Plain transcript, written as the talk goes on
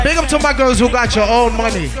to my girls who got your own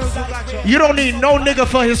money. You don't need no nigga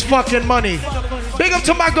for his fucking money. Big up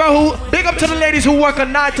to my girl big up to the ladies who work a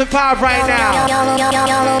 9 to 5 right now.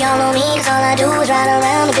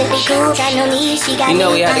 You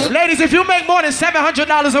know we had to. Ladies, if you make more than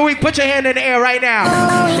 $700 a week, put your hand in the air right now. I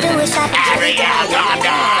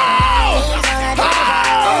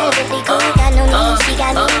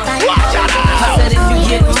said if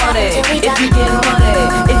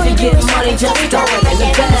you get money, just throw it in the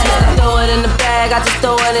bag. Throw it in the bag, I just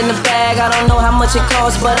throw it in the bag. I don't know how much it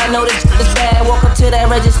costs, but I know this is bad. Walk up to that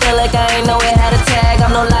register like I ain't know it had a tag.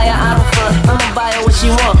 I'm no liar, I don't front. I'ma buy her what she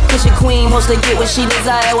want. Cause your queen wants to get what she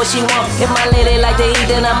desire, what she want. If my lady like to eat,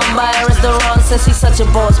 then I'ma buy her restaurant. Since she's such a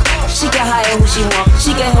boss, she can hire who she want.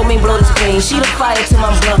 She can help me blow this clean. She the fire to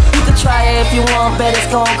my blunt. You can try her if you want, bet it's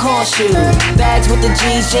gon' cost you. Bags with the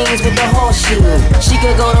G's, jeans with the horseshoe. She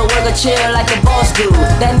could go to work or chill like a boss do.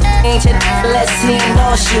 That ain't your let's see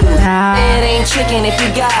no shoe. It ain't trickin' if you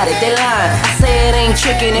got it, they lying. I say it ain't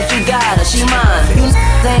trickin' if you got her, she mine. You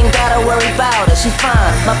ain't gotta worry about her, she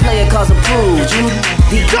fine. My player calls approved, you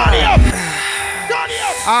decline.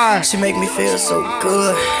 She make me feel so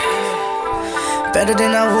good, better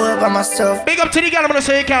than I would by myself. Big up to the girl, I'm gonna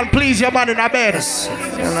say you can't please your man in that bed.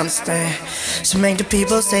 You don't understand. She make the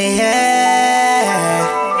people say yeah,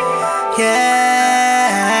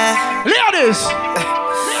 yeah. Ladies,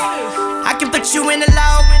 I can put you in a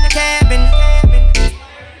log cabin.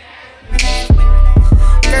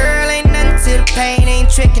 Girl, ain't nothing to the pain, ain't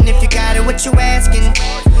tricking if you got it, what you asking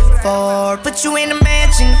for? Put you in a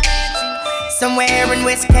mansion, somewhere in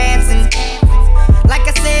Wisconsin. Like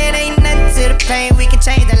I said, ain't nothing to the pain, we can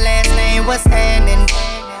change the last name, what's happening?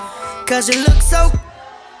 Cause you look so.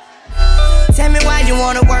 Tell me why you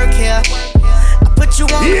wanna work here. I put you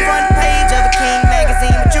on the front page of a King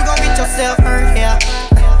magazine, but you gon' get yourself hurt here.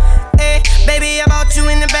 Baby, I brought you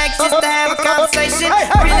in the back just to have a conversation.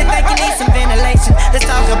 I really think you need some ventilation. Let's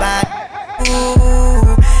talk about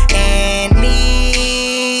you and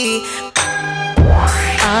me.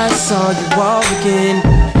 I saw you walking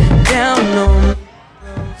down on me.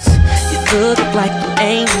 You look like an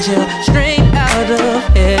angel straight out of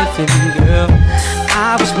heaven, girl.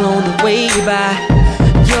 I was blown away by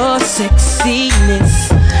your sexiness.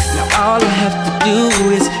 Now all I have to do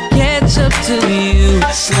is catch up to you.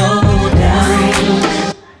 Slow down.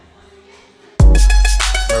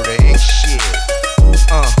 Murder ain't shit.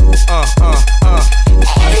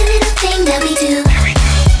 Every little thing that we do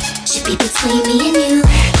should be between me and you.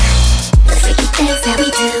 The freaky things that we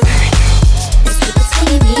do is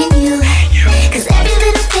between me and you. Cause every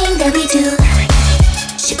little thing that we do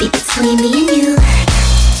should be between me and you.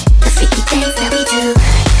 The freaky things that we do.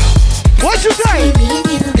 What you say?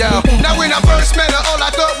 Yo, now when I first met her, all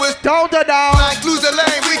I thought was down. Like lose the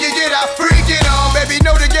lane, we can get our freaking on. Baby,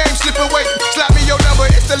 know the game, slip away. Slap me your number,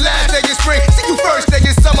 it's the last day of spring. See you first day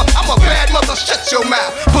in summer, I'm a bad mother, shut your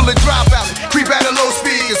mouth. Pull a drop out, creep at a low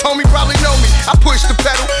speed. Cause homie probably know me, I push the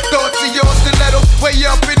pedal. Thoughts of your stiletto, way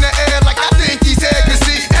up in the air like I think he's head can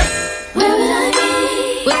see. Where would I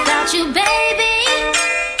be without you, baby?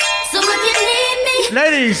 So if you need me,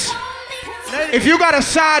 Ladies, if you got a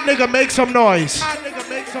side nigga, make some noise.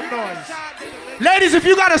 Ladies, if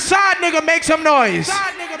you got a side nigga, make some noise.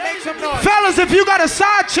 Fellas, if you got a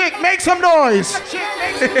side chick, make some noise.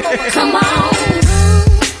 come on.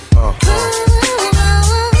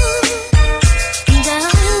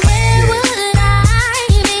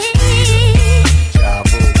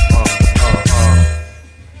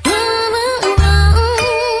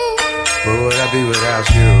 Where would I be without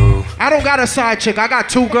you? I don't got a side chick, I got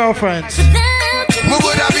 2 girlfriends. Where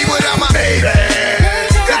would I be without my baby?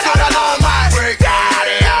 That's what I know my break.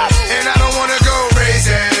 And I don't wanna go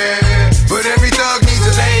crazy, but every thug needs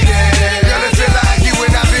a lady. Girl, it feel like you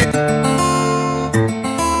and I been.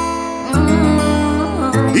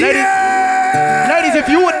 Ladies, if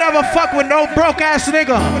you would never fuck with no broke ass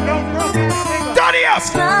nigga, Donnie up.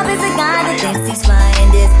 Love is a guy that thinks he's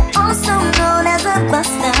flying this, also known as a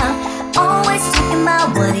buster. Always talking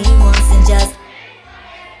about what he wants and just.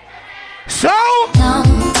 So? No,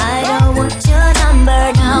 I don't want your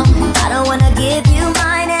number, no. I don't wanna give you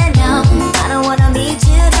mine, and no, I don't wanna meet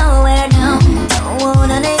you nowhere, no. Don't want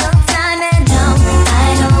none of your time, and no,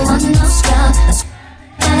 I don't want no scrub.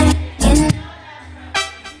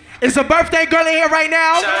 Is a birthday girl in here right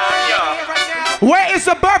now? Where is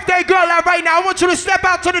the birthday girl at right now? I want you to step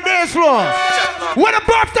out to the dance floor. Where the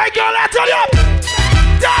birthday girl at? Turn up!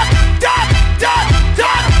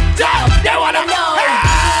 They wanna know.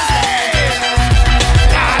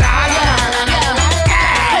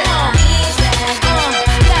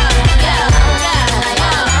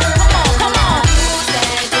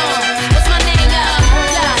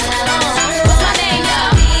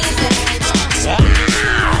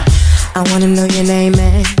 wanna know your name,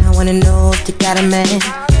 man. I wanna know if you got a man.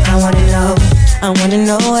 I wanna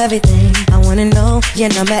know everything. I wanna know your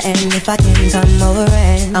number and if I can come over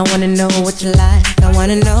and I wanna know what you like. I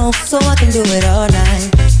wanna know so I can do it all night.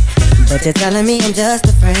 But you're telling me I'm just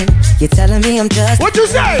a friend. You're telling me I'm just what you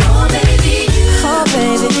say? Oh baby,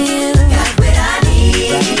 you got what I need.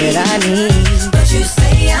 Got what I need. But you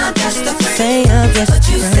say I'm just a friend. Say I'm just but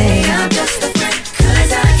you a friend. Say I'm just a friend. Cause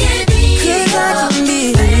I can be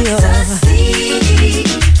fantasy.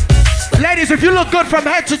 Ladies, if you look good from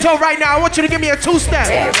head to toe right now, I want you to give me a two-step.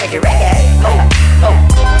 Five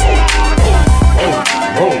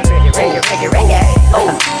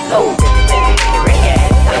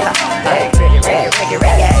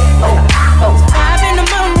in the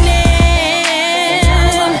morning,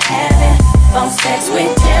 having phone sex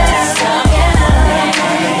with you.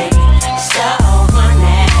 So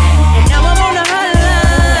honey, and now I'm on the hotline.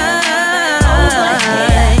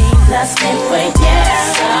 Let's get with you.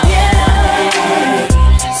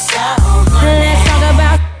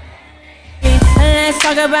 Let's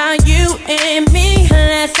talk about you and me.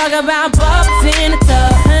 Let's talk about bubbles in the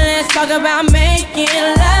tub. Let's talk about making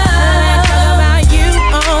love. Let's talk about you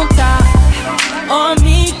on top or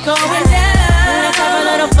me going down. Let's have a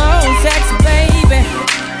little phone sex, baby,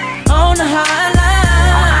 on the hotline.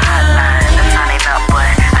 The sun ain't up, but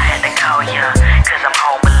I had to call ya, cause I'm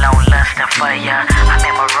home alone, lusting for ya. I'm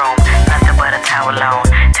in my room, nothing but a towel on.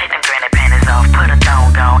 Take them granny panties off, put a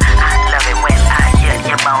thong on. I love it when I hear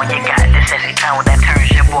you moan. You got this sexy tone that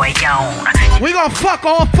turns your boy on. We gon' fuck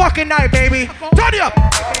all fucking night, baby. Turn it up.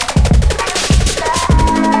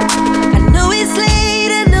 I know it's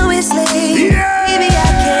late, Yeah. Baby, I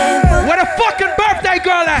can't. Where the fucking birthday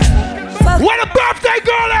girl at? Where the birthday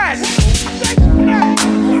girl at?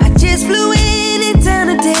 I just flew in town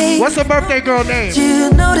today. What's the birthday girl name? Did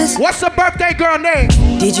you notice? What's the birthday girl name?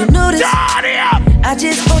 Did you notice? Turn it up. I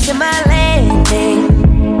just posted my landing.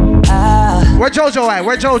 Where JoJo at?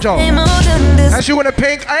 Where JoJo? And she with a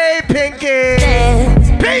pink. Hey, Pinky.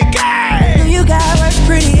 Pinky! You got work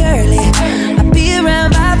pretty early. I'll be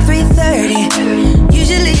around by 3:30.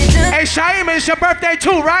 Usually you done. Hey, Shaim, it's your birthday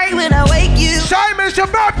too, right? When I wake you. Shaim, it's your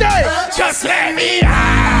birthday. Just let me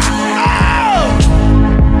out.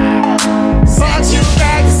 Fuck you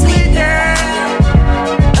back to sleep, girl.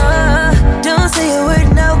 Don't say a word,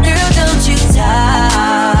 no, girl, don't you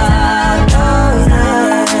talk.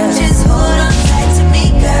 Just hold on tight to me,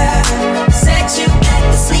 girl. Set you back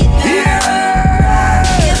to sleep, girl.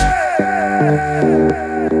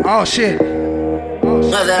 Oh, shit.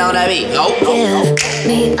 Nothing on that beat. Nope. Give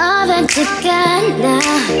me all that you got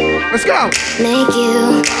now. Let's go. Make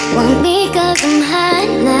you want me cause I'm hot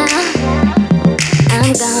now.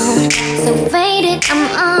 I'm gone, so faded, I'm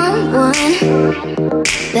on one.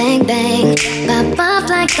 Bang, bang, pop off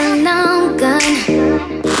like a long gun.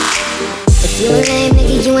 If you a lame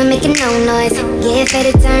nigga, you ain't making no noise. Get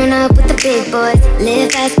faded, turn up with the big boys.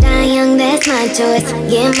 Live fast, die young, that's my choice.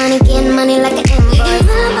 Get money like an invoice.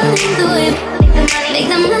 Make the whip, make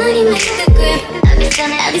the money, make the grip.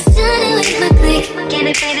 I be stunning with my click. Get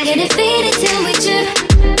it faded till we trip.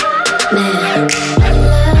 Man, I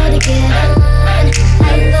love to get on. I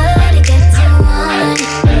love to get to one.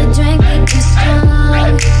 When the drink be too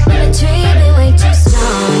strong, when the tree be way too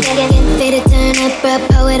strong. Get faded, turn up, bro,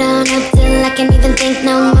 pull it on up till I can't even think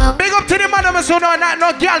no more. Big up to the man who know that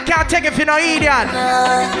no girl can't take it for no idiot.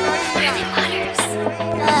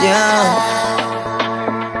 Yeah,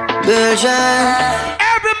 Belgian.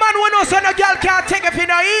 Every man who knows that no girl can't take it for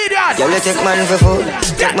no idiot. Girl, you take man for food,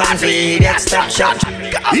 take man for idiot, stop shop.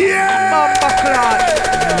 Yeah.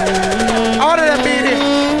 All of them beat it.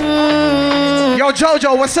 Yo,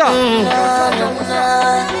 JoJo, what's up?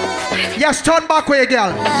 Yes, turn back way,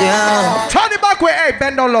 girl. Yeah. Turn it back way. Hey,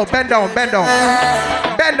 bend down low, bend down. Bend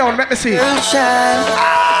down, let me see.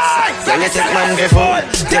 Girl, you take man for food,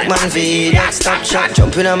 take man for idiot, stop shot.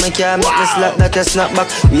 Jump in on my car, make me slap that a snap back.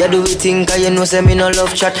 We a do it thing, cause you know say me no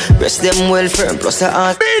love chat. Rest them well firm, plus the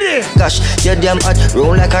ass. Beat it. Gosh, you damn hot,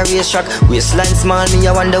 roll like a race track. Waistline small, me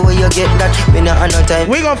I wonder where you get that. Me not have no time.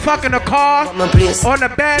 We gon' fuck in the car, my place. on the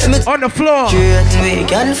bed, on the floor. We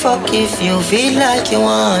can fuck if you feel like you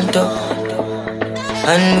want to.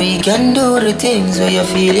 And we can do the things where you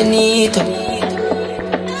feel you need to.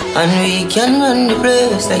 And we can run the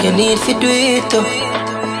place like you need to do it too.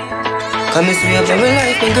 Come and sweep up my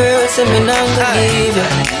life, my girl, say me not gonna leave you.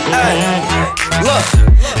 Look,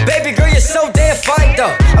 baby girl, you're so damn fine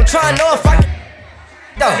though. I'm trying to know if I can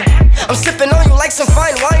though. I'm sipping on you like some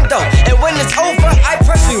fine wine though. And when it's over, I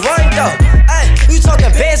press rewind though. Ay, you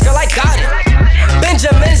talking bands, girl, I got it.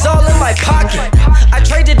 Benjamin's all in my pocket. I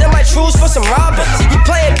traded in my trues for some robins. You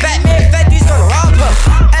playing Batman, fat, these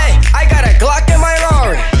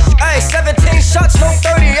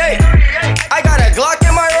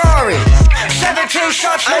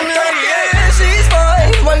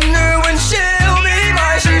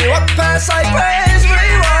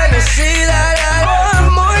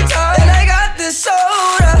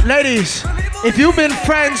Ladies, if you've been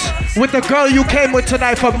friends with the girl you came with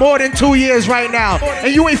tonight for more than 2 years right now,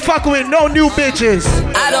 and you ain't fucking with no new bitches,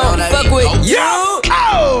 I don't fuck with you.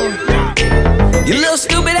 Oh! You little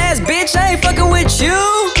stupid ass bitch, I ain't fucking with you.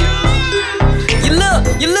 You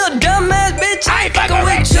little dumb ass bitch, I ain't fucking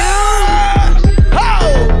with you.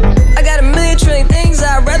 Oh! I got a million trillion things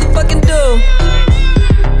I'd rather fucking do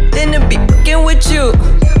than to be fucking with you.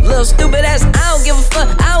 Little stupid ass, I don't give a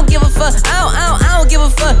fuck, I don't give a fuck, I don't give a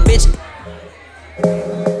fuck, bitch.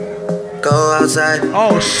 Go outside.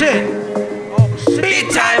 Oh shit. Big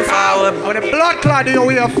time forward. Oh, the blood clot in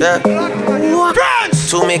your ear. Yeah. France!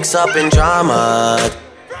 To mix up in drama.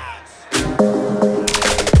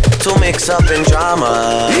 To mix up in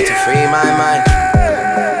drama. To free my mind.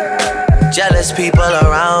 Jealous people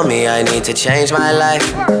around me, I need to change my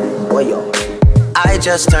life. I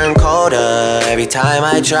just turn colder every time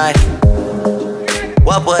I try.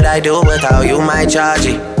 What would I do without you, my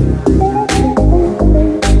Georgie?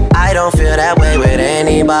 I don't feel that way with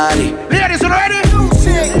anybody. Ladies, ready?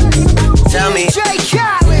 Tell me.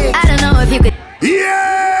 I don't know if you could.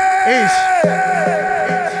 Ace.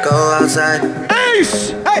 Go outside.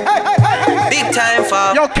 Ace! Big time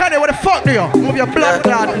for. Yo, Kenny, what the fuck do you? Move your blood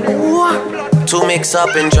clot. To mix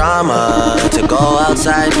up in drama, to go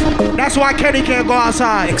outside. That's why Kenny can't go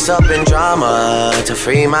outside. Mix up in drama, to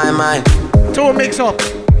free my mind. To mix up.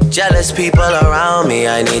 Jealous people around me,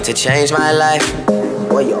 I need to change my life.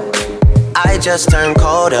 I just turn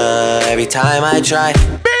colder every time I try.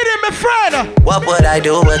 Beat him, my friend! What would I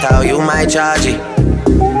do without you, my Georgie?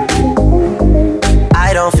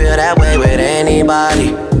 I don't feel that way with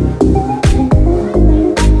anybody.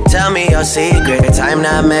 Tell me your secrets, I'm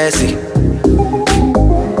not messy.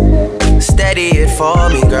 Steady it for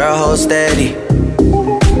me, girl, hold steady.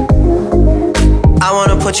 I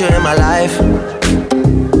wanna put you in my life.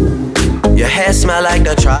 Your hair smell like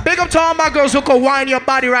the truck. Big up to all my girls who can whine your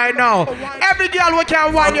body right now. Every girl who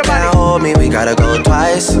can whine your body. Hold me, we gotta go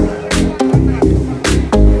twice.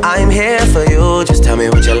 I'm here for you, just tell me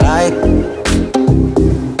what you like.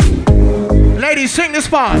 Ladies, sing this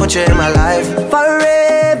part. Put you in my life.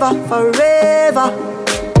 Forever, forever,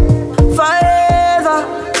 forever,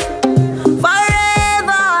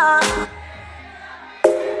 forever.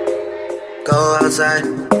 Go outside.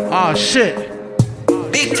 Oh shit.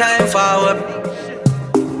 Big time forward.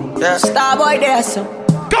 Yeah. Starboy there, so.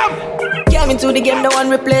 Come! Came into the game, no one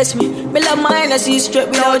replace me. Me love my Hennessy straight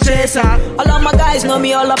without chaser. All of my guys know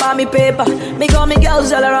me all about me paper. Me got me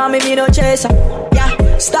girls all around me, me no chaser. Yeah,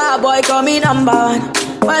 Starboy call me number one.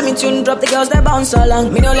 When me tune drop, the girls they bounce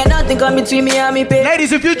along. Me no let nothing come between me and me paper.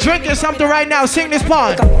 Ladies, if you're drinking something right now, sing this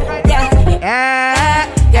part. Yeah, Yeah.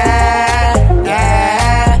 yeah,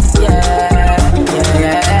 yeah, yeah,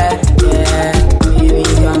 yeah, yeah. Baby,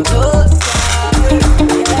 I'm good.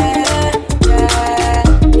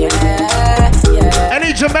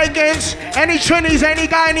 Any Jamaicans, any Trinidadians, any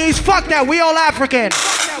Guyanese, fuck that, we all African.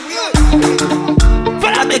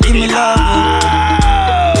 Give me love.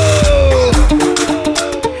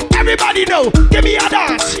 Everybody know, give me a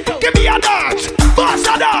dance, give me a dance, boss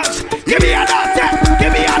a dance, give me a dance,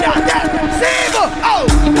 give me a dance, sing, oh.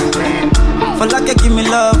 For like you give me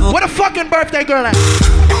love. What a fucking birthday girl at?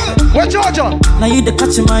 Where Georgia? Now you the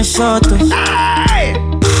catch my shot. Hey!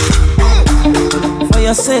 For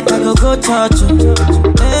your sake, I go church.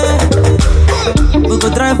 Hey. We go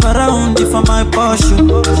drive around it for my Porsche.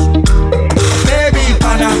 Baby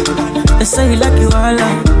pana, they say you like you all. I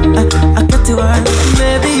get you all.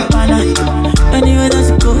 Baby pana, anywhere that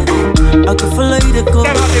you go, I can follow you to go.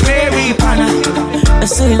 Baby pana, they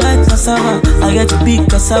say you like cassava, I get to big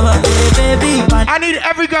cassava. Hey, baby pana. I need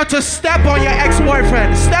every girl to step on your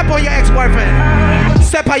ex-boyfriend. Step on your ex-boyfriend.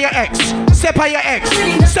 Step on your ex. Step on your ex.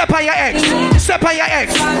 Step on your ex. Step on your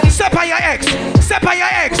ex. Step on your ex. Step on your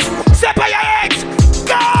ex. Step on your ex.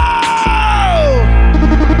 Go!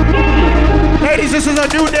 Ladies, this is a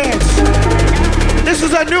new dance. This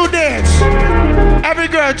is a new dance. Every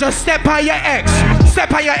girl just step on your ex.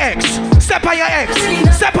 Step on your ex. Step on your ex.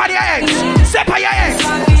 Step on your ex. Step on your ex.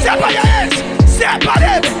 Step on your ex. Step on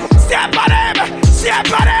him. Step on him.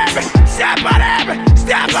 Step on him. Step on him.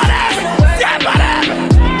 Step on him. Step on him.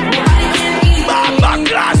 Mama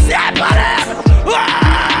class, step on him.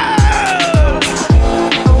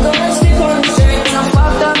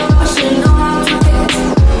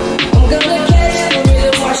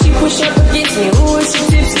 Push up against me, ooh, it's so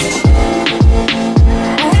tipsy. I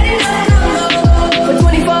had enough for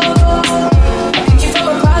 24. I picked you from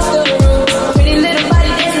across the room.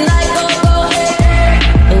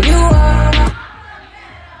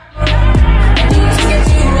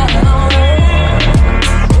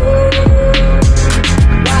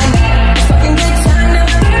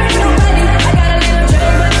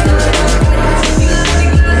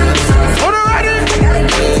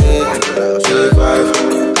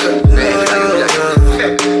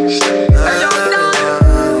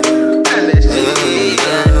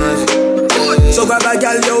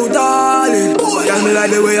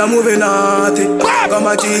 the way I'm moving naughty. Got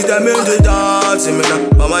my cheese them in the dancing, me now.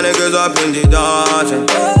 All my niggas up in the dancing.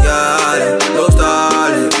 Yeah, no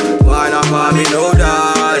stalling. Why not for me, no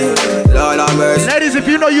darling. Lord have mercy. Ladies, if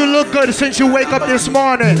you know you look good since you wake up this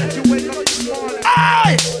morning.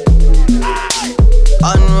 Aye!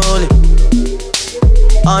 Unruly,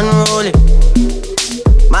 unruly.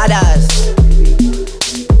 Mothers.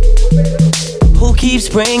 Who keeps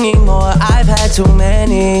bringing more? I've had too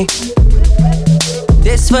many.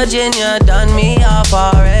 This Virginia done me off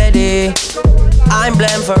already. I'm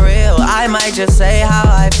blamed for real, I might just say how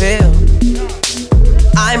I feel.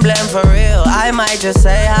 I'm blamed for real, I might just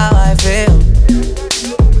say how I feel.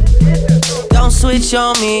 Don't switch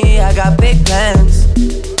on me, I got big plans.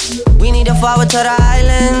 We need to forward to the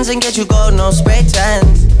islands and get you gold, no spray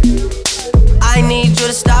tans. I need you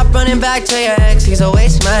to stop running back to your ex, he's a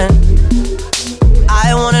waste man.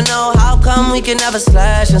 I wanna know how come we can never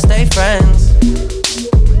slash and stay friends.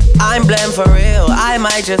 I'm blamed for real, I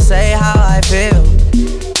might just say how I feel.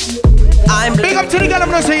 I'm big up to the girl, I'm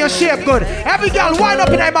gonna say your shape good. Every girl wind up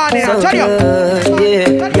in that morning, I'll tell you.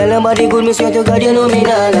 Yeah, girl, nobody good, me swear to God, you know me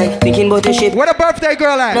not like thinking about the shape. Where the birthday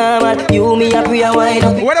girl at? Nah, man, you, me, a pre, a wine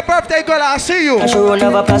up. Where the birthday girl at? I see you. I sure won't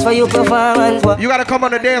have a pass for your performance. You gotta come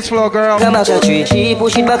on the dance floor, girl. Come back to tree, she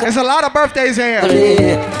push it back. There's a lot of birthdays here.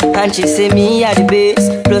 And she say me at the base.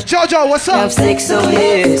 Plus Jojo, what's up? Have 6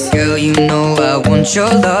 years. Girl, you know I want your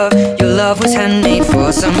love. Your love was handmade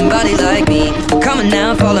for somebody like me. Come on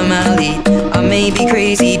now, follow my lead. I may be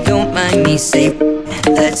crazy, don't mind me. Say,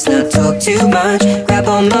 let's not talk too much. Grab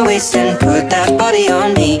on my waist and put that body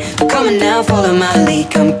on me. Come on now, follow my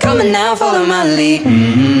lead. Come on now, follow my lead.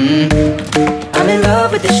 I'm in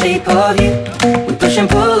love with the shape of you. We push and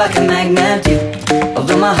pull like a magnet do.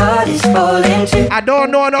 Although my heart is falling too. I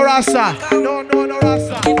don't know no Rasta.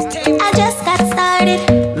 I just got started.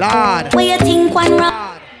 Lord. Where you think one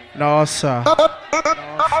wrong? No, sir.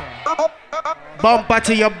 Bumper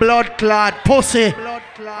to your blood clot pussy. What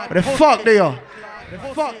the fuck do you?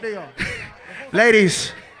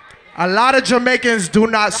 Ladies, a lot of Jamaicans do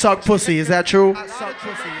not suck pussy. Is that true?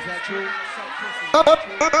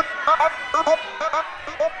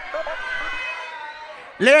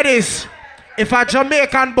 Ladies, if a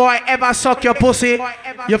Jamaican boy ever suck your pussy,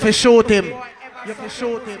 you fi shoot him.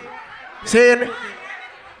 Saying,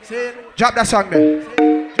 drop that song there.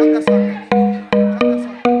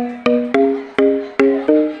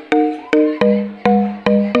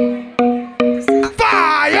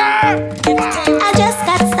 I just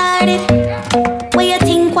got started. What you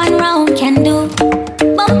think one round can do?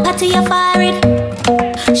 Bumper to your forehead.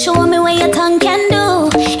 Show me what your tongue can do.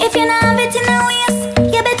 If you don't have it in a waist,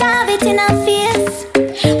 you better have it in a face.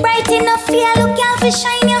 Bright enough for you, look out for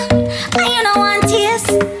shine you. And you don't want tears.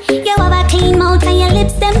 You have a clean mouth and your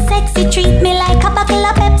lips them sexy. Treat me like a bottle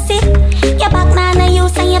of Pepsi. Your back nana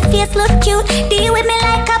use and your face look cute. Deal with me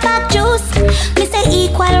like a back juice. Me say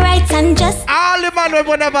equal rights and just. All the man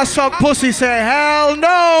who never suck pussy say hell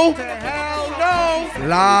no.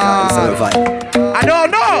 Lord. I don't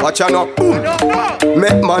know. Watch out now.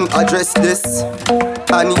 Make man address this,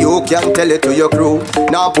 and you can tell it to your crew.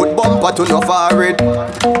 Now put bumper to no forehead,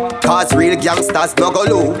 cause real gangsters no go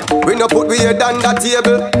low. We no put we head on the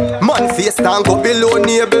table. Man face stand go below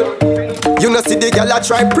navel. You know see the girl a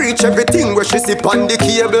try preach everything where she sip on the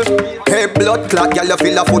cable. Hey blood clot girl you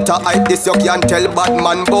feel a foot of height this. You can't tell bad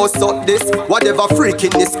man boss up this. Whatever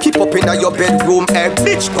freakiness keep up in your bedroom. Hey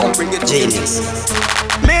bitch come bring it genius.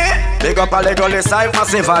 Me, big up a little side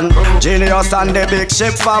massive and genius and the big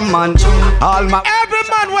ship from man. All my every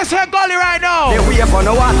man was here gully right now. They wait for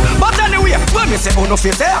no one. But anyway, when me say uno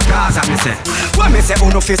fi say Gaza me say. When me say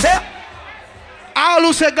uno fi say all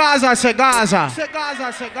who say Gaza, say Gaza.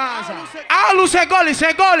 All who say gully,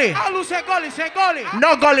 say gully.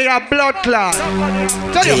 No gully, a blood clot.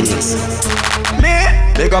 Me,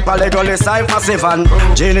 big up a little side massive and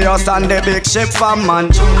genius and the big ship from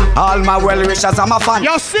man. All my well wishers and my fan.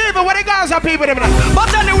 Yo, Steven, what the Gaza people them?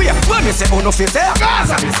 But anyway, when me say uno fi say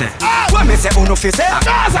Gaza me say. When me say uno fi say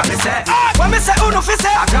Gaza me say. When me say uno fi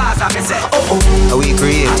say Gaza me say. How we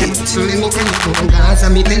create it? Yo.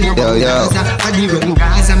 You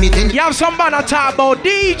have some man on top about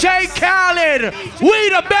DJ Khaled. We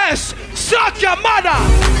the best. Suck your mother.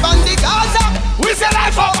 On the Gaza, we say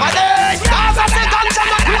life up a day. Gaza say ganja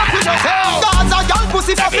no walk with yourself. Gaza young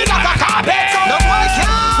pussy fluffy like a carpet. No boy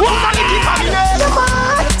can't. Woman keep on it.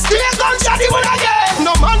 Stay ganja the one again.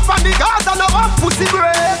 No man from the Gaza no up pussy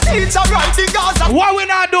bread. Teacher right the Gaza. What we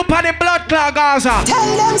not do for the blood clot Gaza?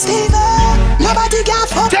 Tell them Steven. Nobody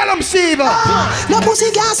gas up. Tell them Steven. No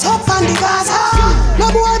pussy gas up on the Gaza.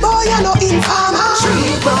 No boy, you no informer.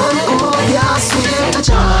 Street born, oh yeah, sweet.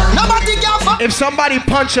 If somebody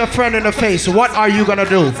punch your friend in the face, what are you gonna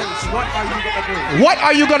do? What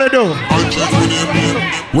are you gonna do?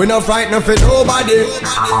 We not frightened for nobody,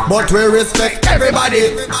 but we respect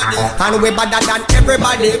everybody, and we better than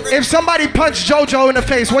everybody. If somebody punch JoJo in the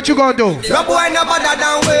face, what you gonna do? No boy no better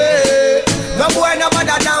than we. No boy no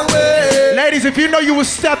better than we. Ladies, if you know you will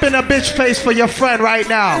step in a bitch face for your friend right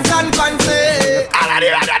now. You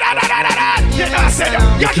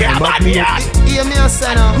can't bad me up.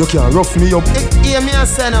 You can't rough me up.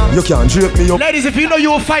 You can't drape me up. Ladies, if you know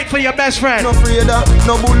you will fight for your best friend. No afraid, no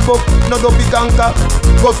bullbuck, no dopey canker.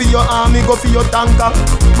 Go for your army, go for your tanker.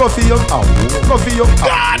 Go for your go for your go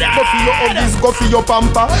for your obvious, go for your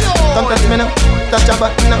pamper. Don't touch me now, touch a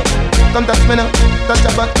button now. Don't touch me now, touch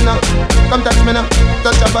a button now. Don't touch me now,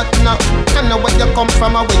 touch a button now. I know where you come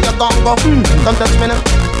from and where you gon' go. Don't touch me now,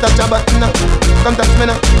 touch a button now. Don't touch me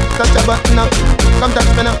now, touch a button now. Don't touch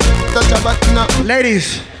me now, touch a button now.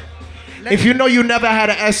 Ladies, if you know you never had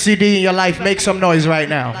an STD in your life, make some noise right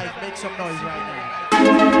now. Make some noise right now.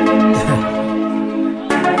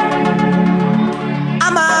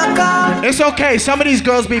 It's okay, some of these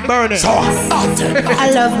girls be burning.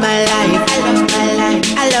 I love my life, I love my life,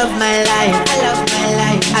 I love my life, I love my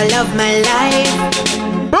life, I love my life.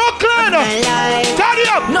 Brooklyn! Turn it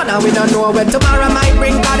up! No, we don't know when tomorrow might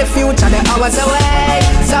bring, cause the future, the hours away.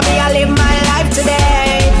 So me, I live my life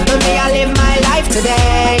today. Me, I live my life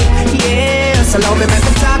today. Yeah, so love me, make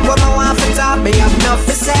me talk what I want to talk. Me have enough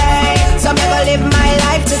to say. So me, I live my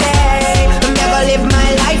life today. Me, I live my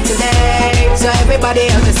life today. So everybody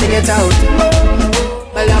else to sing it out.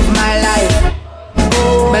 I love my life.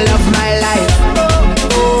 I love my life.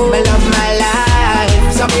 I love my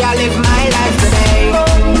life. So me, I live my life today.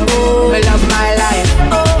 I love my life.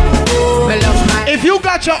 I love my. If you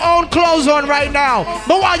got your own clothes on right now,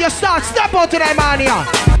 but while you start, step out to that man here.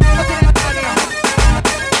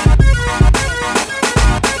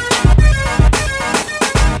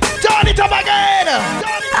 Turn it up again.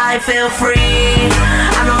 I feel free.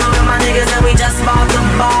 I'm no longer my niggas and we just bought the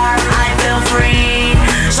bar. I feel free.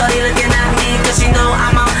 Shorty looking at me cause she know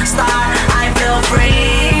I'm a star. I feel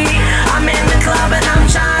free. I'm in the club and I'm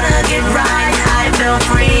trying to get right. I feel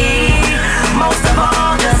free. Most of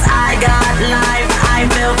all cause I got life. I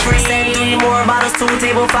feel free. Send 3 more bottles to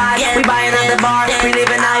table 5. We buying at the bar. We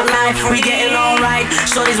living nightlife. We getting alright.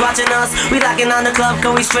 Shorty's watching us. We locking on the club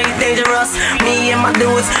cause we straight dangerous. Me and my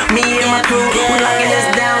dudes. Me and my crew. We locking this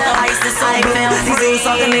down. Ice is so blue. These dudes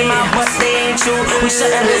talking in my butt. They ain't true. We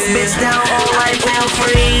shutting this bitch down. Oh, I feel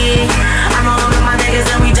free. I'm all over my niggas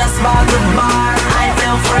and we just bought the bar. I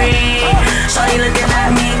feel free. Shorty looking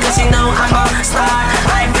at me cause she know I'm a star.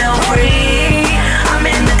 I feel free. I'm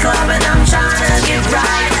in the club and I'm trying to get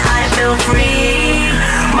right. I feel free.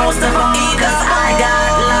 Most of all cause I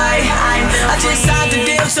got life. I just signed the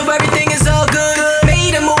deal so everything is all good.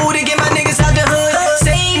 Made a move to get my niggas out the hood.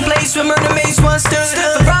 Same place where Murder Maze once stood.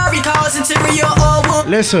 Ferrari cars, interior all wood.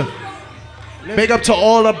 Listen. Big up to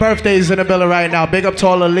all the birthdays in the building right now. Big up to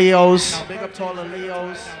all the Leos.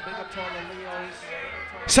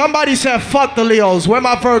 Somebody said fuck the Leos. Where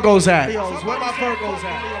my Virgos at?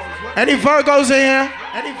 Any Virgos in here?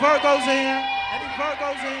 Any Virgos in here? Any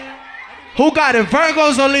Virgos in here? Who got it?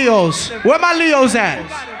 Virgos or Leos? Where my Leos at?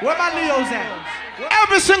 Where my Leos at?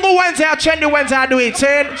 Every single Wednesday, Trendy Wednesday, I do it.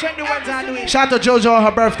 Saying, shout out to JoJo on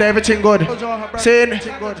her birthday, everything good. Saying,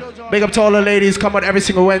 big up to all the ladies, come on every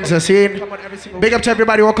single Wednesday. Saying, big up to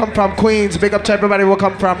everybody who come from Queens. Big up to everybody who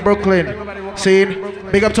come from Brooklyn. Saying,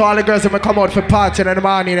 big up to all the girls that will come out for party in the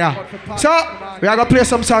morning now. So, we are gonna play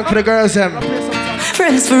some song for the girls.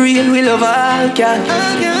 Friends for real, we love all cat.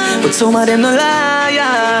 But some of them no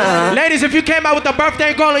lie. Ladies, if you came out with a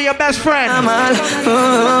birthday girl or your best friend,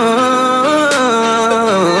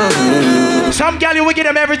 some gal you will give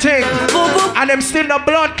them everything, and them still no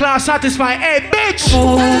blood class satisfied. Hey, bitch!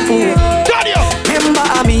 Turn you!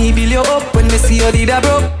 Remember me build you up when me see you did a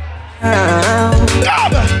broke.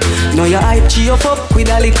 Know your hype cheer up with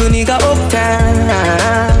a little nigga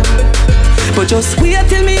uptown. But just wait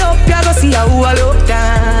till me up, ya go see how I look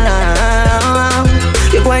down.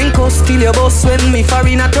 You go and cuss till your boss when me far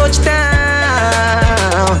in a touchdown.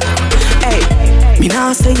 Hey, me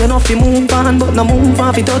now say you know fi move on, but no move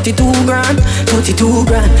on fi 32 grand. 32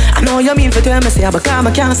 grand. I know you mean for tell me say, but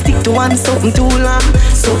I can't stick to one something too long.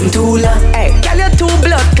 Something too long. Hey, girl you too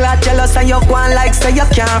blood clot jealous and you go on like say you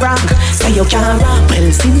can't rock. Say you can't rock.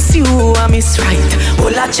 Well since you are miss right,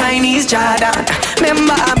 all a Chinese Jordan.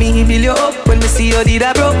 Remember me build you up when me see you did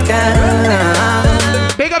a broke down.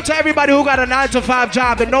 Big up to everybody who got a 9-to-5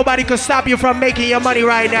 job and nobody can stop you from making your money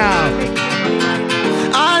right now.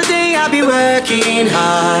 All day I be working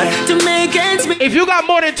hard to make ends meet. If you got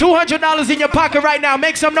more than $200 in your pocket right now,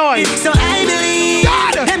 make some noise. So I believe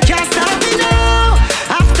them can't stop me now.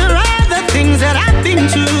 After all the things that I've been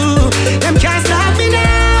through, them can't stop me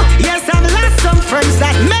now. Yes, I've lost some friends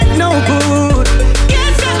that meant no good.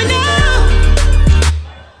 Can't stop me now.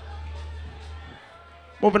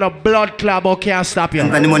 Moving a blood club or can't stop you. On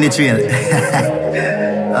the money trail.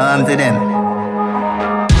 To them.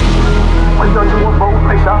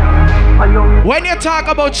 When you talk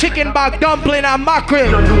about chicken bag, dumpling and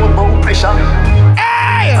mackerel,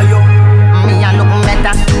 hey! Me a look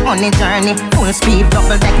better on the journey, full speed,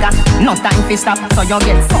 double decker. No time to stop, so you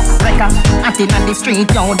get fucked wrecker. Acting on the street,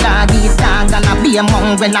 yo dog eat dog, and a be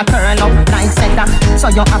among when I turn up like setter. So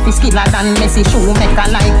you have to skiller than Messi shoemaker,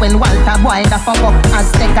 like when Walter Boy the fuck up as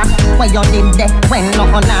stecker. When you did that, when no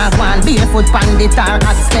on a one, barefoot pandit or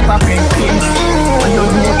as stepper.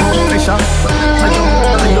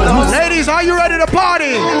 Ladies, are you ready to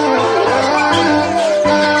party?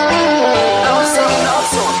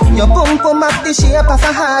 Your boom boom up the shape of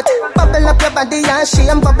a heart. Bubble up your body and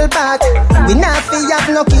shame bubble back. We not fi have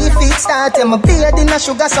no key feet start. I'm a beard in a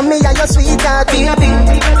sugar, so me and your sweetheart. Baby,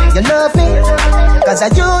 you love me, cause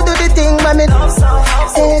I you do the thing, mommy.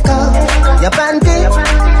 Take off your panty,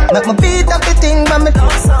 make me beat up the thing, mommy.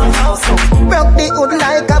 Broke the hood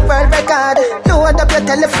like a world record. Load up your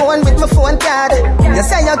telephone with my phone card. You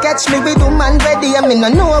say you catch me with woman ready, I mean I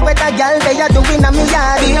know what a girl they are doing on me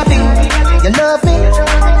yard. Baby, you love me.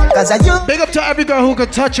 Big up to every girl who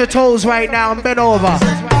could touch your toes right now and bend over.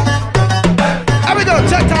 Every girl,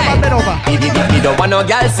 take time and bend over. You don't want no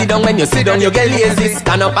girl sit down when you sit down, you get lazy.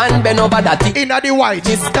 Stand up and bend over that thing. Inna the white,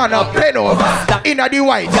 stand up, bend over. Inna the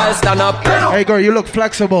white, girl stand up. Hey girl, you look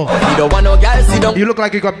flexible. You don't want no girl sit down. You look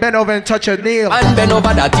like you got bend over and touch your nail. And bend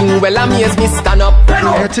over that thing, well amaze me, stand up.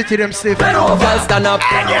 Your titty them stiff. Girl stand up,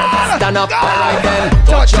 stand up. Alright then,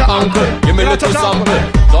 touch your ankle, give me little sample.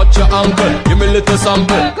 Touch your ankle, give me little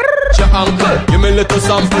sample. Touch your ankle, give me little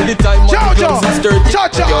sample. The time of the club is 30.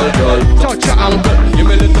 Touch your ankle, give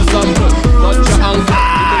me little sample. Touch your ankle,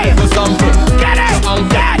 give me little sample. Get it,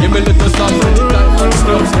 give me little sample. The time of the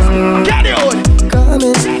club is get it.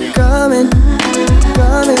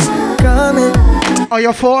 Coming. On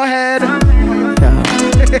your forehead.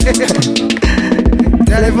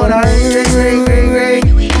 Telephone ring.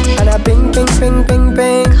 And a ping.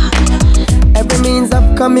 Every means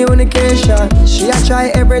of communication, she a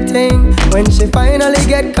try everything. When she finally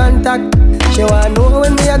get contact, she wanna know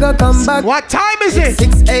when me a go come back. What time is it?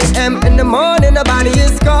 6 a.m. in the morning, the body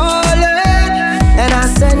is calling, and I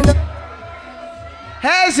send.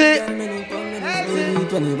 Has it?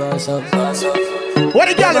 What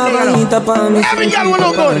the girl doing? Every girl will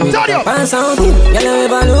look good. Turn you. Pass out. Y'all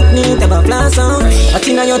ever look neat, ever flash out. I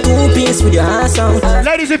think on your two-piece with your ass out.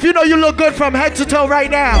 Ladies, if you know you look good from head to toe right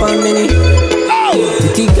now.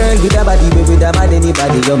 Pretty girl with a body, with a body,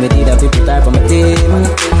 anybody. You me need a people type from a team.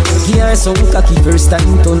 Give her some cocky first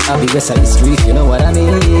time, don't have the rest of the street, you know what I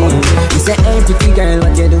mean? You say, hey, pretty girl,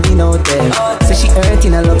 what you doing out there? Say she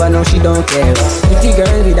hurting a lover, now she don't care. Pretty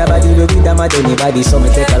girl with a body, with a body, anybody. So me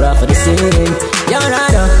take her off for the scene. You're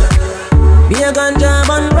rather be a ganja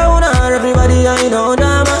man round her, everybody I know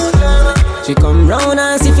drama. She come round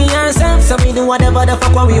and see for herself, so we do whatever the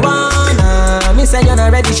fuck what we want. Me say you're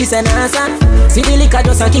not ready, she say nah son. See the liquor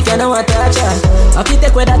just a kick and I want to touch her. I fit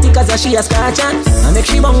take with that tick cause she a scratch her. I make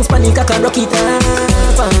she bounce panic I can rock it up.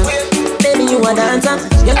 Baby you a dancer.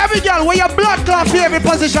 Every girl wear your blood clot favorite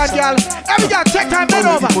position, girl. Every girl take time bend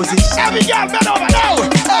over. Every girl bend over now.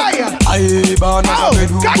 Aye, born as a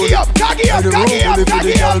bedroom bully. Cocky up.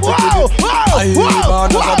 Aye,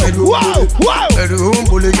 born as a bedroom bully. Bedroom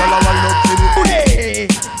bully, girl, I want up to me.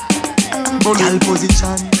 Bully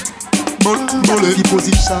position. Bully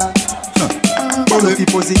position. Bully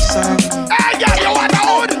position. Hey, girl, you want to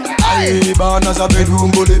hold? Aye, born as a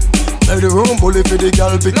bedroom bully. Bedroom bully for the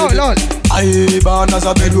girl pick it. Aye, born as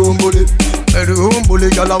a bedroom bully. Bedroom bully,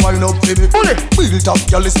 girl, I wind up to me. Built up,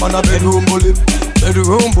 girl, this man a bedroom bully.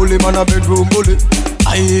 Bedroom bully, man a bedroom bully.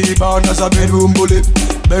 Aye, born as a bedroom bully.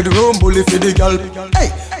 Bedroom bully for the girl.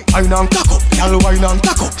 Hey, wine and cock up, girl, wine and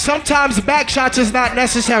cock up. Sometimes back shots is not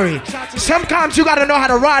necessary. Sometimes you gotta know how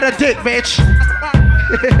to ride a dick, bitch.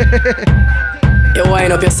 You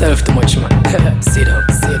wind up yourself too much, man. Sit down.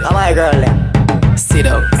 How my girl then? Sit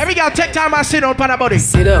down. Every girl take time and sit down, pana body.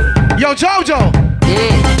 Sit down. Yo, Jojo.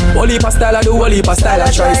 Wally pastyle I do, Wally pastyle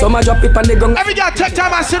I try. Some I drop it on the gong. Every girl take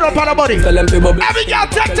time and sit down, pana body. Tell them to bubble. Every girl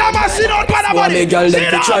take time and sit down, pana body. One girl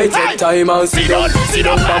them to try take time and sit down. Sit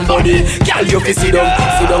down, pan body. Girl you fi sit down.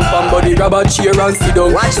 Sit down, pan body. Grab a chair and sit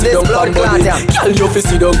down. Watch sit this down, blood pan body. clot. Girl you fi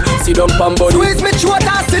sit down. Sit down, pan body. Squeeze me throat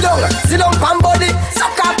and sit down. Sit down, pan body.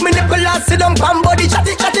 Suck up me nipple and sit down, pan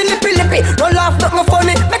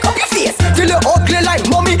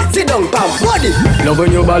Love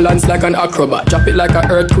when you balance like an acrobat. Drop it like an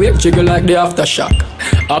earthquake, jiggle like the aftershock.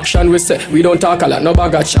 Action we say, we don't talk a lot, no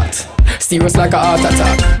bag of chat. Serious like a heart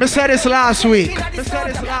attack. I said this last week.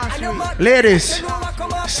 Ladies,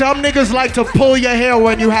 some niggas like to pull your hair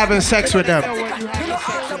when you having sex with them.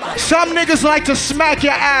 Some niggas like to smack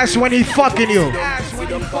your ass when he fucking you.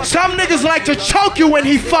 Some niggas like to choke you when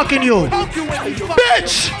he fucking you.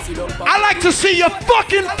 Bitch, I like to see your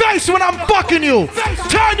fucking face when I'm fucking you.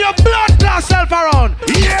 Turn your blood clot self around.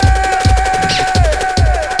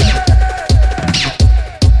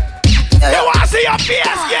 You wanna see your face,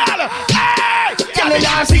 girl? Hey! Girl, you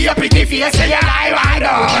wanna see your pretty face and your eye wide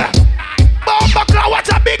out. Bumper claw, what's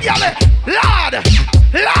a big girl? Lord!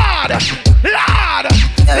 Lord! Lord!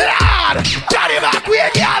 Lord! Johnny back way,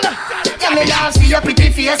 girl! Girl, you wanna see your pretty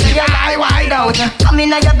face and your eye wide out. Come in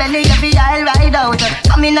your belly, every eye ride out.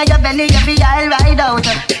 Come in your belly, every eye ride out.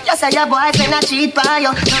 You say your boyfriend a cheat by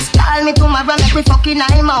you. Just call me tomorrow, make we fucking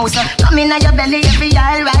eye mouse. Come in your belly, every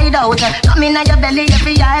eye ride out. Come in your belly,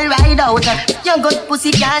 every eye ride out. Your good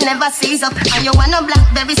pussy can never seize up. And you want a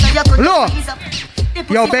blackberry, so you could squeeze up.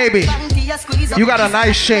 Yo, baby, you got a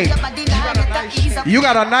nice shape. You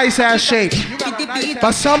got a nice ass shape.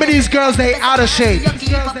 But some of these girls, they out of shape.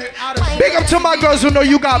 Big up to my girls who know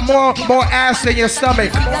you got more ass than your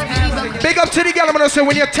stomach. Big up to the girl I'm gonna say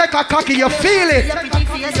when you take a cocky, you feel it.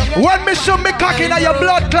 When me show me cocky in your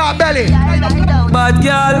blood clot belly. Bad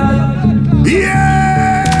girl.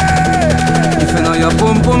 Yeah! If you know your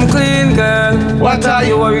pum pum clean, girl, what are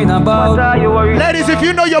you worrying about? Ladies, if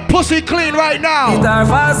you know your pussy clean right now. It are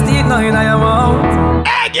fast teeth now in your mouth.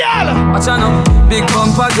 Hey, girl! Watch out now, big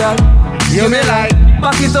bumper girl. You me like.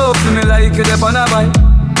 Back it up to me like you dep on a bike.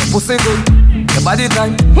 Pussy good, your body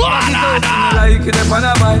tight. Back it up to me like you dep on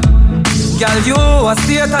a bike. Girl, you a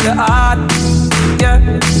state of the art. Yeah.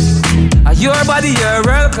 Your body, your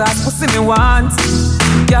world class pussy me want.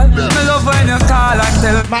 Girl, me love when you call and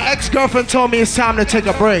tell. My ex-girlfriend told me it's time to take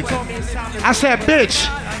a break. I said, bitch,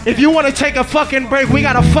 if you want to take a fucking break, we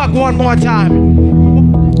gotta fuck one more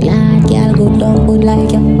time. Glad girl good, don't good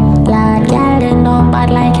like you. Glad girl they don't bad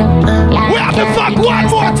like you. We have to fuck one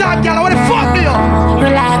more time, girl. I wanna fuck you.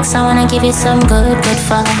 Relax, I wanna give you some good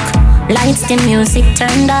fuck. Lights, the music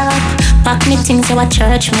turned up. Pack me things to a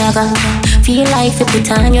church, me a go. Feel like you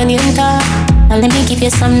put on your new top. Now let me give you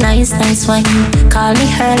some nice wine. Call me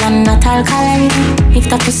her and not alkaline. If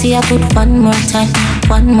that pussy I put one more time.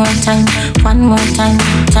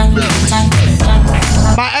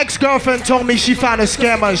 My ex-girlfriend told me she found a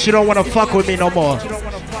scammer and she don't want to fuck with me no more.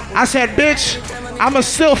 I said, bitch, I'ma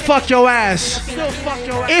still fuck your ass.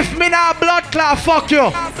 If me not blood clot fuck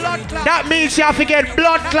you, that means you have to get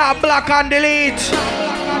blood clot block and delete.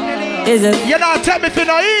 Is it? You know, tell me if you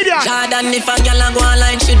no idiot. Jordan, if a girl a go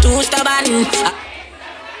online, she too stubborn.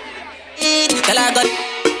 Tell her go.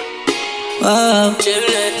 Whoa.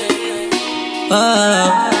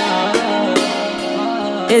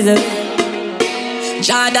 Is it?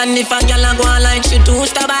 Jordan, if a girl a go online, she too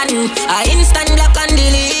stubborn. I instant block and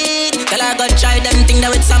delete. Tell her go try them thing that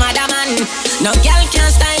with some other man. No girl can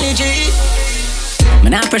style it.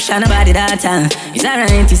 Man, I pressure nobody that time. It's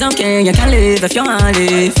alright, it's okay, you can live if you want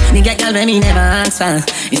live. Nigga, girl, when me never ask for.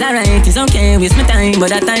 It's alright, it's okay, waste my time, but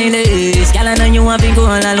that time is. Girl, I know you want to go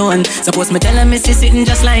all alone. Suppose me tell her me see sitting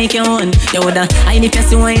just like your own. You woulda hide if you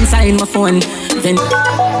see one inside my phone. Then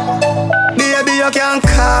baby, you can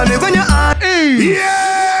call me when you're on. Yeah!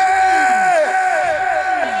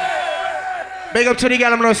 Big up to the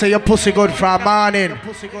girl, I'm gonna say your pussy good from morning.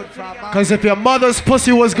 Cause if your mother's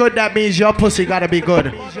pussy was good, that means your pussy gotta be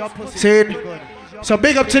good. See? So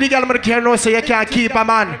big up to the girl, I'm gonna say you can't keep a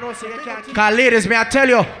man. Cause ladies, may I tell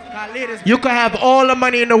you, you can have all the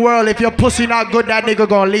money in the world. If your pussy not good, that nigga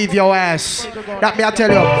gonna leave your ass. That may I tell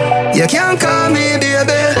you. You can't call me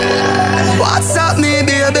baby. What's up me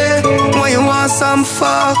baby? When you want some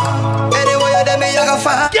fuck. Anyway, you me you go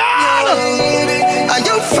fuck. Are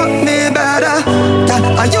you fuck me better?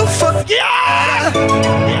 Are you fuck? Yeah!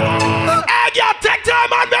 Hey, girl, take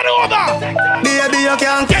time and bend over. Baby, you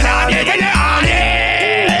can't get on it.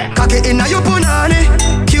 Cock it inna your punani.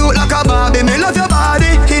 Cute like a Barbie, me love your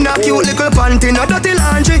body. In a cute little panty, no dirty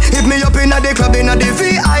laundry. Hit me up inna the club, inna the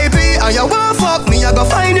VIP. And you want fuck me, I go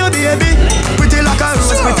find you, baby. Pretty like a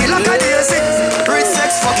rose, pretty like a daisy. Rich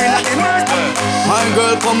sex, fucking like a murder. My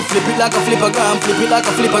girl, come flip it like a flippergram, flip it like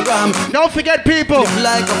a flippergram. Don't forget, people. Flip it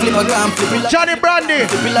like a flippergram, flip it like Johnny Brandy.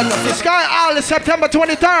 Flip it like a flip. Sky Owl is September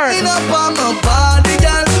 23rd. In up on my body,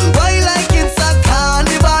 girl. Why like it's a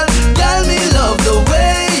carnival? Girl, me love the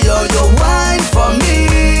way you wine for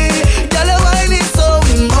me. Girl, your wine is so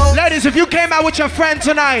emotional. Ladies, if you came came out with your friend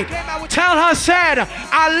tonight. Tell her, said,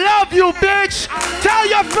 I love you, bitch. Tell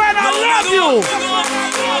your friend I love you.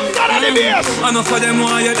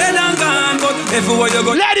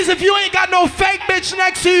 Ladies, if you ain't got no fake bitch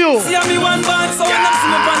next to you. See me one band, so I'm see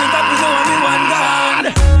me on the top, is only one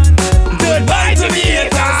gun. Goodbye to me,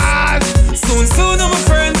 haters. Soon, my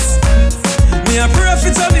friends. Me a pray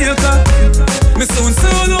for Jamaica. Me soon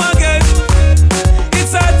again.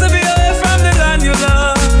 It's hard to be away from the land you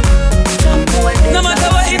love. No matter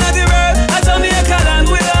what in the world, a Jamaica land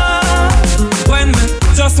we love. When me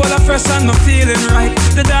just while I'm fresh and I'm feeling right,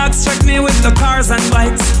 the dogs check me with the cars and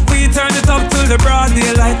bikes. We turn it up till the broad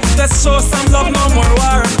daylight. Let's show some love, no more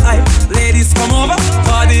war and hype. Ladies come over,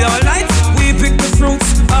 party all night. We pick the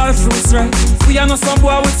fruits, all fruits right. We are not some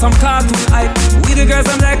boy with some cartoon hype. We the girls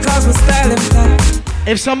I'm like cause we style them tight.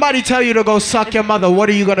 If somebody tell you to go suck your mother, what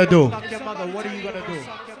are you gonna do?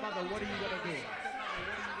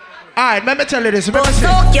 Alright, let me tell you this. Go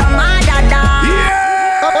suck your mother, dog.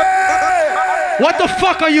 What the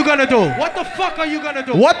fuck are you gonna do? What the fuck are you gonna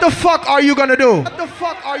do? What the fuck are you gonna do? What the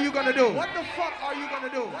fuck are you gonna do? What the fuck are you gonna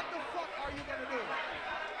do? What the fuck are you gonna do?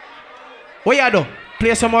 What you do?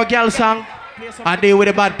 Play some more girl song? I deal with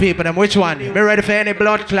the bad people. Them which one? Be ready for any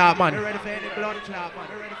blood clot, man.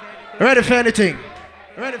 Ready for anything.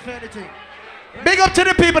 Ready for anything. Big up to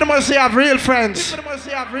the people that must say have real friends.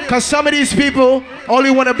 Because some of these people only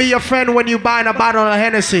want to be your friend when you buying a bottle of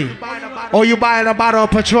Hennessy. Or you buying a bottle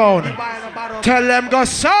of Patron. Tell them go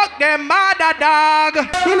suck them mother, dog.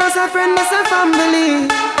 You know some friend, must have family.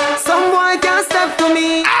 Some boy can't step to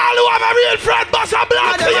me. All who have a real friend must have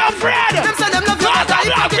blood for your friend. Them say them love you, must have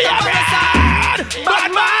blood for your friend. But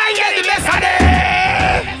man, get the best of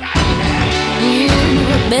them.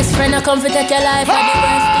 Best friend, I come to take your life. The worst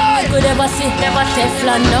thing you could ever see. Never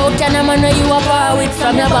Teflon, no can a man where you are power with.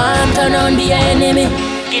 From your band, turn on, be your enemy.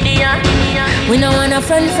 Gideon. We no want a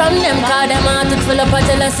friend from them, cause them heart full up of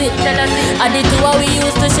jealousy. I did two what we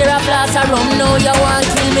used to share a glass of rum. Now you want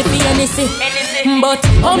to kill me for anything. But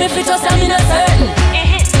how me fit us, I'm not certain.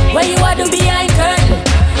 Where you are to behind curtain.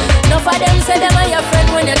 Enough of them say them are your friend.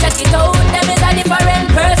 When you check it out, them is a different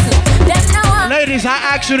person. Ladies,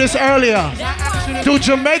 I asked you this earlier. Do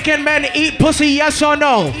Jamaican men eat pussy, yes or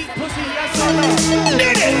no?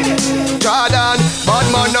 Jordan, bad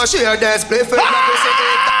man no share this play for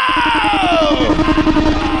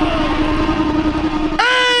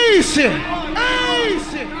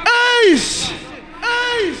Ace!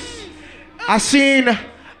 I seen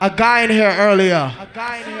a guy in here earlier.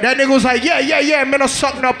 That nigga was like, yeah, me no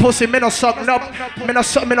suck no pussy, me no suck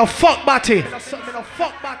no fuck body.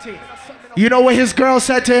 You know what his girl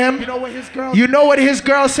said to him? You know what his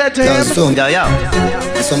girl said to him?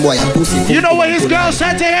 You know what his girl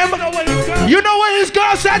said to him? You know what his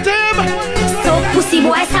girl said to him? So pussy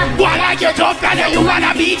boy, stop boy like you tough and you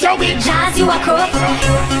wanna beat your bitch. Jazz you a crook,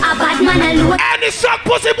 a bad man alone. And the suck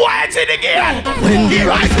pussy boy it's in again. When the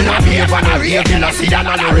rifle a beer and a rave in a sedan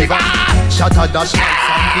on the river. Shut a dash like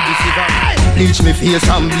some to the silver. Bleach me face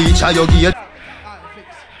and bleach a your gate.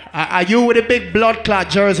 Are you with a big blood clot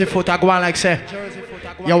jersey foot? I go on like say,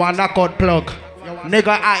 you want knockout plug. Nigga,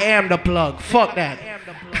 I am the plug. Fuck that.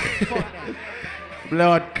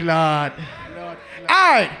 Blood clot.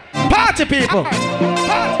 Alright, party people.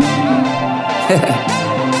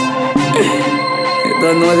 You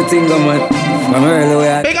don't know the thing, man. From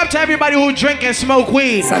early. Big up to everybody who drink and smoke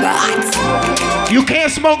weed. You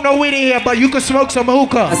can't smoke no weed in here, but you can smoke some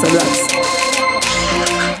hookah.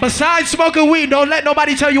 Besides smoking weed, don't let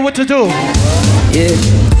nobody tell you what to do. Yeah.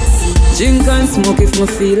 Drink and smoke if me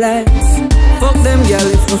feel like. Fuck them girl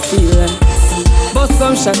if me feel like. Bust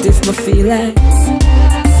some shot if me feel like.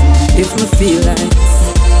 If me feel like.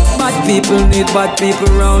 Bad people need bad people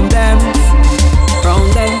round them.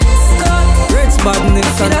 Round them. Rich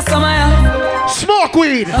badness and that's some I smoke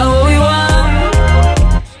weed. How we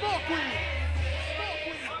want.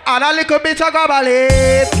 And a little bit of gobble.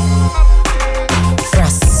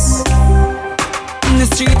 In the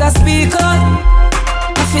street I speak up.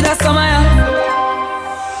 I feel that summer.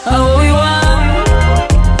 How we want.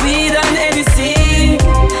 Weed and anything.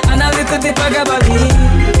 And a little dip of gabardine.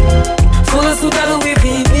 Full of suit of Louis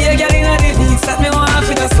V. Be a girl in a living. Set me one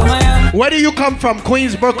for that summer. Where do you come from?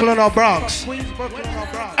 Queens, Brooklyn or Bronx?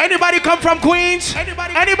 Anybody come from Queens?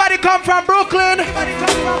 Anybody come from Brooklyn?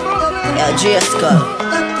 Yeah, Jessica.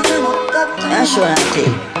 That's what I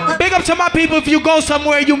think. Big up to my people. If you go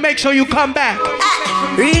somewhere, you make sure you come back.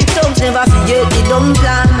 Real tongues never forget the dumb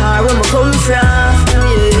plan or where we come from.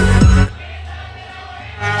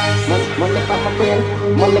 Money for my brain,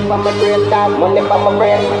 money for my brain, dog, money for my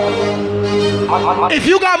brain. If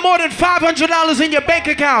you got more than $500 in your bank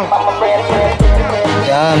account.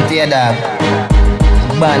 Yeah, I'm tear dog.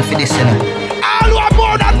 Born for this, you know. All who have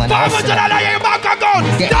more than $500 in your bank account.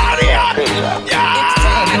 Down here. Yeah.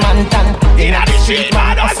 In the street,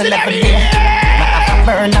 man, hustle every day.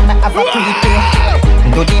 Burn and I have a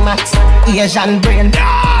prepay. Do the max, Asian brain.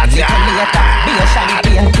 Little later, be a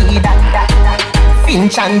champagne tea that.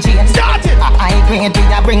 Finch and Jane. I grade we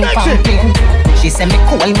a bring champagne. She say me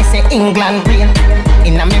cool, me say England rain.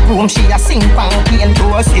 Inna me room she a sing champagne.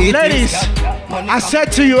 Ladies, I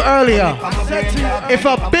said to you earlier, if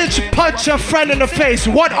a bitch punch a friend in the face,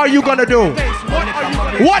 what are you gonna do?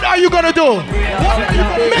 What are you gonna do?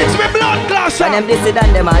 Mix me blood glass up. And them this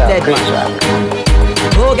and them are dead man.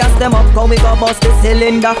 Go gas them up, come we go bust the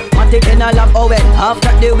cylinder. Matic in a lap, oh well,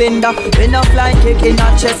 after the window. We no fly kick in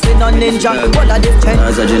our chest, we no ninja. What are this trend?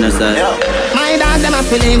 That's a genocide. My dog them a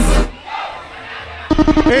feeling.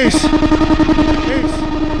 Peace.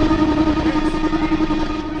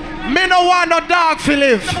 Me no want no dog fi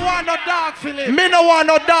live. Me no want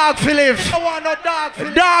no dog fi live.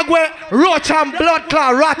 Dog where roach and blood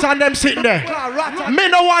clot rat and them sitting there. Me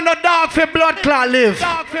no want no dog fi blood clot live.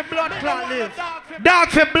 Dog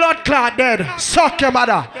fi blood clot dead. Suck your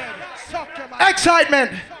mother.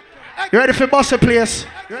 Excitement. You ready for bust a place?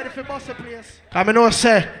 I mean, no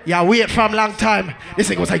say, yeah, wait from long time. This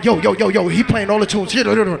thing was like, yo, he playing all the tunes.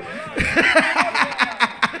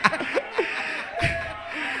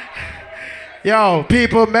 Yo,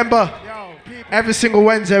 people, remember, every single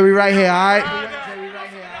Wednesday we right here, alright?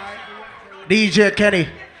 DJ Kenny,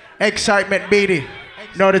 Excitement Beatty,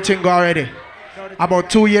 know the thing already. About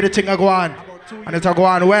 2 years the thing a go on, and it's a go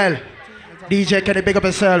on well. DJ Kenny, big up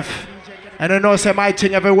yourself. And I know say my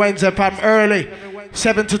thing every Wednesday from early,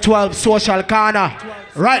 7 to 12, Social Corner,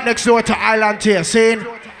 right next door to Island here, see?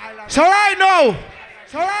 So right now,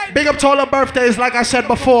 big up to all the birthdays like I said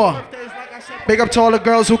before. Big up to all the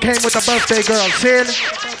girls who came with the birthday girls, see?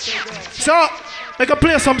 So, we can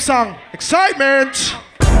play some song. Excitement!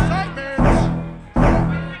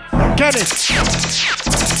 Kenny,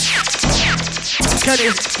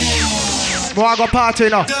 I go party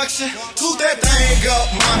now.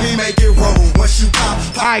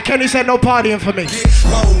 Alright, Kenny said no partying for me.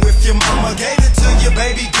 If your mama gave it to you,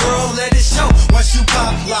 baby girl, let it show. Once you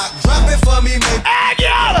pop, lock, drop it for me, make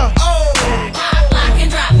it. Oh! Pop, lock,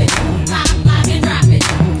 and drop it. Pop, lock, and drop it.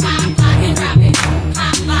 Pop, lock, and drop it.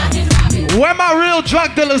 Pop, lock, and drop it. Where my real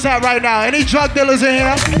drug dealers at right now? Any drug dealers in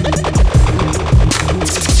here?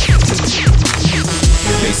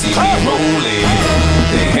 They see me rolling,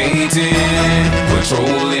 they hating,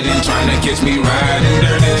 patrolling and trying to catch me riding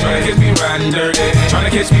dirty, trying to catch me riding dirty, trying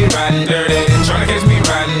to catch me riding dirty, trying to catch me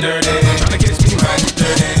riding dirty, trying to catch me riding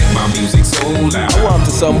dirty. My music's so loud. I want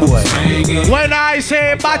to some boy. When I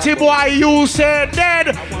say batty boy, you say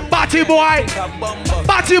dead. Batty boy,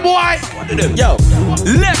 batty boy. Yo,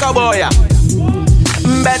 Lego boy.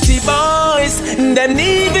 Batty boys, them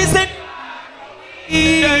need is the.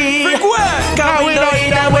 Can we know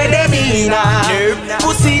in a way they mean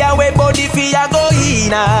pussy away body feel go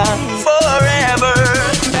in forever.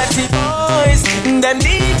 Betty boys, them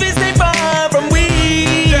need to stay far from we.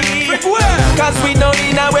 Cause we know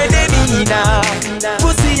in a way they mean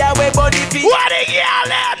pussy away body feel. What do y'all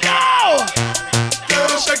know?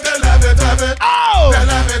 Girl, shake that love it. Oh! That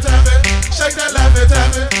love it. Shake that love it.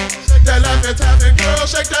 That love it, girl,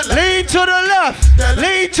 shake that love. Lean to the left,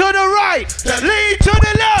 lean to the right, lean to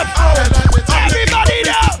the left. Everybody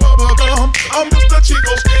now. I'm Mr.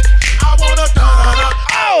 Chico Stick. I wanna done.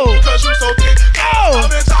 Oh, cause you so thick. Oh, I'm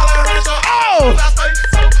intolerant. Oh, so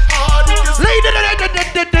hard. Lean to the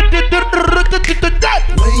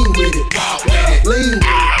lean with it, walk with it, lean with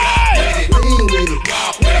it, lean with it,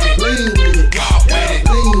 walk with it, lean with it, walk with it, lean with it, walk with it,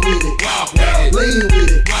 lean with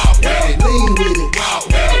it, walk with it, lean with it, walk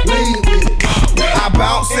with it, lean with it. I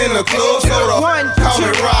bounce in the club, so the call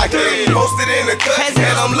it rocket. Posted in the cut,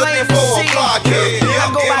 and I'm looking for a blockhead.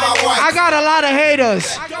 I got a lot of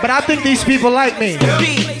haters, but I think these people like me. I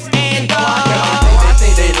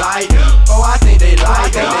think they like it. Oh, I think they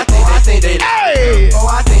like it. I think they like it. Oh,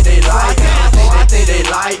 I think they like it. I think they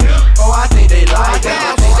like it. Oh, I think they like it.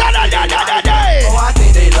 Oh, I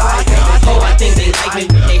think they like it. Oh, I think they like me.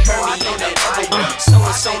 They heard me on that. So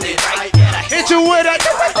and so they right. Hit you with it.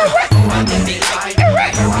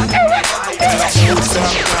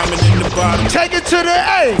 Take it to the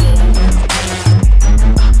A.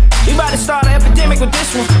 We about to start an epidemic with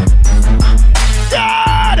this one.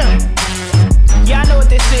 God! Yeah, I know what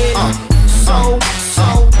this is. So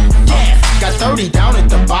death. Got 30 down at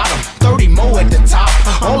the bottom, 30 more at the top.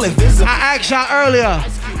 All invisible. I asked y'all earlier,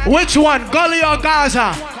 which one, Gully or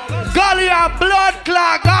Gaza? Gully and blood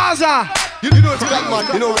clot Gaza. You know it's that man,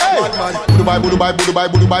 you know that man.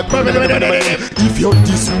 Budubai. If you're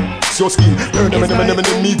this, your skin.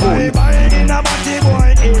 Me go. In a body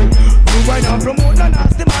boy, you wind up promote and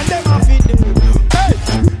ask the man them off it.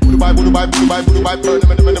 Budubai.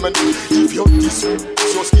 If you're this,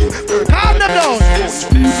 your skin. Calm them down.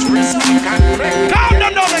 Calm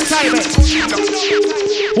them down, excitement.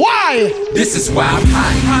 Why? This is why I'm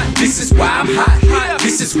hot. This is why I'm hot.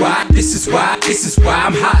 This is why I'm hot. This is why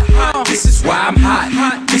I'm hot.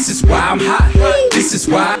 This is why I'm hot. This is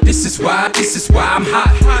why I'm hot.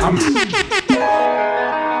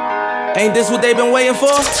 Ain't this what they been waiting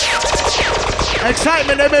for?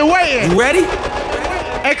 Excitement, they been waiting. You ready?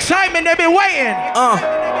 Excitement, they been waiting.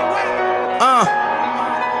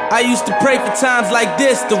 I used to pray for times like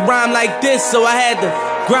this, to rhyme like this, so I had to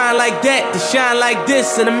grind like that, to shine like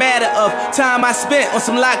this. In a matter of time I spent on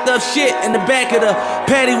some locked up shit in the back of the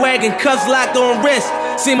paddy wagon, cuffs locked on wrist.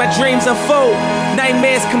 See my dreams unfold,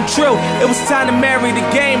 nightmares come true. It was time to marry the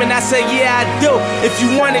game, and I said, yeah, I do. If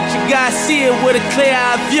you want it, you gotta see it with a clear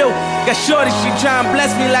eye view. Got shorty, she tryna bless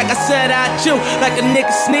me like I said I chew. Like a nigga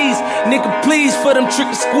sneeze, nigga please for them trick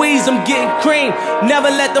and squeeze. I'm getting cream, never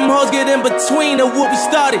let them hoes get in between of what we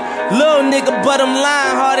started. Little nigga, but I'm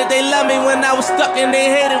lying hearted. They love me when I was stuck and they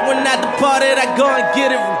hated when I departed. I go and get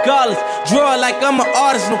it regardless. Draw it like I'm an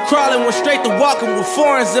artist, no crawling. Went straight to walking with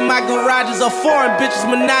foreigns in my garages. All foreign bitches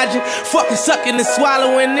menaging, fucking sucking and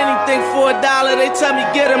swallowing anything for $1. They tell me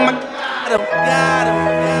get him, I got him.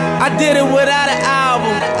 I did it without an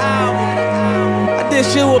album. I did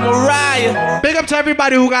shit with Mariah. Big up to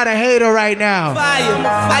everybody who got a hater right now. Fire,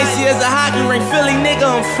 icy as a hockey ring, Philly nigga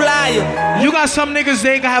on flyer. You got some niggas,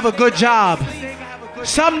 they ain't gonna have a good job.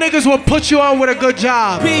 Some niggas will put you on with a good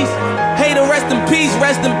job. Peace, hater, rest in peace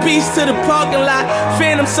to the parking lot.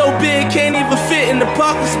 Phantom so big, can't even fit in the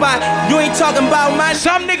parking spot. You ain't talking about my.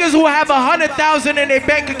 Some niggas who have 100,000 in their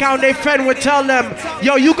bank account, their friend would tell them,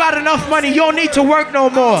 yo, you got enough money, you don't need to work no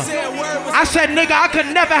more. I said, nigga, I could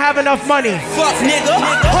never have enough money. Fuck, nigga.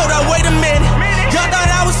 Hold up, wait a minute. Y'all thought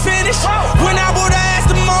I was finished? When I bought the ass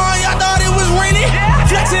tomorrow, y'all thought it was rented?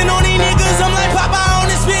 Flexing on these niggas, I'm like Papa on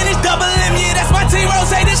the spinach. Double M, yeah, that's my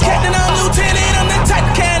T-Rose. Say this captain, I'm lieutenant. I'm the type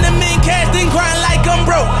of can of men cast and grind like I'm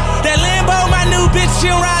broke. That Lambo, my new bitch,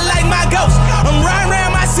 she'll ride like my ghost. I'm riding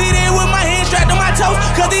around my city with my hands strapped on my toes.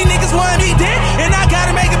 Cause these niggas want me dead, and I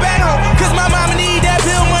gotta make it back home. Cause my mama need that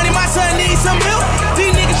bill money, my son needs some milk.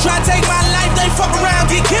 These niggas try to take my life, they fuck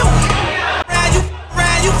around, get killed.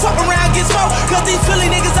 You fuck around, get smoked. Cause these Philly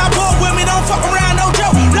niggas I bought with me don't fuck around, no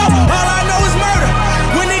joke. No, all I know is murder.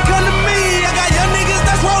 When they come to me, I got young niggas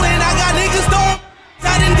that's rolling. I got niggas throwing.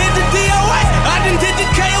 I done did the DOA, I done did the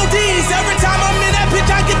KODs. Every time I'm in that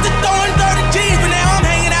bitch, I get to throwing 30 G's. But now I'm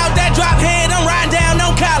hanging out that drop head, I'm riding down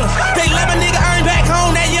no collar. They let my nigga earn back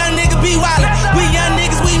home, that young nigga be wildin'. We young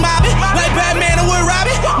niggas, we mobbing, like Batman and Wood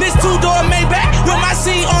Robbie. This two-door Maybach with my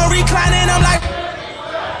seat on reclining, I'm like.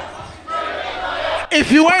 If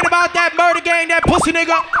you ain't about that murder gang, that pussy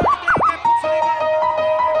nigga.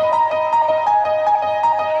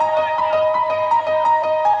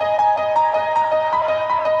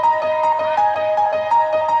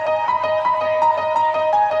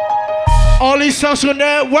 All these social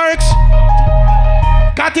networks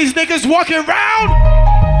got these niggas walking around.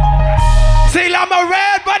 See, I'm a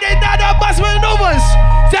red, but they not a bus maneuvers.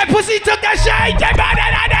 That pussy took that shit.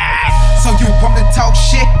 So you want to talk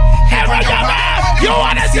shit? You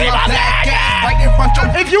wanna see my leg?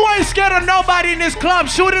 If you ain't scared of nobody in this club,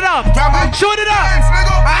 shoot it up. Shoot it up.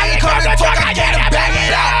 I ain't come to talk, I gotta bang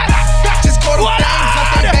it up. Just go to flames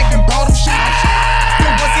up and back and brought them shit.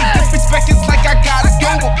 But was he disrespect? It's like I gotta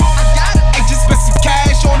go. I just spent some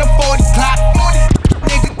cash on a 40 clock.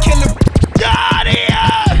 Nigga killer. I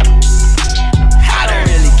don't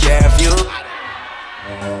really care if you.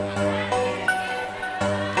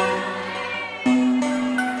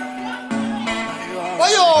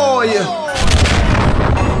 Oh yeah.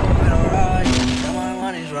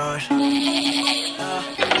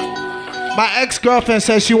 My ex-girlfriend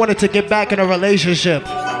said she wanted to get back in a relationship.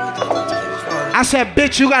 I said,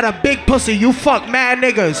 bitch, you got a big pussy. You fuck mad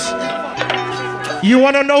niggas. You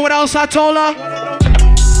wanna know what else I told her?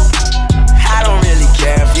 I don't really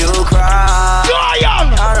care if you cry.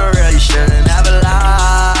 I don't really shouldn't ever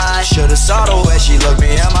lie. Should've saw the way she looked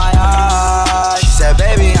me in my eyes. She said,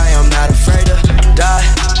 baby, I am not afraid to die.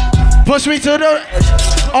 Push me to the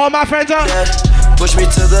edge. All my friends are dead. Push me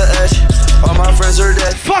to the edge. All my friends are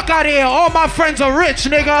dead. Fuck out of here. All my friends are rich,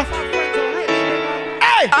 nigga.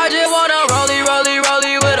 Hey! I just wanna rollie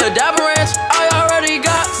with a dapper ranch. I already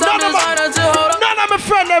got some designer to hold on. None of my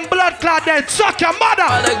friends them blood clot, then suck your mother.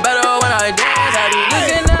 I look better when I dance. I be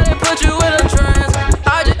looking at it, put you in a trance.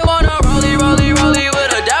 I just wanna rollie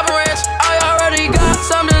with a dapper ranch. I already got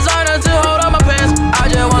some designer to hold on my pants. I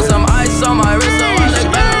just want some ice on my wrist, so I look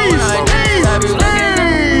better when I dance. Have you looking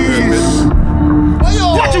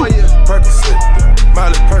What you? Percocet,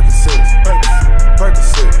 Miley Percocet,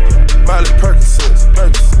 Percocet, Miley Percocet,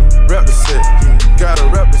 represent, gotta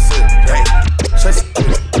represent. Chase.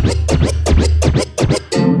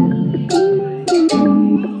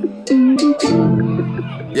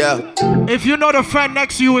 Yeah. If you know the friend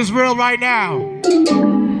next to you is real right now,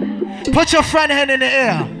 put your friend hand in the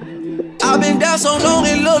air. I've been down so long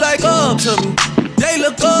it look like up to me. They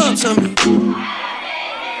look up to me.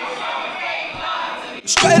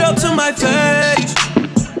 Straight up to my face.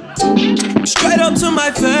 Straight up to my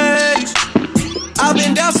face. I've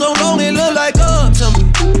been down so long it look like up to me.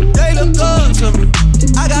 They look up to me.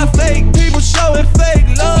 I got fake people showing fake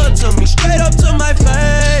love to me. Straight up to my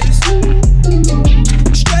face.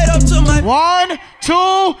 Straight up to my 1,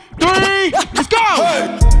 2, 3, let's go!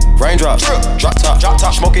 Hey. Raindrop, drop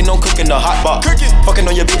top, smoking on cooking the hot pot. Fucking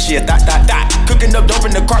on your bitch, yeah, that. Cooking up dope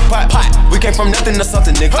in the crock pot. We came from nothing to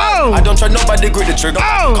something, nigga. Oh. I don't try nobody, grip the trigger.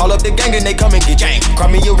 Oh. Call up the gang and they come and get gang.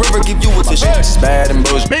 Cry me a river, give you a tissue. It's bad and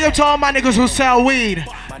bullshit. Big up to all my niggas who sell weed.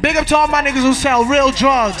 Big up to all my niggas who sell real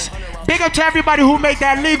drugs. Big up to everybody who make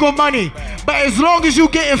that legal money. But as long as you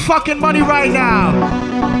getting fucking money right now.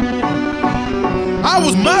 I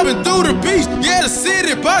was mobbing through the beach, yeah, the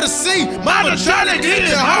city by the sea. Mama tryna get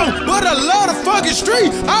it home, but I love the fucking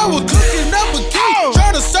street. I was cooking up a key,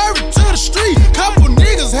 tryna serve it to the street. Couple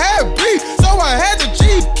niggas had beef, so I had to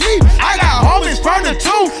keep. I got homies from the 2,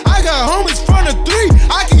 I got homies from the 3.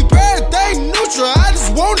 I keep everything neutral, I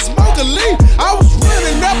just wanna smoke a leaf. I was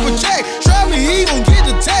running up a check, try me, he gon' get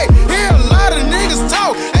the tag. Hear a lot of niggas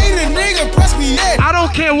talk, ain't a nigga press me yet. I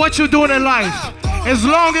don't care what you're doing in life. As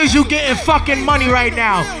long as you getting fucking money right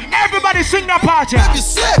now. Everybody sing that part.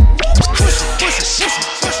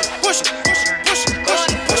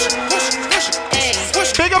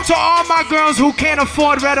 Big up to all my girls who can't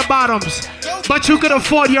afford red bottoms, but you can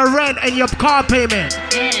afford your rent and your car payment.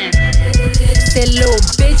 Say little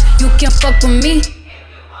bitch, you can't fuck with me.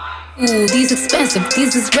 Ooh, these expensive,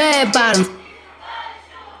 these is red bottoms.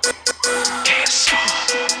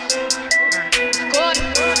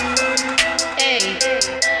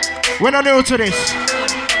 We're not new to this.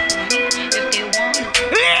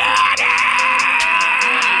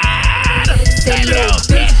 Say little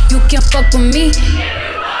bitch, you can't fuck with me.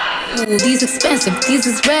 Ooh, these expensive, these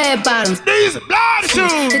is red bottoms. These blood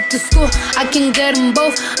shoes. Hit the school, I can get them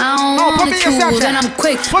both. I don't want to choose, and I'm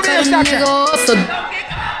quick. Cut a nigga off, so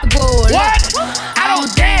what? I don't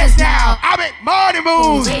dance now. I make money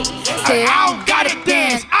moves. Say I don't gotta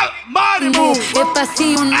dance. I money move. If I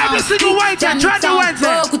see you now, every single Wednesday, Trendy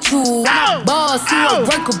Wednesday. With you, I'm a boss, you a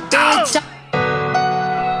worker, bitch.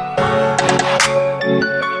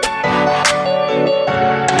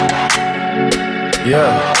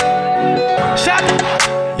 Yeah.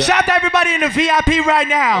 Shout to everybody in the VIP right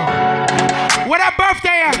now. Where that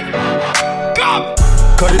birthday at? Go!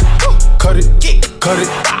 Cut it, cut it, cut it,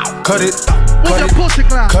 cut it,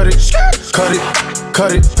 cut it,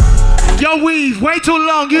 cut it. Yo, weave, way too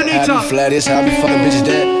long, you need to. Flattest, I be fucking bitches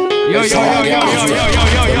dead. Yo.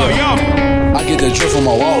 I get the drip from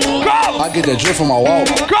my wall. I get the drip from my wall.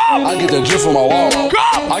 I get the drip from my wall.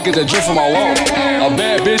 I get the drip from my wall. A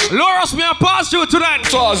bad bitch. Laura's me a pass you tonight.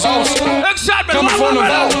 Excitement. Coming from the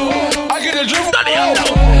wall. I get the drip from my wall.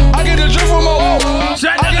 I get the drip from my wall.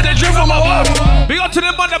 I get the drip from my wall. Big up to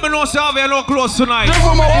the man that know say we no close tonight. Drip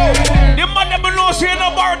from my wall. The man that know say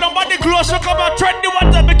no bar nobody close to come and Trendy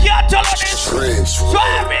what up. We can't tell on this. So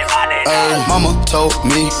everybody. Mama told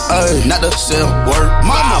me not to sell word.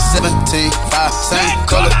 Mama 17, 5, same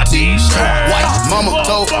color t-shirt. White. Mama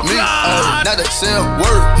told me not to sell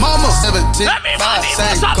word. Mama 17, 5,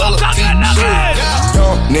 same color t-shirt.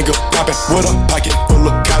 Young nigga poppin' with a pocket full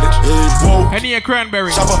of cottage. Whoa. Henny and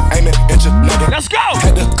cranberry. Chopper aiming at your nugget. Let's go.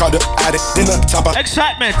 Had to call the addict, then the topper.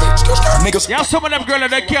 Excitement. Niggas. Yeah, some of them girls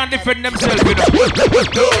that can't defend themselves, you know.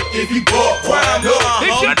 If you walk, wind up.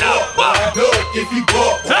 If you know, wind up. If you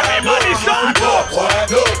walk, everybody start.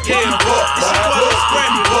 Wind up. If you walk,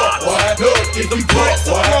 wind up. If you walk,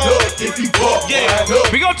 wind up. If you walk, wind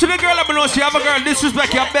up. We go to the girl that knows you have a girl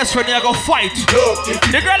disrespect your best friend, you go fight.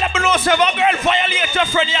 The girl that knows you have a girl violate your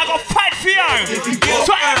friend, you go fight for her.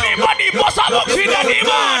 So everybody must have a feel of the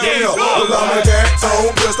man. Well, I'm a gas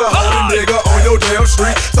on, just a holy nigga on your damn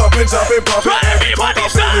street. Stomping, jumping, bumping. So everybody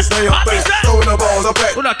stay up there. Throwing the ball arms are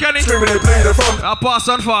back. Screaming and bleeding from. I pass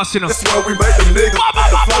on fast, you know. This is where we make them niggas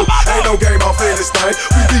the flow. Ain't no game off in this thing.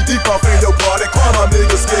 We be deep off in your party. Call my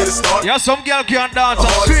niggas scared to start. Yeah, some girl can't dance, I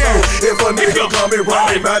swear. If a nigga come and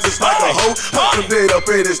run, they mad just like a hoe. Pop him dead up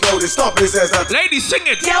in his nose and stomp his ass out. Ladies, sing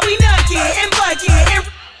it. Yeah, we nucky and bucky and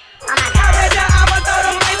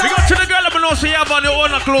we go to the girl that know so you have on your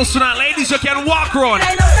own clothes tonight. Ladies, you can walk around.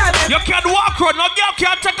 You can walk around. No girl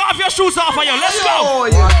can take off your shoes off of you. Let's go.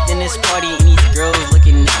 Walked in this party and these girls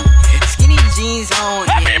looking at me. Skinny jeans on.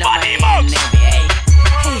 Everybody moves.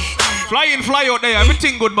 Fly in, fly out there.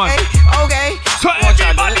 Everything good, man. Okay. So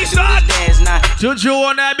everybody start. Juju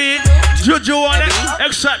on that beat. Juju on it.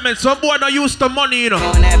 Excitement. Some boy not used to money, you know.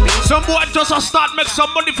 Some boy just a start make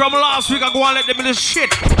some money from last week and go and let them in the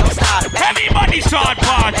shit. Everybody start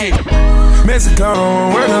party.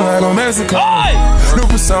 Mexico, working like a Mexico. New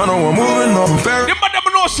persona, we're moving on very. You better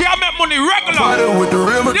know see I make money regular. With the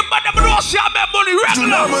river. You better know see I make money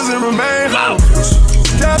regular. Numbers and remain low.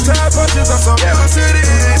 Tap tap punches on some city.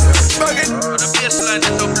 The baseline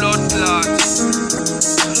is the blood clots.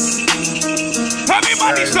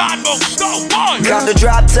 Everybody start folks, go on. Got the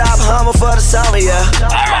drop top Hummer for the summer, yeah.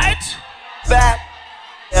 Alright. Back.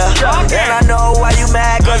 Yeah. Okay. And I know why you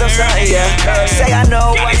mad, cause I'm something, yeah. Say I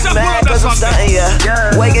know why you mad, cause I'm something,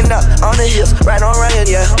 yeah. Waking up on the hills, right on rain,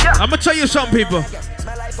 yeah. I'ma tell you something, people.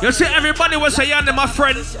 You see, everybody will say, yeah, they're my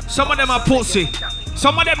friend. Some of them are pussy.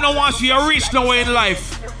 Some of them don't want you to reach nowhere in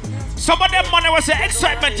life. Some of them money will say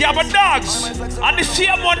excitement, you have a dogs. And the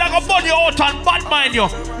same one that go burn you out and bad mind you.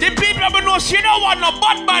 The people that know she don't want no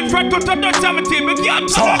bad mind for 2017. We can't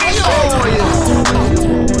talk.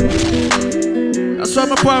 That's why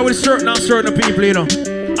I'm a part with certain and certain people, you know.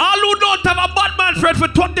 All who don't have a bad man friend for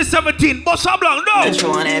 2017, bust a blank, no.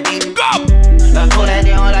 Go! They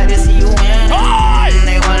don't like to see you win.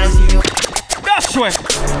 They wanna see you. That's way.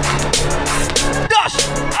 Dash!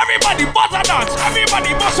 Everybody bust a dance!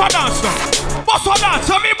 Everybody bust a dance now! Bust a dance!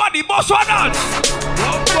 Everybody bust a dance!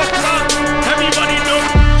 Everybody know!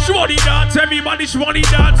 Shmoney dance! Everybody shmoney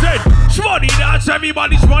dancing! Shmoney dance!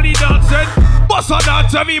 Everybody shmoney dancing! Bust a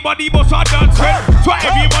dance! Everybody bust a dancing! So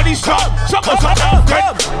everybody stop! So bust a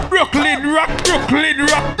dancing! Brooklyn rock! Brooklyn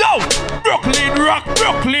rock! Down! Brooklyn rock!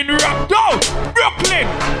 Brooklyn rock! Down! Brooklyn!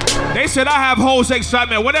 They said I have hoes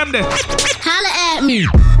excitement. What them there? Holla at me.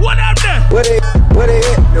 What them there? What they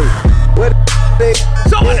do?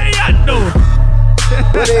 So what they at do?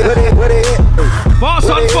 Boss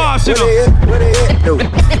on fast, you know.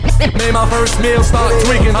 Made my first meal, start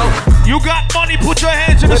tweaking out. You got money, put your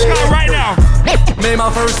hands in the sky right now. Made my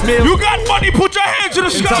first meal. You got money, put your hands in the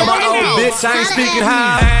sky right now. Bitch, I ain't speaking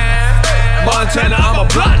high. Montana, I'm a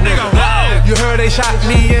block nigga. Whoa. You heard they shot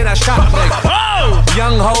me and I shot nigga. Oh.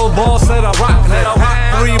 Young hoe ball said I rock nigga.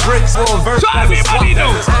 3 bricks for a verse. So everybody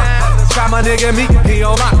knows. Shot my nigga me, he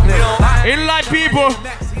on rock nigga. In life, people,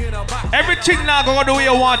 everything now gonna go the way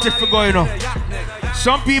you want it for going on.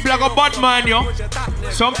 Some people are gonna bad man you.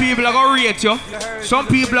 Some people are gonna rate you. Some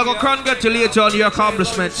people are gonna congratulate you on your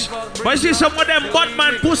accomplishments. But you see some of them bad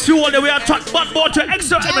man pussy all the way and talk bad about your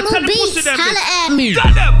extra. Tell them pussy them. Holla at me.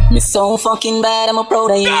 Got them. Me so fucking bad, I'm a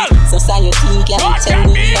proud of you. So sign your tea, can't tell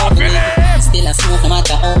me how to live. Still a smoke, no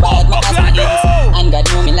matter how bad my husband is. And God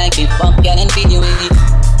know me like it, fuck girl and video it.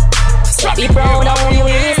 So be proud of who you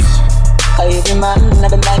is. Every man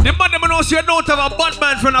never like. The man them know say you don't have a bad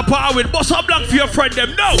man friend a power with. Bust a blank for your friend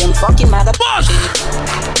them. No. Fucking mother. Boss.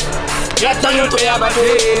 Get on you to have a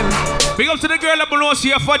dream. Big up to the girl that know see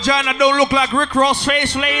your vagina don't look like Rick Ross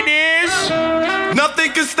face, ladies.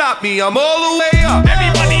 Nothing can stop me, I'm all the way up.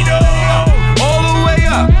 Everybody know. All the way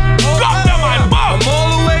up. Come to my mouth. I'm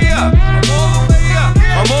all the way up.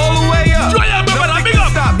 I'm all the way up. Nothing can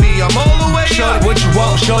stop me, I'm all the way up. Shorty, what you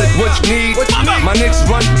want, shorty, what you need. My niggas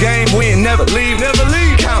run the game, we ain't never leave.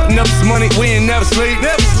 Counting up this money, we ain't never sleep.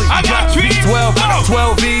 I got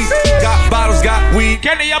 12 V's, got bottles, got weed.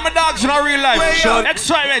 Kenny, I'm a dogs in our real life.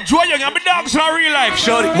 Excitement, Joy Young, I'm a dogs in our real life.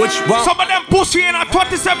 Shorty, what you want? Some of them pussy in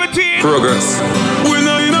 2017. Progress. We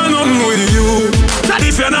know you know nothing with you. That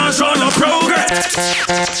if you're not showing no progress.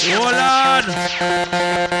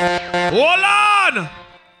 Hold on.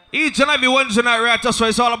 Each and every Wednesday night, right? That's why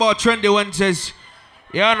it's all about Trendy Wednesdays.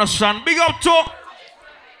 You understand? Big up to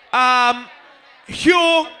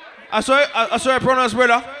Hugh. I saw you pronounce,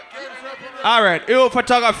 brother. All right, Hugh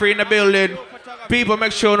photography in the building. People,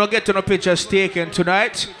 make sure no get to no pictures taken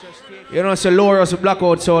tonight. You know, say Laura's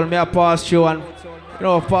blackout soul. Me I pass through and you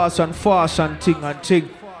know pass and fast and ting.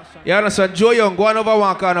 You understand? Joe Young, go on over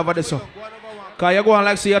one corner over this one. Cause you go on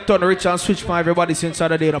like say you turn rich and switch for everybody since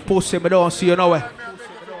Saturday. And post him, I don't see you nowhere.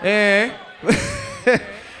 Eh?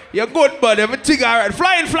 You're good, bud. Everything alright.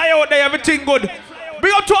 Fly out there, everything good.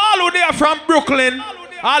 Big up to all who there from Brooklyn,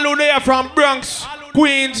 all who there from Bronx,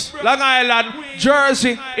 Queens, Long Island,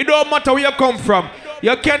 Jersey. It don't matter where you come from.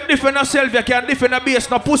 You can't defend yourself, you can't defend a base.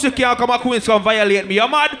 No pussy can't come a Queens come violate me. You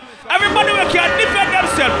mad? Everybody who can't defend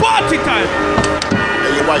themselves. Party time.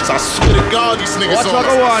 Hey, yo, Whites, I swear to God, these niggas What's on. What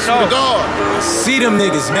go on now? See them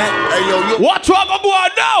niggas, man. Hey, yo. What's what go on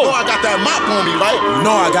now? You know I got that mop on me, right? You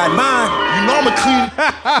know I got mine. You know I'm a clean.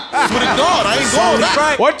 Swear to God, I ain't going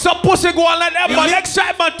back. What's up, pussy go on like that, man?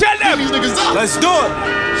 Excitement, tell them. These niggas up. Let's do it.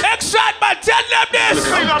 Excitement, tell them this.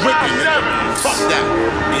 Fuck that.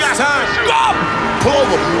 It's time. Go. Pull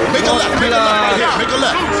over. Make a left. Make a left right here. Make a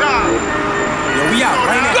left. Yo, we out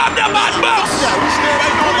right now. Grab the bad box. We stand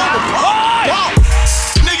right pull over.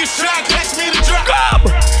 Niggas try to catch me to drop. Grab.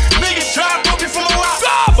 Niggas try to put me from a rock.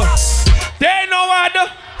 Grab. They know what to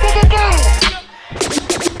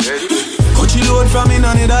Coachy load from in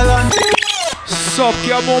on Netherlands. Suck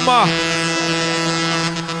your mama.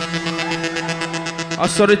 I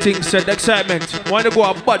saw the thing said, excitement. Why you go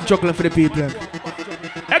a bad juggling for the people?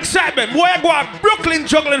 Excitement. Why you go a Brooklyn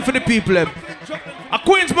juggling for the people? A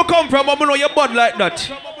Queens me come from, I know your bud like that.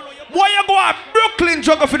 Why you go a Brooklyn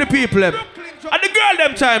juggle for the people? And the girl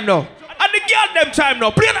them time now. And the girl them time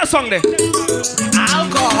now. Play that song there.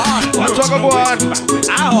 Alcohol. What's what go on?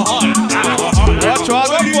 Alcohol. What's what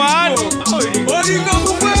go on? What you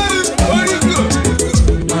go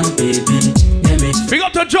Big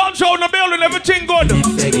up to John Show in the building, everything good.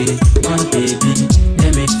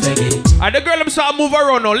 And the girl them start move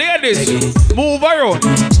around now. Ladies, move around.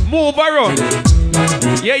 Move around.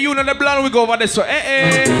 Yeah, you know the blonde we go over there. So,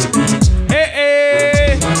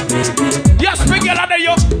 Yes, big girl under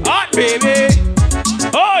you. Hot baby.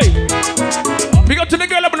 Oi. Big up to the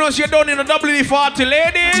girl up she down in the WD-40.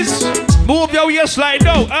 Ladies, move your waistline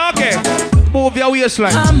now. Okay. Move your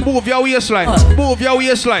waistline. Move your waistline. Move your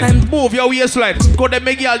waistline. Move your waistline. Go there,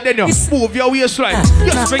 make y'all then you. Move your waistline.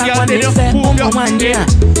 Yes, make y'all then you. Move your waistline.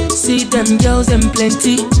 See them girls and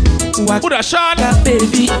plenty. Put a shot,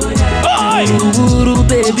 baby. Oi!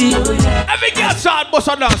 Baby. Every girl start bust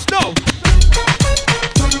a dance. No.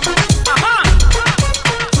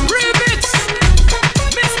 Remix.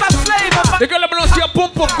 Mr. Flavor. The girl don't see a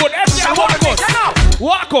pump up good. Every girl walk on.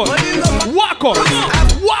 Walk on. Walk on.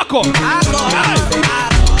 Walk on.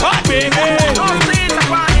 Hot baby.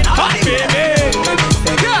 Hot baby.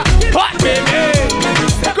 Hot baby.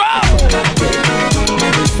 Go.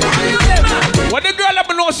 When the girl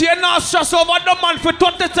know she ain't not stress over the man for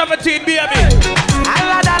 2017, baby.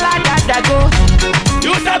 Go.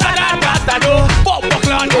 You da go. Pop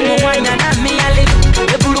clan.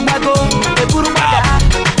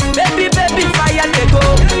 Baby, fire they go.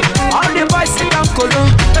 All the boys sit down colo.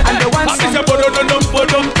 And the ones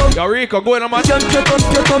Eureka, go in a man. Jump.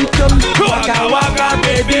 Waka,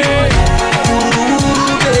 baby.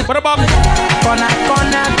 What about?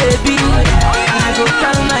 Corner, baby. And I go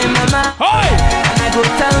tell my mama. Hey. And I go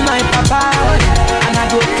tell my papa. And I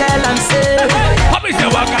go tell him say. Happy say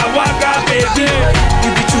waka, baby.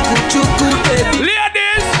 You be chuku, baby.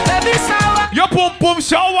 Ladies. Baby sour. Your pum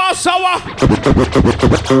sour.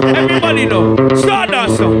 Everybody know. Start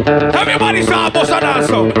dancing. Everybody start bust a dance.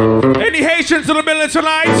 Any Haitians in the building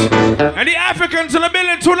tonight? Any Africans in the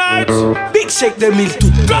building tonight? Big shake them in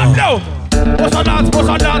too. Go now. Bust a dance. Bust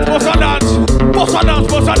a dance. Go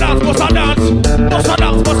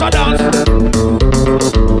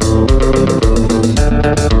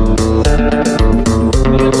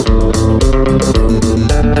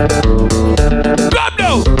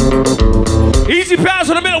now. Easy pass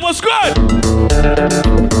in the middle. What's good?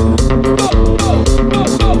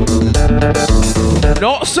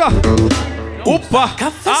 No, sir. Oopa.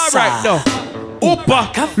 All right, now.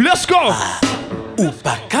 Oopa. Let's go.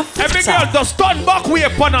 Every girl just turn back way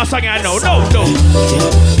upon us again. No.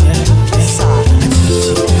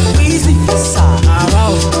 Easy.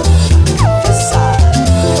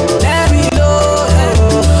 Let me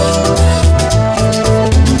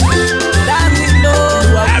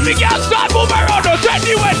know. Every girl start moving around on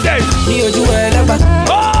Trendy Wednesday.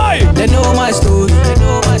 Oi! They know my story.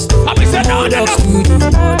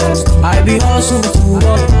 I be hustle to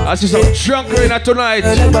work. I see some drunker in tonight.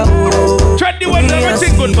 Trendy Wednesday,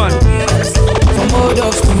 everything good, man.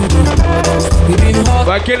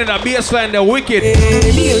 By killing a baseline, they're wicked.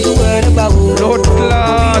 Lord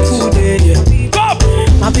God. Come!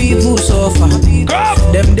 My people suffer. Come!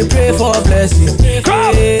 Them they pray for blessing.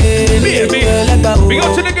 Come! Baby. We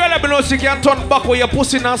go to the girl that knows she can't turn back where your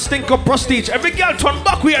pussy now stink up prestige. Every girl turn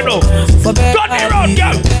back where though. Turn it around,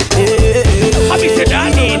 girl. Happy say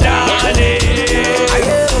daddy.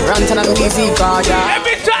 Run to the music, God, yeah.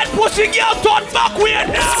 Every time pussy pussy girl turn back way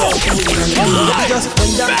now. Just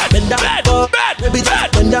bend down, baby,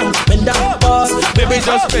 just bend down, boss. Baby,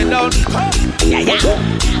 just bend down.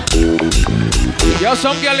 Yeah,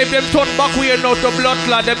 some girl if them turn back way now to blood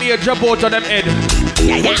clot, them ear drop out of them head.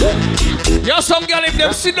 Yeah, some girl if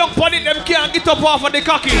them sit down on it, them can't get up off of the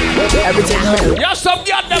cocky. Yeah, some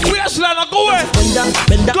girl them waistline are going.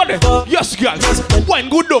 Got it. Yes, girl. Wine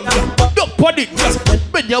good down. Don't put it.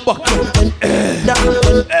 Bend your back.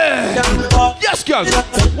 Yes, girl.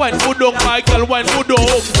 Wine good down, my girl. Wine good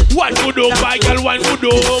down. Wine good down, my girl. Wine good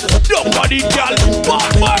down. Don't put it, girl.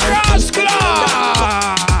 Bumper rascal.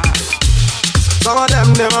 Some of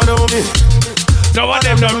them never know me. Some of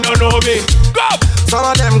them don't know me. Go! Some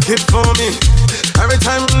of them keep for me. Every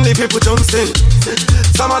time the people jumps in,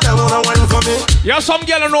 some of them wanna wine for me. Yeah, some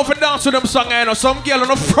girl don't know if you dance to them song, you know. Some girl don't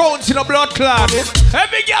know frowns in a blood clot.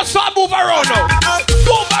 Every girl start move around now.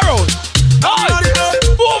 Move around. Oi.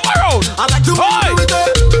 Move around. I like to move with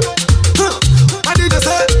it. I did the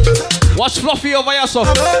same. Watch Fluffy over here, so.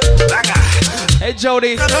 Hey,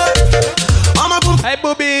 Jody. Hey,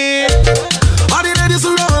 Booby. All the ladies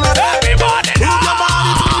around. Everybody now.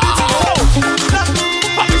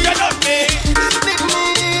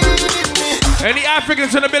 Any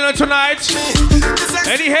Africans in the building tonight?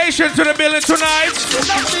 Any Haitians in the building tonight?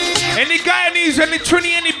 Any Guyanese, any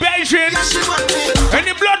Trini, any Belgians?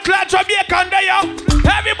 Any blood clot Jamaican there?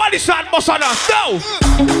 Everybody start bossa dance. Go!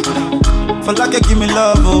 For like you give me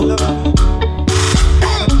love, oh.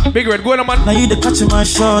 Big Red, go on, man. Now you the catch my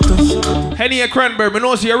shot, oh. Henny and Cranberry, me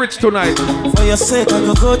know you're rich tonight. For your sake,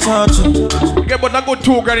 I go charge you. Get but I go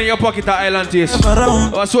 $2 in your pocket at Island Taste.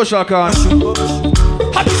 Or a social card.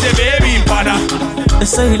 Happy say baby pana. They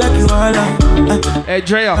say like you are hey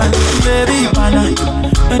Drea. Baby pana.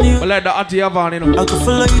 I like the auntie Yavan, you know. I can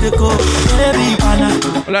follow you to go. Baby pana.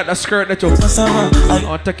 I like the skirt that you.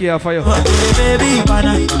 I'll take care for you. Baby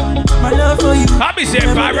pana. My love for you. Happy say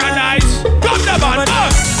paradise. Come the man.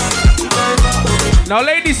 Now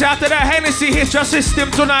ladies, after that Hennessy hits your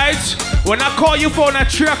system tonight, when I call you phone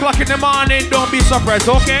at 3 o'clock in the morning, don't be surprised,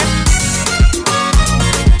 okay?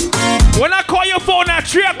 When I call your phone at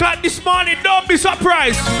 3 o'clock this morning, don't be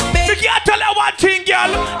surprised. You can't tell her one thing,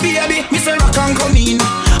 girl. Baby, me say rock and come in.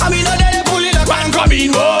 I mean, no, they pull it up and come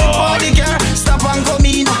in. Oh, the girl, stop and come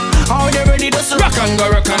in. How they ready to rock and go,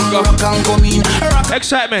 rock and go, rock and come in.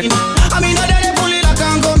 Excitement. I mean, no, they pull it up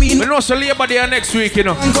and come in. We know so Labor Day next week, you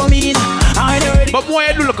know. Come in. But more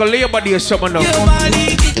you do look a Labor Day or something now.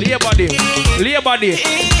 Labor Day. Labor Day.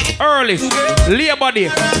 Early. Labor Day.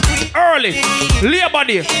 Early. Labor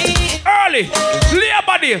Day. Early.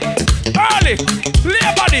 Labor Day. Early.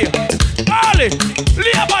 Labor Day. Early.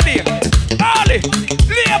 Labor Day. Early.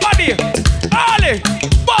 Labor Day. Early.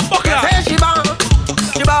 Bumbo clap. Say she bang.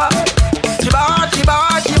 She bang. She bang. She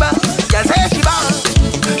bang. She bang. Yeah, say she bang.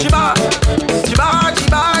 She bang. She bang. She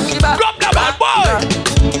bang. She bang. Drop that bad boy.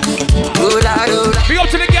 Big up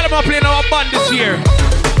to the girl I'm playing our band this year.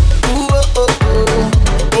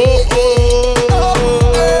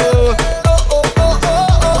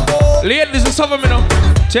 Ladies and some of me now.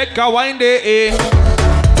 Take a wine day.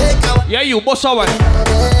 Yeah, you boss a wine.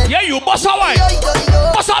 Yeah, you boss a wine.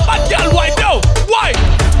 Boss a bad girl wine now. Why?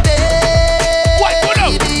 Why go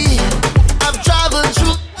now? I've traveled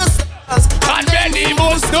through the stars and many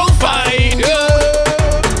most to find.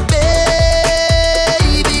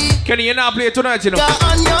 Baby, can you not play tonight, you know?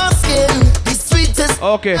 on your skin, the sweetest.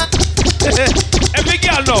 Okay. Every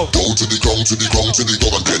girl know. Down to the ground, to the ground, to the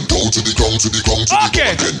ground again. Down to the ground, to the ground, to the ground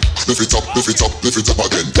again. Lift it up, lift it up, lift it up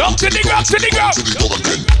again. Down to the ground, to the ground, to the ground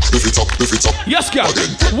again. Lift it up, lift it up. Yes, girl.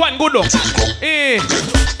 One good up.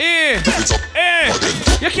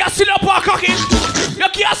 You can't sit up on cocky. You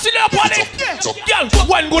can't sit up on it. Girl,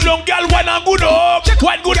 one good on, girl, one and good up.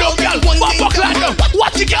 One good on, girl, one buck like them.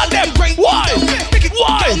 What you girl them? Why?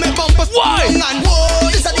 Why? Why?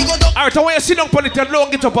 Alright, I want you to sit down on it and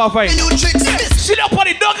don't get up off it. Sit up on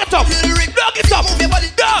it, don't get up. Don't get up.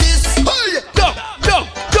 Dog.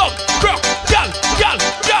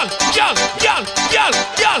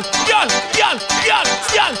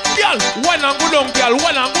 One and good on, girl.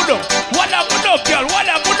 One and good on. One and good on, girl. One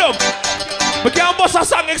and good on. We can't bust a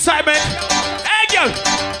song excitement. Hey, girl.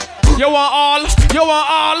 You want all? You want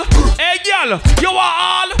all? Hey, girl. You want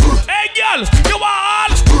all? Hey, girl. You want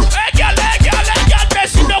all? Hey, girl. Hey, girl. Hey, girl.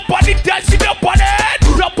 Sit up on it, girl. Sit up on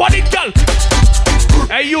it. Up on it, girl.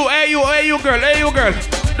 Hey, you girl. Hey, you girl.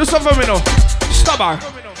 Do something for me now. Stop her.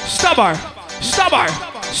 Stop her. Stop her.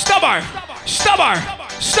 Stop her. Stop her.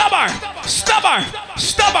 Stop her. Stop her.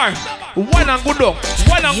 Stop her. One and good up.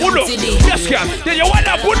 One and good up. Yes, girl. Then you one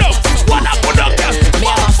and good up. One and good up, girl. Me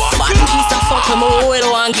have a fat piece of fuck with my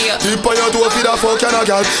oil one gear. fuck you, no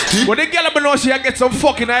girl. When the girl know she get some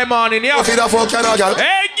fucking eye morning, yeah. Feed a fuck you, no girl.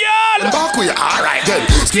 Hey, girl. Back with you, alright then.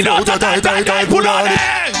 Skin out your tight, pull on it.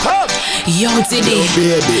 Young Tiddy,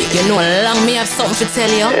 you know long me have something to tell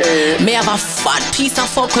you. Me have a fat piece of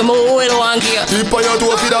fuck with my oil one gear. Keep on your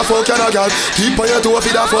toe, feed a fuck you, no girl. Keep on your toe,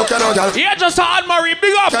 feed a fuck you, no girl. Yeah, just Anne Marie,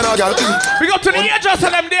 big up. No girl. Big up to the agents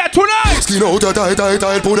and them there tonight. Skin out your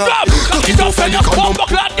tight, pull on it. Cock it up and you come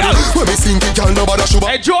back like that. When me sing it, girl, nobody should.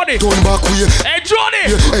 Hey, Johnny. Turn back way. Hey,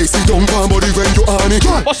 Johnny. Hey, sit down, come body when you on it.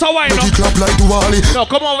 What's a wine, no? Make it clap like Duali. No,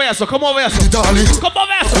 come over here, so come over here, so. Come over here, so.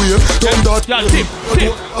 Turn that. Yeah, tip.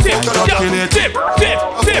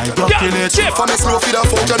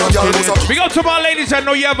 Big up to my ladies, I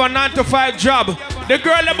know you have a 9-to-5 job. The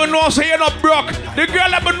girl let me know say you're not broke. The girl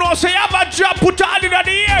let me know say you have a job. Put her in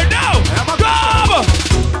the air now. Come.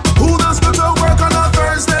 Who does go to work on a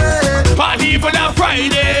Thursday? Party even on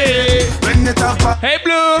Friday. When it up. Hey,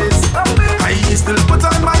 Blue. I still put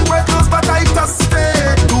on my work clothes, but I just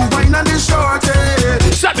stay. Do wine on the shorty.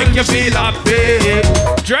 So make you feel happy.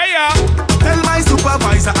 Drea. Tell my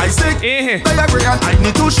supervisor I sick. Diarrhea and I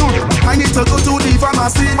need to shoot. I need to go to the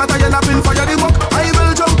pharmacy, but I end up in fire the book. I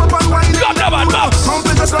will jump up and wine. Got the bad box.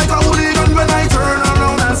 Company just like a hooligan when I turn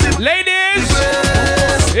around and sit. Ladies,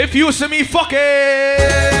 if you see me fucking,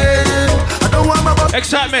 I don't want my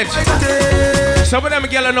excitement. Some of them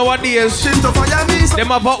girls nowadays, them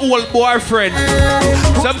have an old boyfriend.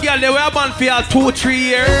 Some girls they were born for 2-3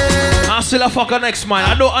 years and still a fuck next man.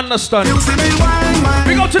 I don't understand.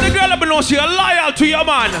 We go to the girl that knows you're loyal to your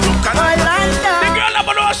man. The girl that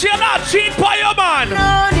knows you're not cheat for your man.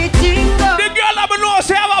 The girl that knows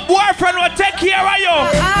you have a boyfriend will take care of you.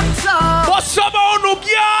 But somehow no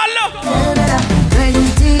girl.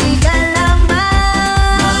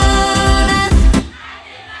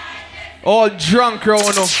 All drunk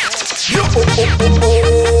around now.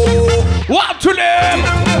 What to them?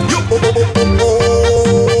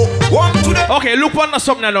 Okay, look on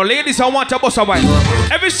something now. Ladies, I want a boss of wine.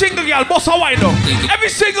 Every single girl, boss of wine now. Every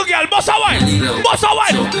single girl, boss of wine. Boss of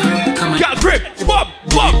wine. Girl, grip. Bob.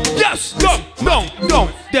 Yes. Down.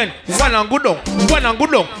 Then, one and go down.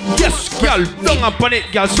 Yes, girl. Down and pan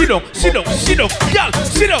it. Girl, sit down. Girl, sit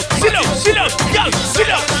down. Girl, sit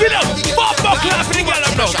down. Bob, clap for the girl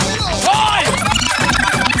up now. Oi!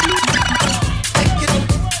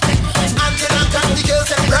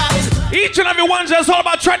 Each and every one's is all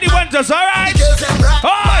about trendy Wednesdays, alright?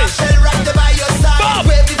 Hi! Bob!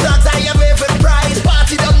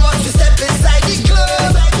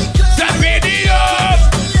 That video!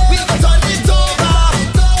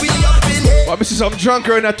 Well, this is I'm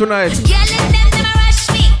drunker in that tonight.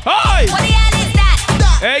 Hi!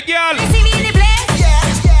 Hey, girl!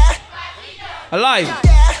 Alive!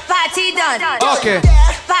 Party done. Okay.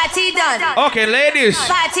 Party done. Okay, ladies.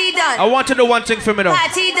 Party done. I want to do one thing for me now.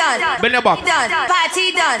 Party done. Bend your back.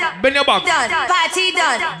 Party done. Bend your back. Party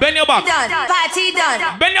done. Bend your back. Party done.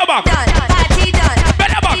 Bend your back. Party done.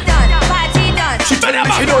 Bend your back. Party done. Bend your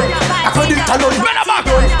back. Bend your back.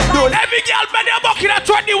 Every girl bend your back in a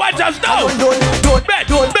 21 just now.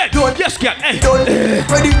 Bend. Yes, girl. Hey.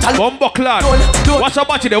 Bumbo clad. What's up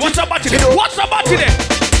about today?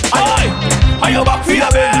 Oi! Are you back for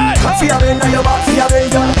your bed? Are you back for your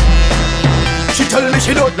bed? She tell me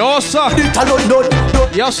she don't. No, sir.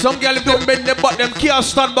 Yes, some girl if them bend their butt, them can't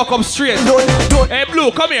stand back up straight. Hey,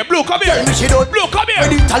 Blue, come here. Blue, come here. Blue, come here.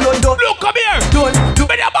 Bend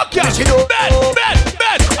your back, girl.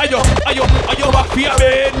 Bend. Are you back for your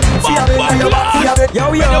bed? Bend your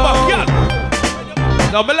back, girl.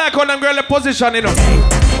 Now, me like on them girl in position, you know.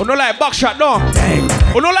 You don't like back shot, no.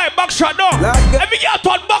 You don't like back shot, no. Every girl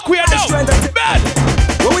turn back way now. Bend.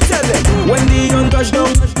 What we tell them? When the young touch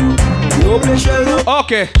down, you open shell now.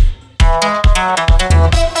 Okay.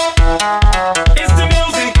 It's the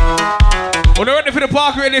music. You ready for the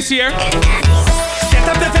parkway this year? Set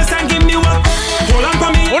up the face and give me one. Hold on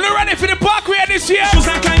for me. You ready for the parkway this year? Shoes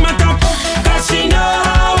and climb on top. Cause she know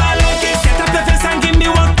how I like it. Set up the face and give me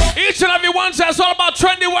one. Each and every Wednesday is all about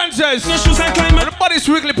trendy Wednesdays. Shoes and climb on. Everybody's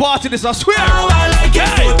weekly party this, I swear. How I like it.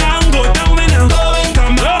 Go down when I'm going.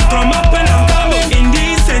 Come up and I'm coming. In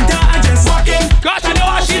the center I just walking. Cause you know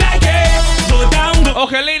how she like it. Go down.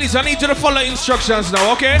 Okay, ladies, I need you to follow instructions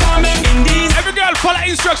now, okay? Every girl follow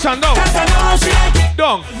instructions now.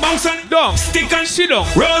 Down, stick and sit down,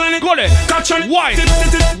 roll on it, go there, catch on, wide.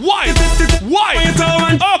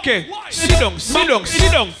 Okay, sit down, girl,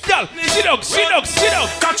 sit down,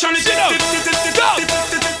 catch on it, sit down,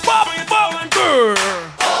 bop, girl.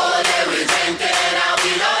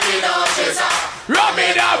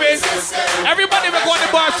 Everybody, we're going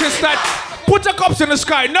to bar sister. put your cups in the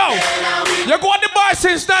sky now. You go on the bar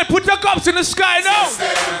since 9, put your cups in the sky now.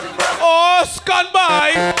 Oh, stand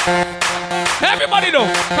by. Everybody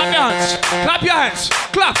know. Clap your hands. Clap your hands.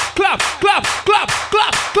 Clap, clap, clap, clap,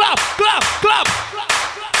 clap, clap, clap, clap.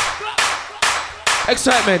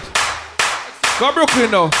 Excitement. Go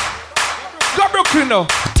Brooklyn now. Go Brooklyn now.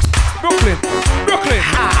 Brooklyn, Brooklyn,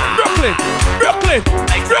 Brooklyn, Brooklyn,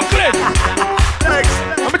 Brooklyn.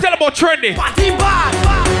 Let me tell you about Trendy.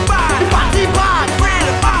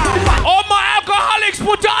 All my alcoholics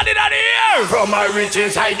put on in the air. From my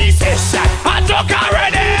riches I need session. I took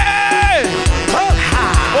already.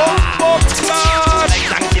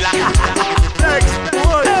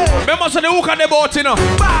 Remember so the hook on the boat, you know.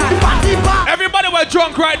 Everybody was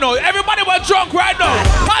drunk right now. Everybody was drunk right now.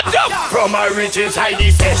 I took. From my riches I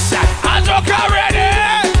need session. I took already.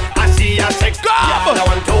 I see a sex. Come. I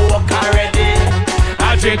want to walk already.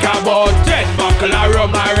 I drink about 10 buckle of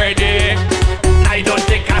rum already. I don't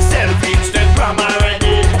take a selfie instead from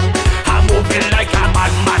already. I'm moving like a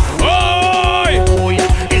madman. Oi! Oh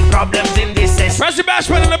yeah, it's problems in this session. Pressy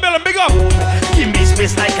Bashman in the building, big up. Give me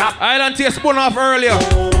space like a Island tea spoon off earlier.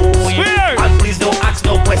 Swear. And please don't ask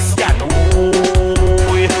no question.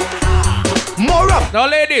 Oh yeah. More up. Now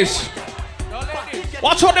ladies,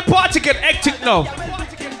 watch how the party get hectic now.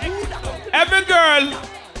 Every girl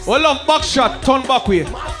will love back shot, turn back way.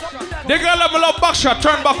 The girl will love back shot,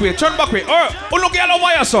 turn back way, turn back way. Or, uno girl over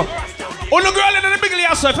here, so. Uno girl in the big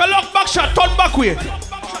here, so. If you love back shot, turn back way.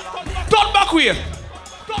 Turn back way.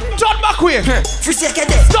 Turn back way. Turn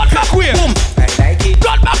back way.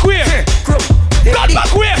 Turn back way. Turn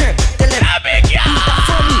back way. Big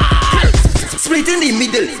girl. Split in the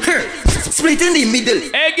middle. Split in the middle.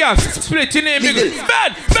 Hey girl, split in the middle.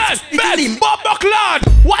 Bad, bad, bad. Bumbo clad.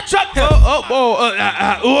 Watch out.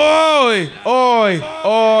 Oi, oi,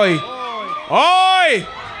 oi, oi.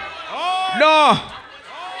 No.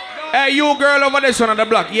 Hey, you girl over this one on the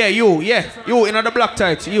block. Yeah, you in on the block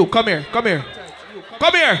tight. You, come here, come here.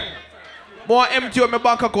 Come here. More empty on my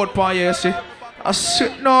bank account, pa, you see. I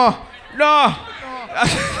swear, no.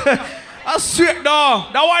 I swear, no.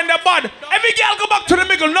 That one the bad. Every girl go back to the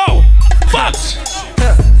middle now. But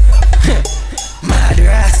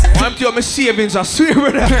I'm to my savings, I swear,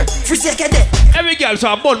 brother. Every girl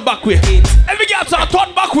saw bun back way. Every girl saw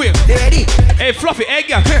turn back way. Hey, Fluffy, hey,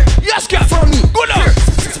 girl. Yes, girl. Go now.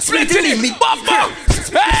 Split in the bam, bam.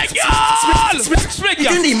 Hey, girl. Split,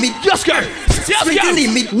 girl. Yes, girl. Yes, girl.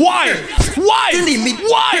 Why?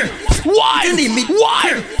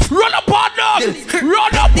 Run up on dog.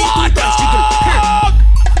 Run up on dog.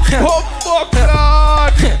 Oh, fuck,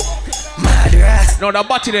 God. No, that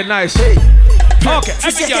body is nice. Okay,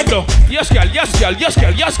 every girl though. Yes, girl.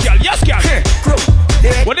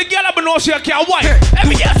 When the girl up know she can't whine,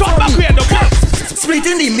 every girl turn back way the ball. Split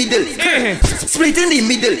in the middle. Split in the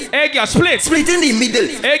middle. Hey, girl, split. Split in the middle.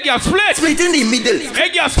 Hey, girl, split. Split in the middle.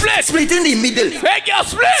 Hey, girl, split. Split in the middle. Hey, girl,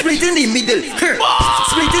 split. Split in the middle.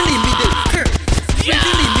 Split in the middle. Split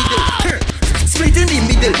in the middle. Split in the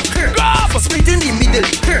middle. Split in the middle.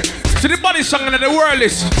 So the body song in the world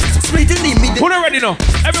is split in the middle. Who already know?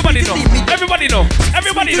 Everybody know. Everybody know.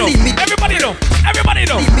 Everybody know. Everybody know. Everybody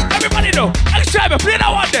know. Everybody know. Extra, play that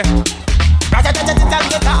one there.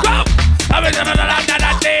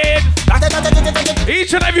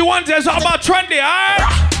 Each and every one says all about Trendy, alright?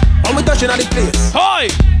 I'm touching on the place. Hi.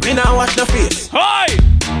 We now watch the face. Hi.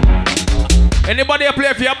 Anybody a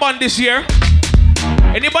play for your band this year?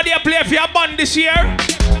 Anybody a play for your band this year?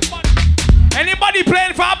 Anybody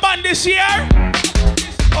playing for a band this year?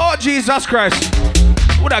 Oh, Jesus Christ.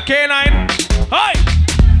 With a K9. Hi.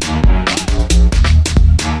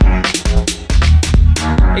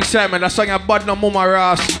 Excitement, that song a bad no mama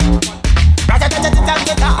ras.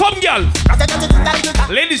 Come, girl.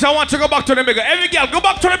 Ladies, I want to go back to the middle. Every girl, go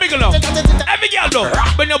back to the middle now. Every girl, though.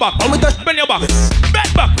 Bend your back. Bend your back.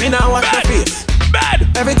 Bend back. Bad.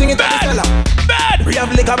 Everything is bad. Bad. We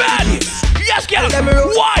have liquor bad. Yes, girl.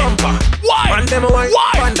 Why? Man, them why?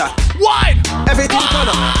 Why? Everything turn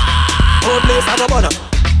up. Whole place have a bun up.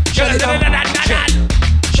 Shell it down.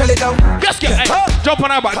 Shell it down. Yes, girl. Hey, jump on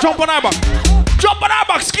her back. Jump on her back. Jump on her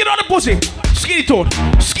back. Skin on the pussy. Skinny tone.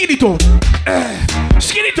 Skinny tone.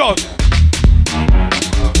 Skinny tone.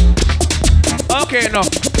 Okay, no.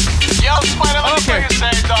 Okay.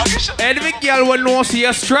 Every girl will know see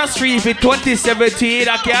you stress free for 2017.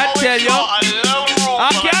 I can't tell you. I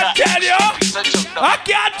can't tell you. I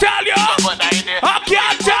can't tell you. I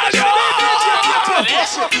can't tell you.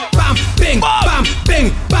 Bam, bing, bam,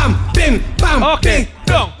 bing, bam, bing, bam. Okay.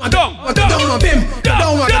 Don't, bim.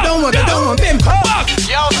 Don't, bim.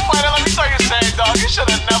 Yo, Spider, let me tell you something, dog. You should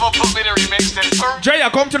have never put me to remix this. Jaya,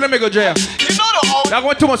 come to the middle, Jaya. You know the whole. That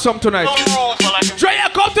went too much something tonight. Jaya,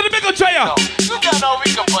 come to the middle, Jaya.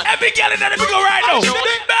 Every girl in the middle right now.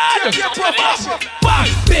 Bang,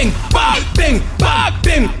 bing, bang, bing, bang,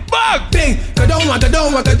 bing, bang, bing. I don't want.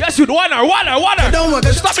 Yes, you one her.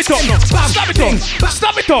 Stop it up. Stop it up.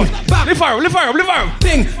 Stop it up. Lift her up.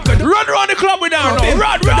 Bing. Run around the club with her now.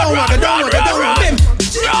 Run.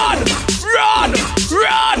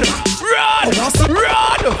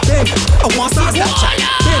 I want some Snapchat.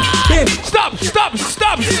 Stop.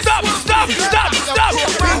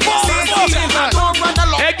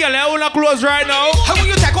 Hey, girl, I wanna close right now. How will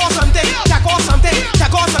you take off something?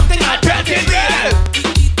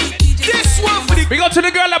 This one for the. We go to the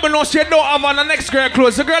girl that know she don't have on the next girl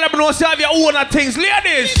clothes. The girl that know she have your own things.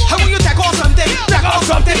 Ladies. How will you take off something? Take off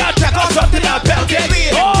something and belt it. Take off something and belt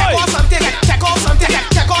it.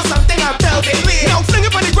 Now fling it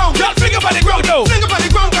on the ground. Fling it on the ground, no. Fling it on the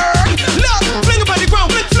ground, girl. Look, fling it on the ground.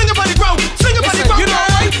 Fling it on the ground. Fling it on the ground. You know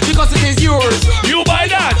why? Because it is yours. You buy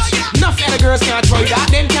that. Enough other girls can't try that.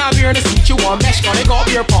 Them can't wear the seat you want. Mesh gonna go up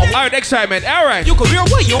your pump. Alright, excitement. Alright. You could wear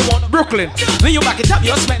what you want. Brooklyn. Then you back it up,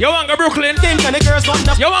 you spend. You want go Brooklyn? Them kind of girls got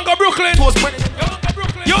enough. You want go Brooklyn? You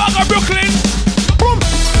want go Brooklyn? Boom.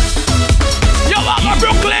 You want go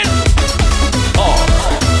Brooklyn?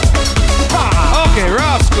 Okay,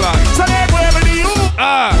 rascal. So they go over the you.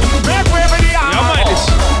 Make way for the you mind this?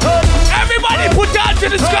 Everybody put down to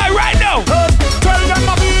the sky right now. Tell them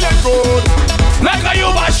I'm feeling good. Like a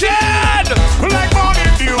you machine. Like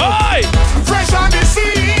morning dew. Hey. Fresh on the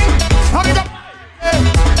scene.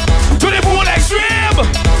 To the full extreme.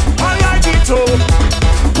 I like it too.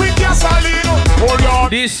 With gasoline. Oh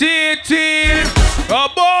Lord. The city.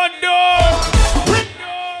 Abondo.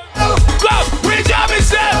 Club. We jam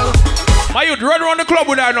itself. My youth, run around the club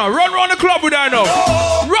with her now. Run around the club with her now.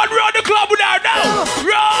 Run around the club with her now.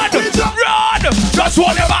 Run. Just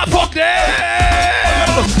want them and fuck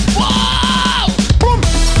them. Wow.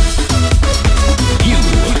 You.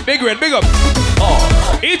 Big red, big up.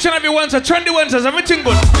 Each and every one's a trendy ones, everything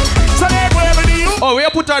good. Oh, where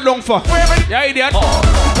you put her down for? Yeah, idiot.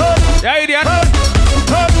 Yeah, idiot.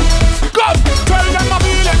 Come. Tell them I'm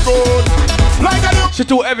feeling good. Like I do. She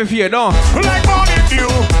too heavy for you, no? Like morning dew.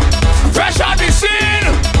 Fresh on the scene.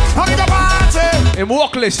 Having a party. In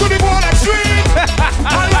walkless. To the full extreme.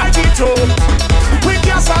 I like it too. With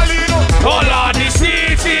gasoline. Oh Lord, the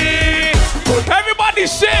city. Everybody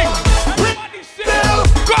sing.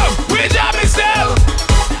 Come, we jam itself.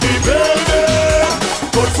 The building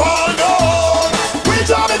could fall down. We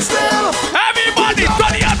jam it still. Everybody,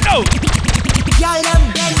 turn it up now. Girl,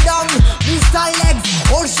 them bend down. This style legs.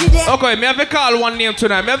 Oh, she there. Okay, me have to call one name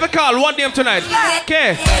tonight.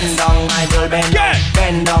 Okay. Bend down, my girl, bend down.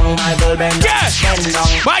 Bend down, my girl, bend down. Bend down.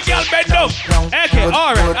 My girl, bend down. Okay,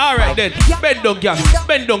 alright then. Bend down, girl.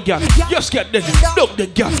 Yes, get then. Down the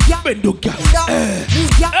girl. Bend down, girl.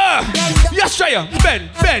 Yes, try ya. Bend.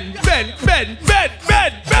 Hey.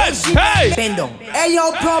 Bend down. Hey,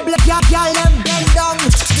 yo, problem. Girl, them bend down.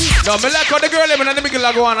 No, me like how the girl them and the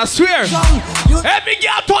girl go on, I swear. Every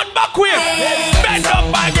girl turn back way. Bend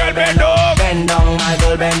down, my girl, bend down. Bend down, my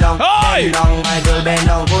girl, bend down. Hey. Bend down, my girl, bend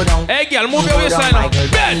down. Go down. Hey, girl, move your waistline now.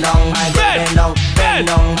 Bend down, my girl, bend down. Bend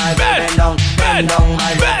down, my girl, bend down. Bend down,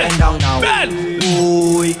 my girl, bend down now.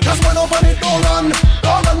 Ooh. Just one up on it, don't run,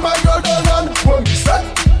 my girl, don't run. When we set,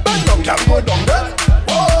 bend down, girl, go down there.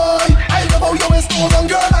 Boy, I love how you waist so long,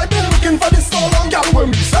 girl. I've been looking for this so long, girl. When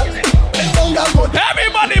we set, bend down, girl, go down.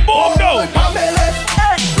 Everybody move now.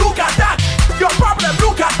 Hey, look at that. Your problem,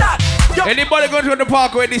 look at that. Anybody going to the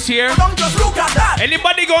parkway this year? Just look at that.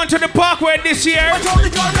 Anybody going to the parkway this year?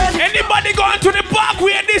 Anybody going to the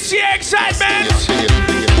parkway this year? Excitement!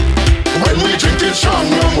 When we drink it strong,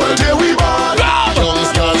 well, there we are.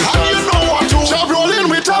 And you know what to job rolling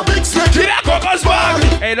with a big stick.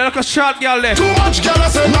 Hey, look a short girl there. Too much girl, I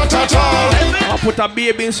say not at all. I'll put a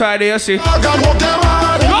baby inside there, you see. I can hope them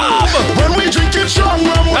hard. When we drink it strong,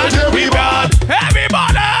 well, there we are.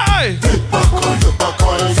 Everybody!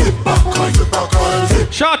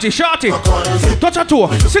 Shorty. Touch her toe.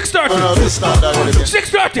 6:30.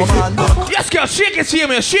 6:30. Yes, girl, shake it, see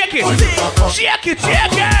me. Shake it.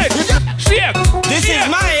 This is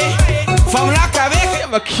my from La Cabeza. You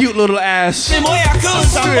have a cute little ass.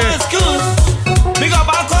 Big up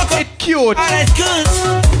Bangkok. It's cute. It's good.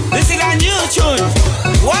 This is a new tune.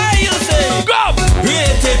 Why you say? Go.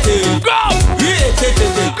 Go.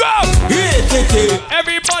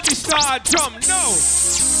 Everybody start jump now.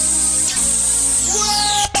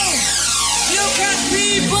 You got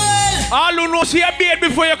people. All who know see a beat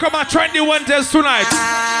before you come and Trendy Wednesdays tonight.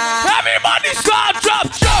 Everybody start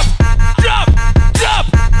jump.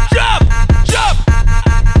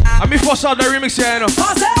 I'm me first out the remix here, you know.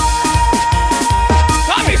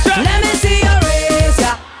 Let me see you raise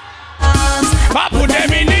your hands. Put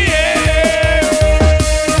them in the air.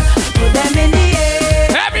 Put them in the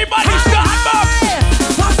air. Everybody stand up.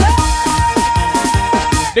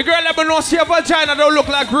 The girl that don't see her vagina don't look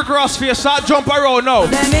like Rick Ross face, start jump around now.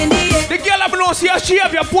 The girl that don't see her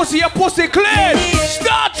shave your pussy clean.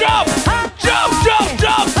 Start jump. Jump.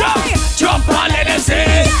 Jump and let them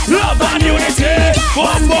say, love and unity.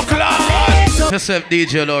 One more class. Yourself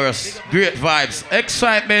DJ Loris, great vibes.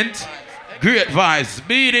 Excitement, great vibes.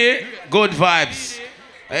 BD, good vibes.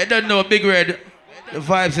 I don't know, Big Red, the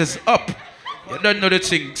vibes is up. You don't know the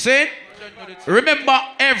thing. See? Remember,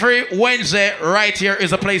 every Wednesday right here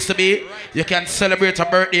is a place to be. You can celebrate a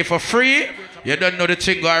birthday for free. You don't know the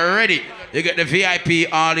thing already. You get the VIP,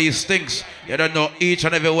 all these things. You don't know each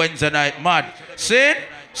and every Wednesday night, mad. See?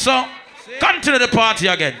 So, continue the party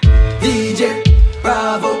again. DJ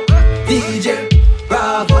Bravo, DJ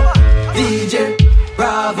Bravo, DJ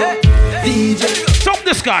Bravo, DJ. Jump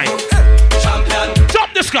the sky. Champion.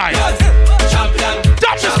 Jump the sky. Champion.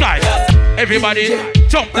 Jump the sky. Everybody,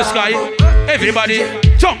 jump the sky. Everybody,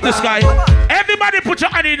 jump the sky. Everybody, put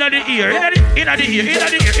your hand in the ear. In the ear.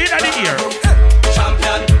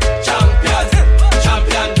 Champion.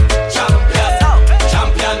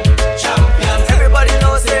 Everybody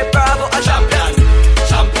knows say Bravo a champion.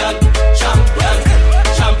 Champion.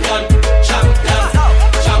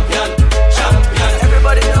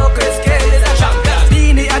 Everybody know Chris Cale is a champion.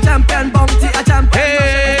 Beanie a champion, Bounty a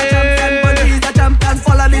champion. Bunny is a champion,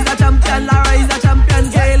 Folland is a champion, Lara is a champion,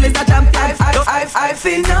 Gale is a champion. I've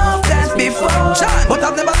seen no dance before, but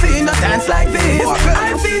I've never seen a dance like this.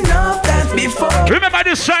 I've seen no dance before. Remember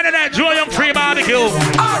this Friday night, Joy Young Free Barbecue.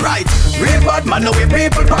 Alright, real bad man, no we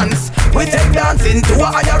people pants. We take dancing to a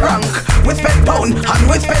higher rank. We spend pound and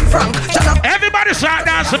we spend franc. Everybody start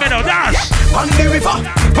dancing, me now, dance. On the river,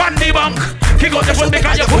 on the bank. Kick out the foot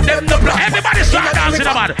because you put them in the block. Everybody start dancing,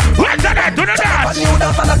 man. When's the night to the dance?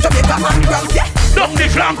 Down the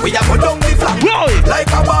flank. We a go down the flank.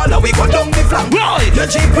 Like a baller, we go down the flank. You're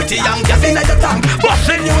cheap, pretty young, just in your tank.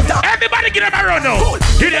 Bustin' you down. Everybody give them a run now.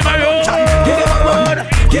 Give them a run.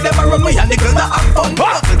 Give them a run, we and the girls that have fun.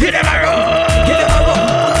 Give them a run. Give them a run.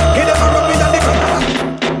 Give them a run, we and the girls.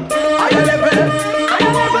 Higher level.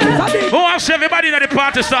 Oh, I've seen everybody in the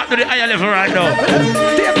party start to the higher level right now.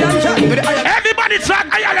 Everybody talk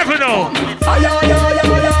higher level now.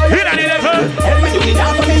 Hit at the level.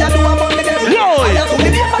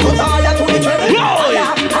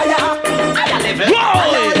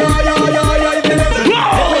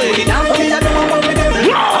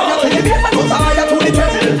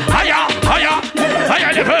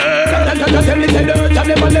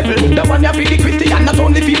 The one you feel the Christian, not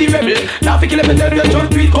only feel the rebel. Now fi kill them and just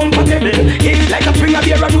be compatible. It's like a string of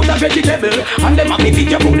beer and root of vegetable. And them a fit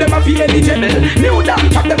your food, them a feel eligible. New down,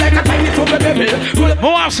 chop them like a tiny super pebble. Who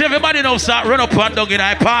else everybody now start run up and down in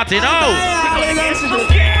our party now?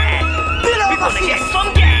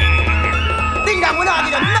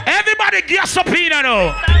 Everybody guess up in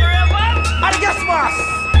now. And guess what?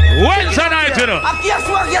 Wednesday night, you know. Guess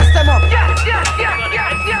what? Guess them up.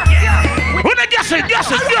 Who they guess it?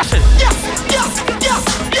 Guess it. Guess it.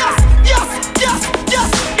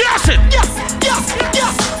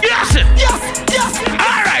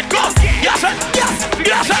 All right, go. Guess it.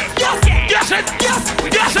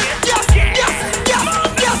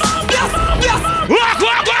 Walk.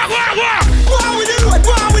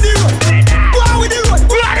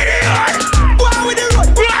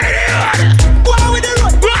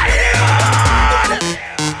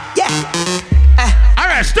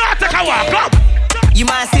 Start to walk up. You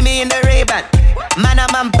might see me in the Ray-Ban. Man,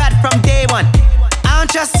 I'm bad from day one. I don't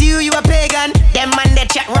trust you, you a pagan. Them man, they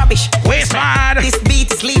chat rubbish. Waste man. This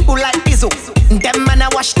beat is lethal like Pizzo. Them man, I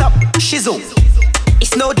washed up shizzle.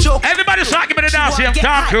 It's no joke. Everybody start giving the dance here.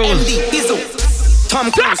 Tom Cruise.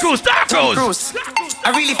 Tom Cruise.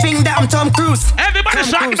 I really think that I'm Tom Cruise. Everybody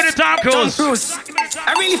start giving the Tom Cruise.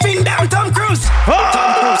 I really think that I'm Tom Cruise.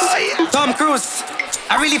 Tom Cruise.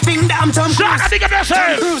 I really think that I'm Tom Cruise.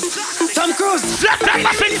 Tom Cruise.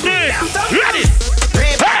 September 16th. Ready?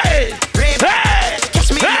 Hey.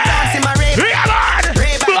 Catch me in the dance in my Ray-Ban. Catch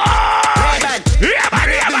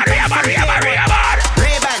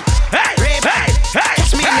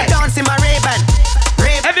me in the dance in my Ray-Ban.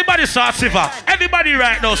 Everybody start Siva. Everybody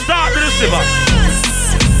right now start to the Siva.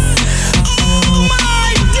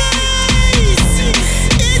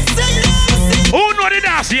 Who know the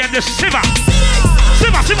dance here? The Siva.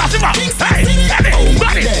 Siva. Hey,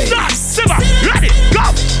 everybody, start. Siva, ready, go.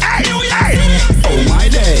 Hey. Oh my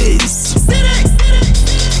days.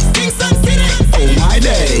 Oh my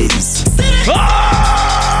days.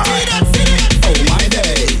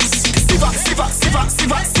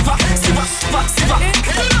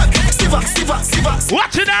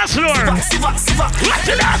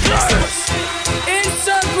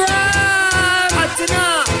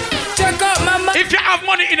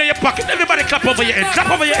 Everybody clap over your head. Clap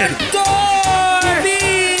over your head.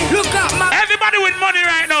 Look at my. Everybody with money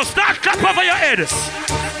right now. Start clap over your head.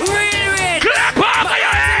 Really? Clap over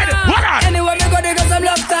your head. What on? Anyway, me go to get some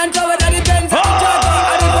love stand over the Benz.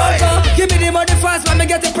 Give me the money fast when me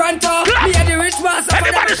get the pronto. Me and the rich boss.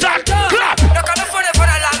 Everybody start. Clap. Look at the funny for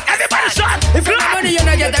the long. Everybody start. If you have money, you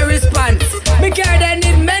don't get a response. Me care they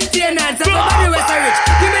need maintenance. Everybody was a rich.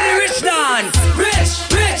 Give me the rich dance. Rich,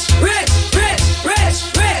 rich, rich, rich, rich,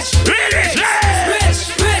 rich. Rich,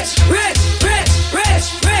 rich, rich, rich, rich, rich,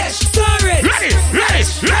 rich. So rich. Ready, ready,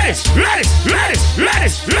 ready, ready, ready, ready,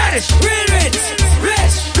 ready. Real rich,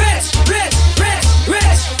 rich, rich, rich, rich,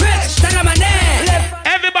 rich, rich. Tell them my name.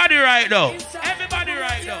 Everybody right now. Everybody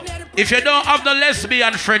right now. If you don't have no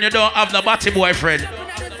lesbian friend, you don't have no batty boyfriend.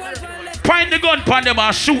 Point the gun upon them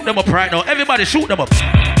and shoot them up right now. Everybody shoot them up.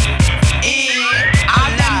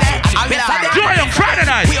 Joy on Friday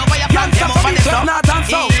night.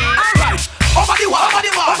 Over the wall, over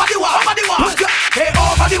the wall, over the wall, over the wall. Hey,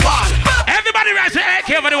 over the wall. Everybody rise their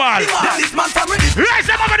AK over the wall. Rise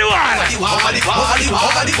them over the wall.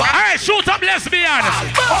 Alright, shoot up lesbian.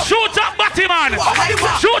 Shoot up Batman.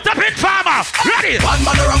 Shoot up Informer. Ready? Bad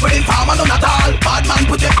man around with Informer, no not all. Bad man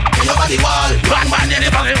put your over the wall. Bad man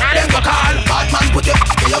never them go call. Bad man put your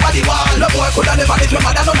over the wall. No boy coulda never hit your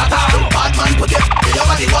mother, no not all. Bad man put your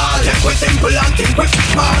over the wall. Think we simple and think we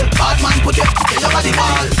small. Bad man put your over the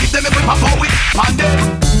wall. Give them a whip up with Monday.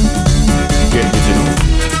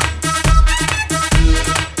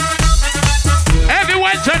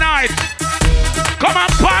 Everyone tonight, come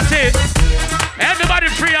and party. Everybody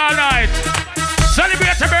free all night.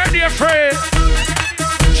 Celebrate a birthday free.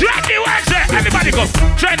 Trendy Wednesday, everybody go.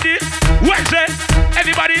 Trendy Wednesday,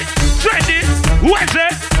 everybody. Trendy Wednesday,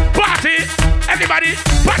 party. Everybody,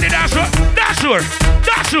 party dance floor, dance floor,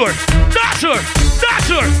 dance floor, dance floor, dance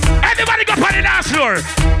floor. Everybody go party dance floor.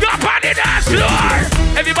 Go party dance floor.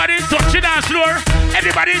 Everybody touch the dance floor.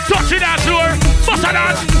 Everybody touch the dance floor. Bossa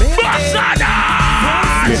dance, bossa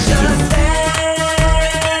dance.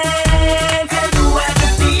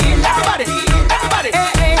 Everybody, everybody,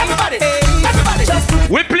 everybody, everybody.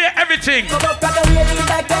 We play everything.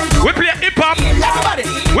 We play hip hop.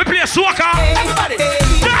 We play soca.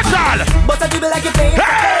 That's all. But I do like you play.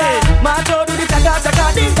 Hey! Macho do the taka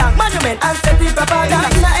ding dong. Monument and set the propaganda.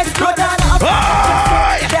 In a explosion.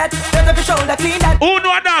 That the shoulder clean that. Who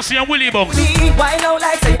know a dance in Willie Bunks? Why now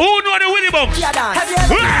like say? Who know the Willie Bunks?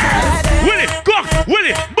 Willie, go,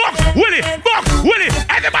 Willie, Bunks, Willie, Bunks, Willie.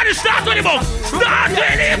 Everybody start Willie Bunks. Start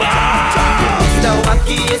Willie Bunks. The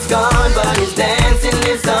wacky is gone, but his dancing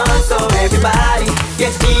lives on. So everybody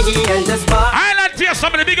get me and just party. Island here,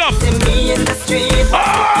 somebody big up. Me in the street,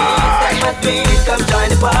 come join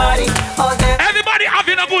the party. Everybody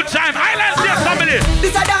having a good time. Island here, somebody.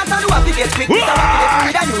 This a dance on the wacky gets quick.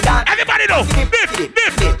 Everybody know. Dip.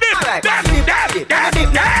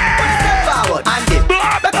 Forward and dip.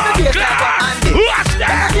 What's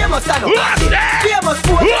that?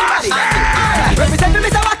 Represent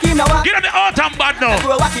Mr. Wacky now. Get on the hot and bad now.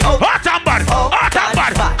 Hot and bad. Hot and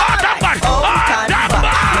bad. Hot and bad. Hot and bad.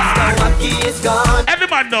 Every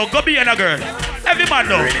man know, go behind a girl. Every man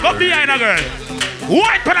know, go behind a girl.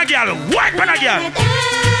 White pan a girl. White pan a girl.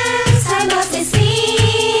 I must be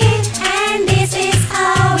seen, and this is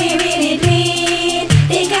how we really do it.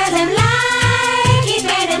 Because them like it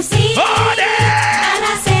when them see. And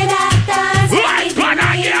I say that dance. White pan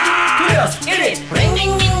a girl. Ring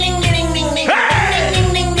ding ding ding ding ding ding. Ding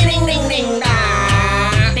ding ding ding ding ding.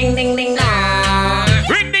 Ding ding ding da.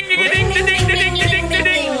 Ring ding ding ding ding ding ding ding ding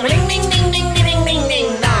ding. Ring ding ding ding ding ding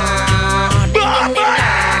ding da. Ding ding ding da.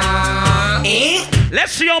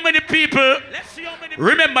 Let's see how many people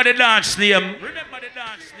remember the dance name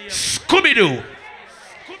Scooby-Doo.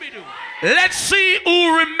 Let's see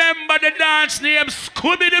who remember the dance name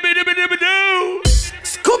Scooby-Doo.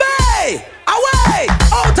 Scooby! Away!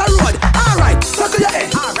 Out the road! Alright! Circle your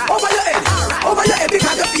head! Over your head! Over your head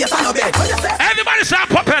because your face on your bed! Everybody say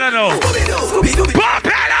propeller now! Scooby-Doo!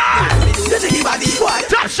 Propeller!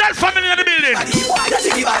 Top shelf family in the building!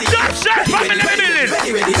 Top shelf family in the building!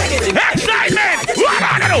 Excitement! What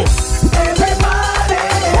are you?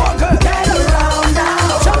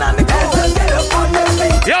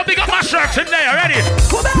 Yo, big up my shirt today, ready?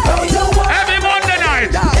 Every Monday night.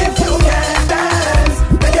 If you can dance,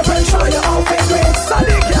 make your friends show your outfit great.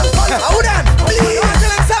 Hold on, please.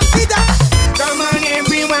 Come on,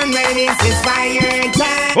 everyone, ready? It's fire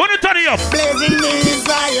time. Who turn it up? Blazing is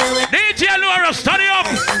fire. DJ Laura, turn it up.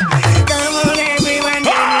 Come on, everyone, ready?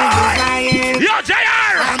 It's fire. Yo,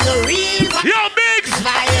 JR. I'm the real fire. Yo, Biggs.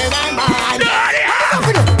 Fire than mine. Turn it up.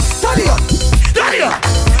 Turn it up. Turn it up.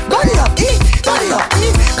 Turn it up. Turn it up.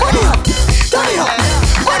 Turn it up.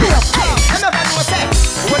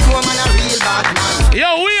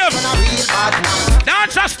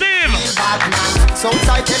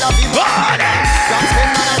 Southside Tel Aviv. Young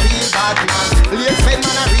spend man a real bad man. Late spend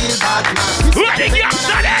man a real bad man. Where the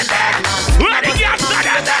gangsta them there? Where the gangsta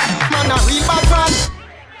them there? Man a real bad man.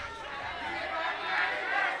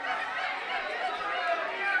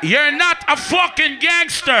 You're not a fucking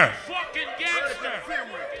gangster.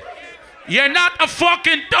 You're not a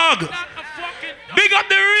fucking thug. Big up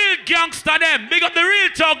the real gangster them. Big up the real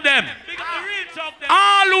thug them.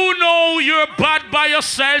 All who know you're bad by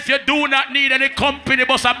yourself, you do not need any company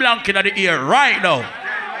bust a blanket in the ear right now.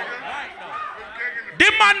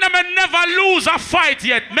 The man that may never lose a fight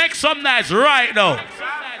yet. Make some noise right now.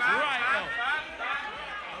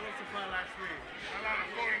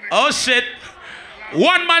 Oh shit.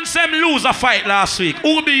 One man said lose a fight last week.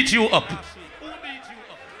 Who beat you up?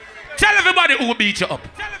 Tell everybody who beat you up.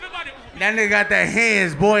 That nigga got that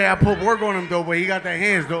hands, boy. I put work on him though, but he got that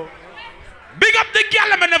hands though. Big up the gal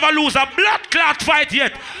that never lose a blood clot fight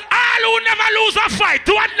yet. All who never lose a fight,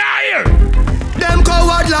 do it now here. Them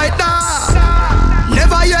coward like that.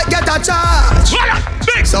 Never yet get a charge.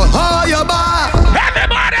 So hold your bar.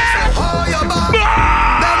 Everybody. Hold your bar.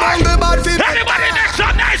 Them hungry bad people. Everybody make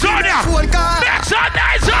some nice on ya. Make some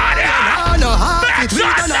nice on ya. Make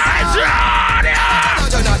some nice on ya.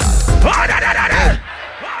 Oh, da, da, da, da.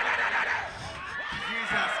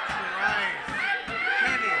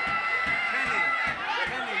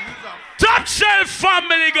 Top shelf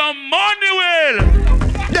family got money will.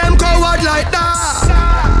 Them coward like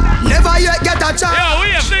that. Never yet get a chance. Yo,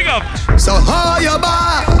 we have big up. So hold your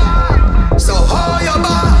bar. So hold your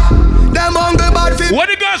bar. Them hungry bad fit. What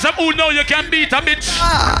the girls have who know you can beat a bitch?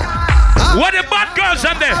 What the bad girls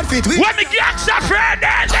have there? What the gangster friend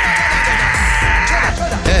is there?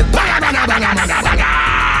 Banga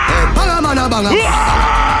mana banga.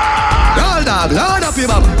 Girl dog, load up your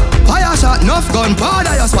bum. Fire shot, enough gun,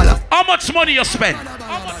 powder you swallow. How much money you spend?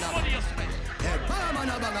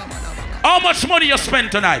 How much money you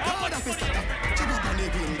spend tonight?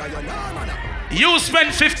 You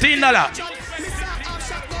spend $15.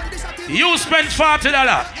 You spend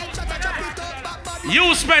 $40.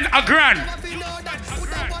 You spend $1,000.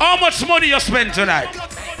 How much money you spend tonight?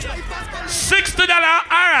 $60.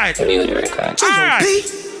 Alright. Alright.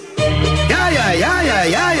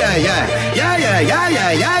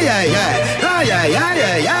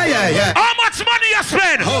 How much money you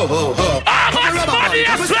spend? How much money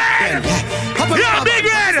you spend? Yo, Big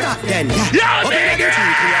Red. Yo, Big Red.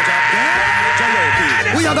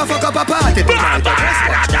 We are gonna fuck up a party tonight.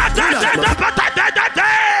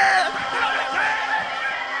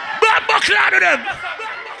 Cloud of them.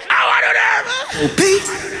 I want them.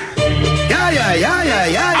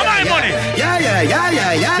 Yeah. How much money?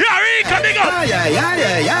 Yeah. Rika, big up. Yeah.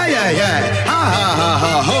 Ha.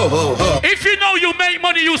 If you know you make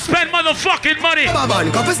money, you spend motherfucking money.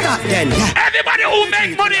 Everybody who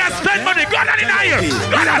make money and spend money, go down in here.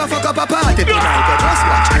 Go down. Fuck up a party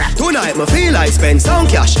tonight. Tonight, me feel I spend some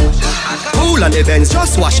cash. Cool on the Benz,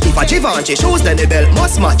 just wash. If a Givenchy shoes, then the belt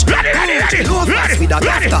must match. Ready. With a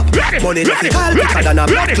top. Money no fit all bigger than a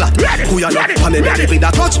blood clot. Who you know? I'm a belly with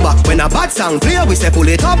a clutch back. When a bad sound clear, we say pull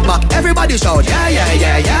it up back. Everybody shout, yeah.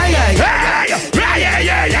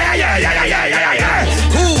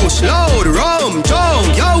 Push, load, rum,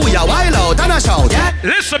 jump, yo, we are wild out and a shout.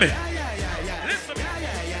 Listen to me.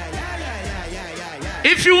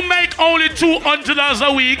 If you make only $200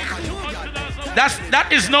 a week,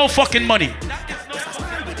 that is no fucking money.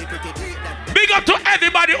 Big up to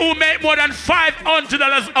everybody who make more than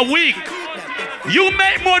 $500 a week. You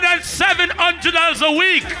make more than $700 a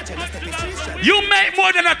week. You make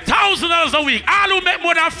more than $1,000 a week. All who make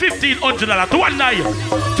more than $1,500. To one night. To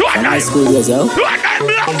one night. To one night.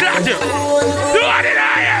 Block clot. To one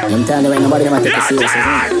night. I'm telling you, nobody never take it serious.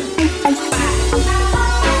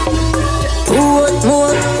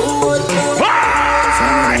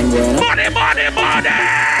 Money.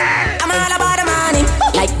 I'm all about the money.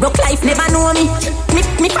 Like broke life never know me.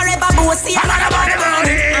 Me forever bossy. I'm all about the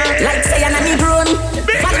money. Like say I'm a brony.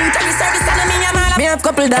 Voluntary service and me I'm all. Me have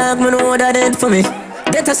couple dog, me know that it for me.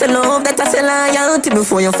 That I say love, that I say loyalty.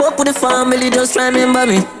 Before you fuck with the family, just remember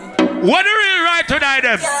me. What a real right tonight,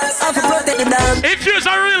 them. If you're a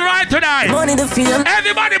real right tonight, money the feel.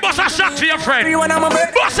 Everybody bust a shot to your friend.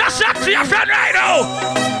 Bust a shot to your friend right now.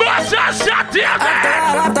 Bust a shot to your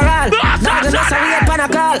friend. After all, bust a shot.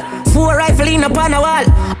 4 rifle in upon a wall.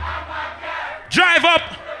 Drive up,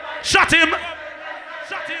 shot him.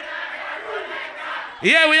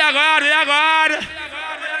 Yeah, we are God.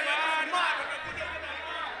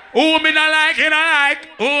 Who me not like,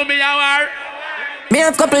 Who me are. Me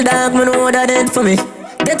have couple dog, me know that it for me.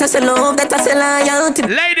 That I say love, that I say loyalty.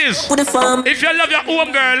 Ladies, if you love your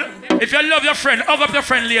home girl, If you love your friend, hug up your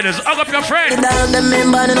friend, ladies. Hug up your friend.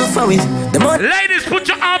 Ladies, put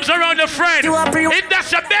your arms around your friend. If that's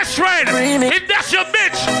your best friend, if that's your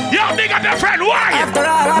bitch, yo, big up your friend. Why? After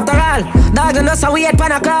all, dog, and that's how we had pan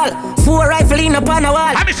a call. 4 rifle in upon a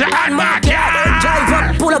wall. I'm Mr. Handmark, yeah. Drive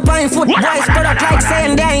up, pull up on foot. Boys put up like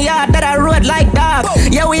saying damn yard that I road like dog.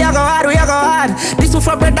 Yeah, we are go hard. This one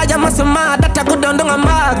for bread that you must mad. That I could done a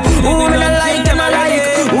mag. Who me not like, them I like.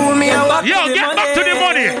 Who me a walk. Yo, get back to the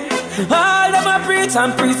money. All them a preach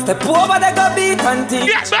and preach. Step over, they go beat and teach.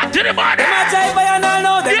 Get back to the money. Them a jive by and all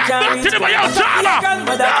know they get can't back reach. to the money. Yo,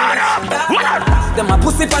 Them a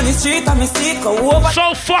pussy on the street and me see go over.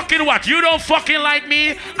 So fucking what? You don't fucking like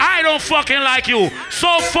me. I don't fucking like you.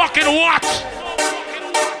 So fucking what?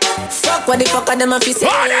 Fuck what the fuck are them a fi say.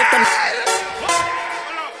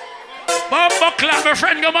 Bumbo clap, my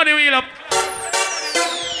friend got money wheel up.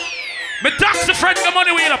 My taxi friend got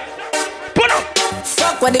money wheel up. Put up.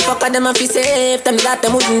 Fuck what the fuck are them a fi say. If them that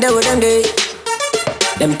them wouldn't do them day.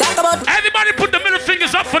 Them talk about. Everybody put the middle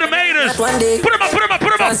fingers up for the haters. One day. Put them up.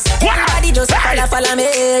 Everybody just follow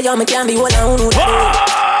me. Yo, me can't be one on one.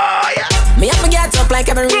 Me have to get up like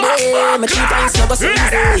every day. My 3 points no go so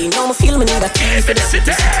easy. Now me feel me need a key for the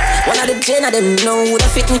city. One of the gen of them know who the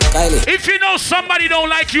fit me. If you know somebody don't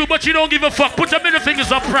like you but you don't give a fuck, put your middle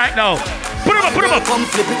fingers up right now. Put them up. Come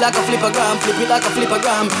flip it like a flippergram, flip it like a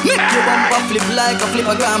flippergram. Make your bumper flip like a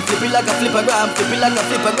flippergram, flip it like a flippergram, flip it like a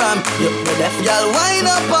flippergram. You the deaf girl, wind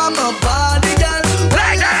up on my body, girl.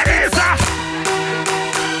 Like that is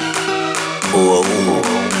oh.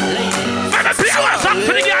 Let me play one song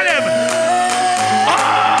for the girl.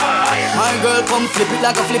 My girl, come flip it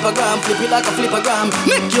like a flippergram, flip it like a flippergram.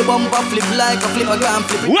 Make your bumper flip like a flippergram,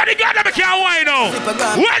 flip it. What the girl them can't wine now?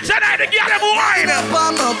 When's the night the girl them wine? Up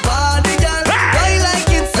on my body, girl. Why like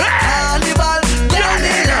it's a carnival? Girl,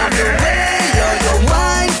 they love the way you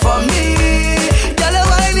wine for me. Girl, the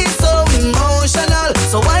wine is so emotional.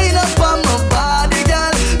 So wine up on my body,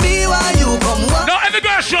 girl. Be why you come walk. No, every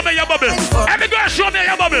girl show me your bubble. Every girl show me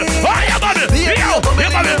your bubble. Oh, your bubble. Your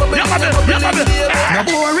bubble. No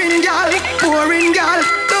boring girl.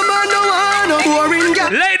 No man no one, no boring girl.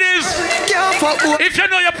 Ladies, if you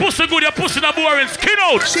know your pussy good, your pussy not boring. Skin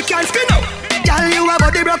out. She can't skin out. Girl, you a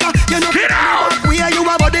body broker. You know skin out. We are you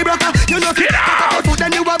a body broker. You know skin out.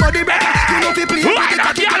 Then you a body broker. You know fi play. Why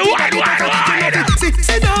not, girl? Why?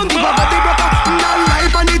 Sit down, you a body broker. Now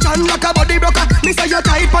life on the chan like a body broker. Me say you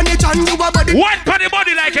type on the chan, you a body. One on the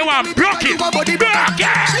body like you want. Broke it. Broke it.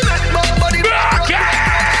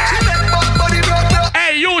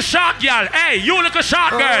 Hey, you short girl. Hey, you look a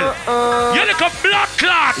short girl. You look a blood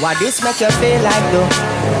clot. What this make you feel like though?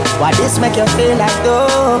 What this make you feel like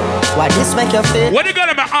though? What this make you feel? What you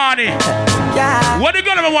gonna be Arnie? Yeah. What you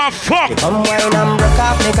gonna be want fuck? Come wine and broke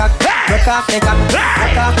off me cock. Broke off me cock.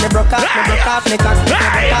 Broke off me cock. Broke off me cock.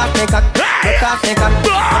 Broke off me cock.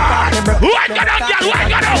 Why gonna girl? Why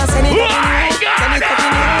gonna?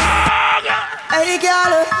 Hey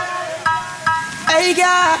girl. Hey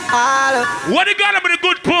girl. What you gonna be the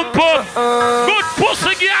good pump? Good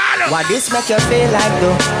pussy girl. What this make you feel like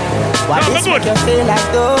though? What this make you feel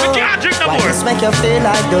like though? We can't drink no more. What this make you feel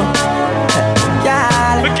like though?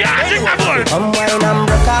 Girl. We can't drink no more. Come wine and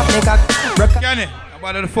broke off me cock. Kenny,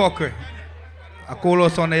 about the fucker. I call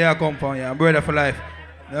us on the air compound, yeah. I'm brother for life.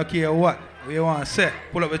 No care what. We want to say.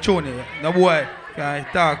 Pull up the tune here. No boy can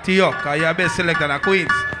talk to you. Because you're best selector in the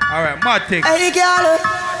Queens. Alright, mad thing. Hey girl.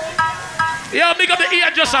 Yo, big up the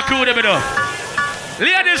ear just a crew, them though.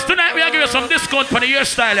 Ladies, tonight we are giving you some discount for the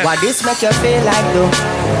hairstyle. What this make you feel like though?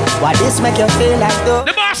 What this make you feel like though?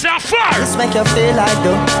 The boss are far. This make you feel like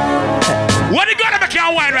though? What you gonna make you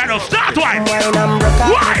wine right now? Start wine. Wine and broke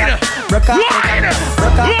off me cock. Broke off me cock.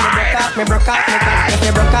 Broke off me cock. Broke off me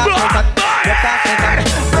cock. Broke off me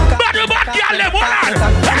cock. Battle back, y'all, them one.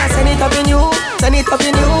 Send it up in you. Send it up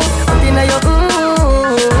in you. Up in your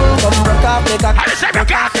come broke off me cock.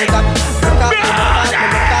 Broke off me cock. Broke off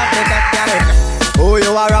me cock. Who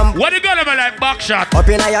you are? What you gonna be like backshot? Up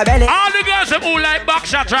in your belly. All the girls who like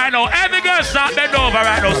backshot right now. Every girl start bend over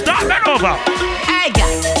right now. Start bend over. Hey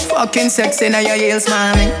girl. Fucking sexy now your heels,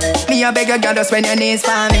 mommy. Me a beg you, girl, just when your knees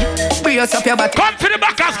for me. Brace up your back. Come to the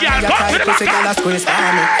backers, girl. Come to the backers. To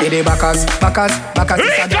the backers, backers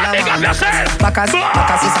is a girl a man. Backers is a girl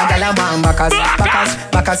a man.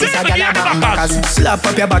 Backers is a girl a man. Backers, slap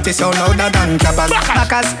up your body so louder than clappers.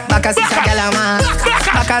 Backers is a girl a man.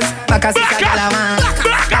 Backers is a girl a man.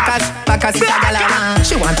 Backers is a girl a man.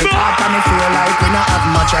 She want to talk and me feel like we not have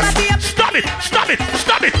much else. Stop it.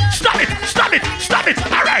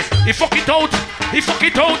 Alright, he fuck it out.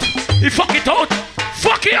 Fuck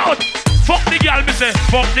it out. Fuck the girl, me say.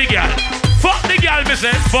 Fuck the girl. Fuck the girl, me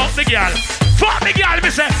say. Fuck the girl. Fuck the girl, me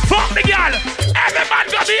say. Fuck the girl. Every man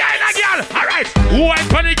go behind a girl. Alright. Wine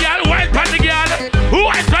pon the girl, wine pon the girl.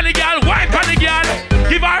 Wine pon the girl, wine pon the girl.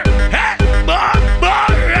 Give her head,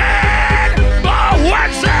 red.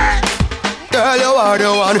 What's that? Girl, you are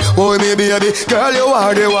the one. Boy, me baby. Girl, you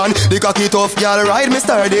are the one. The cocky tough girl, ride me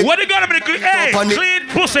sturdy. What you gonna be clean? Hey, clean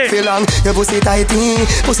pussy. Feel long. Your pussy tighty,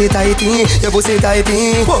 pussy tighty. Your pussy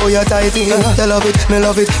tighty. Oh, you're tighty. You love it, me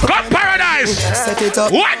love it. Got paradise. Set it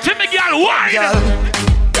up. Watch me, girl. Wine.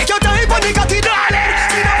 Take your time on the cocky, darling.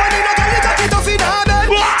 See the bunny, the girl, the cocky tough in her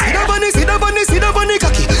bed. See the bunny, see the bunny, see the bunny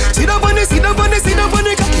cocky. See the bunny, see the bunny, see the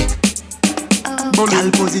bunny cocky.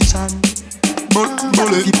 Girl position.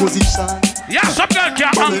 Bullet position. Yeah, some girl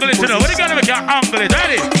can't angle it, you know. What you gonna make her angle it?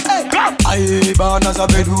 Ready? Come! I born as a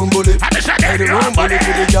bedroom bully. Bedroom bully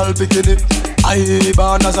to the girl bikini. I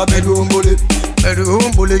born as a bedroom bully.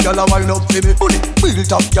 Bedroom bully, girl a wind up for me. Bully,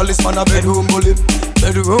 built up, girl is man a bedroom bully.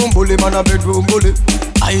 Bedroom bully, man a bedroom bully.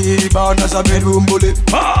 I born as a bedroom bully.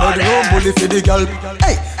 Bedroom bully for the girl.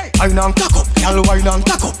 Hey, wine and cock up, girl wine and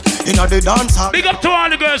cock up. Inna the dancer. Big up to all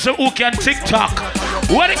the girls who can TikTok.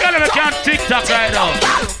 What the girl who can TikTok right now?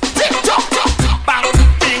 TikTok, bang,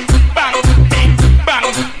 ding, bang, ding, bang,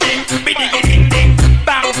 ding, ding, ding, ding,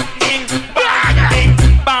 bang, ding, bang, ding,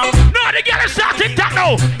 bang. No, the girl is start TikTok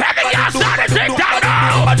now. Every girl start the TikTok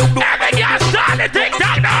now. Every girl start the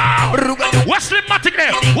TikTok now. What's Slim-Matic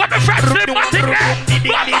there? What the friend Slim-Matic there?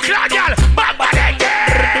 Bamba Cloud girl, Bamba Ding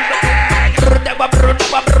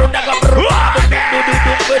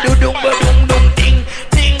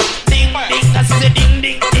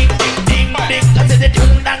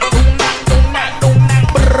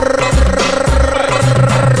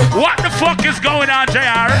What the fuck is going on,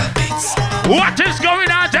 JR? What is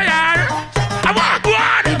going on, JR? I want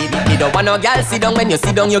one! You don't want no girl sit down. When you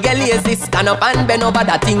sit down you get lazy. Stand up and bend over.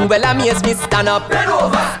 That thing well amaze me. Stand up, bend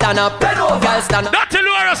over. Stand up, bend over. Girl stand up. Not to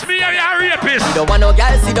lure us, me and you're a rapist. You don't want no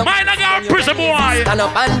girl sit down. Mine a girl prison boy. Stand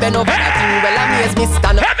up and bend over. That thing well amaze me.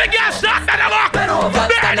 Stand up. Every girl stand up. Bend over.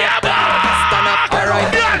 Stand up. Stand up.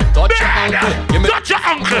 Alright. Touch your uncle. Touch your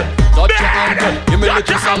uncle. Touch your uncle. Give me a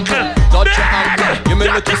little sample. Touch your uncle. Give me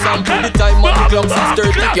a little sample. The time on the clock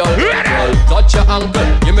 6:30, girl. Touch your uncle.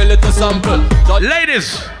 Give me a little sample.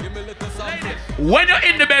 Ladies, when you're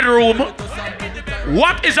in the bedroom,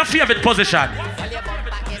 what is your favorite position?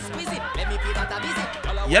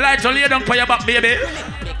 You like to lay down for your back, baby?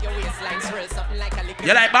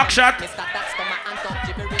 You like back shot?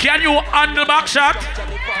 Can you handle back shot?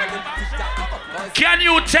 Can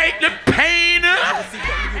you take the pain?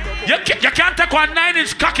 You can't take one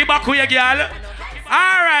 9-inch cocky back with your girl.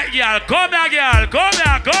 Alright, girl. Come here, girl. Come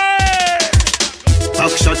here. Go ahead.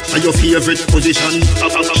 Back shot are your favorite position.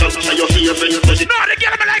 Back shot are your favorite position. No, the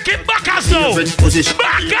girl me like it backers though. Position.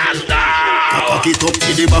 Backers though. Cock it up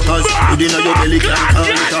to the backers. Put in your belly can count.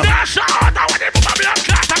 Back shot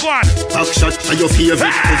are your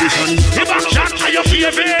favorite position. Back shot are your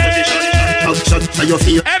favorite position. Back shot are your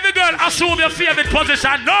favorite. Every girl assume your favorite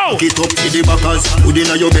position. No. Cock it up to the backers. Put in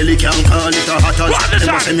your belly can call it a hatters.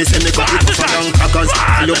 Them say me cock it up and crackers.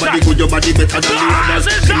 Your body good, your body better than the others.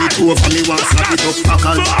 Send it over me once, slap it up.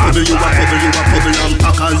 Packers, bubble you a bubble and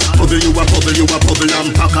packers. Bubble you a bubble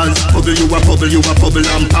and packers. Bubble you a bubble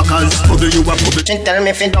and packers. Bubble you a bubble. She tell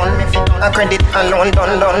me if it done, a credit alone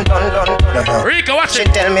done. Rico, watch it.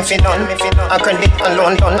 She tell me if it done, a credit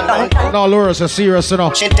alone done. No, Laura's a serious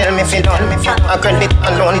enough. She tell me if it done, a credit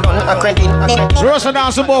alone done. A credit. Laura's a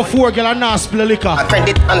dance about 4 girl and now spill liquor. A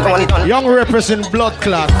credit alone done. Young represent blood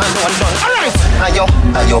clot. Alright. Ayo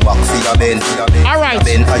back for your bend. Alright.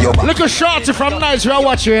 Look a shorty from Nigeria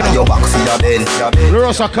watching. Ayo back for your bend.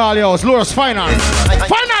 Laura's a call you out. Laura's final.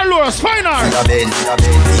 Laura's final.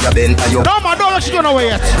 No man, don't let you go away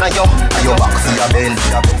yet. Ayo back for your bend.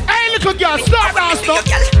 Hey little girl, start dance now.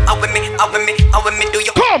 How with me do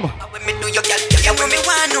you? Come. How with me do you, girl? Yeah, with me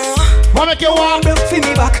want no. What make you want broke for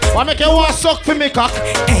me back? What make you want suck for me cock?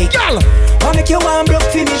 Hey, girl. What make you want broke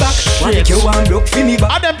for me back? What make you want broke for me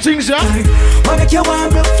back? All them things, yeah. What make you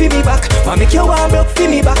want broke for me back? What make you want broke for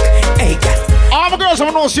me back? Hey, girl. All the girls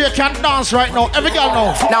who know so you can't dance right now. Every girl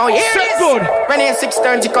know. Now here it is. Good. When it's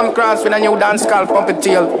 6:30, come across with a new dance called Pump It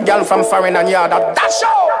Tail. Girl from foreign and yard that dash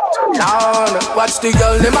out. Down. Watch the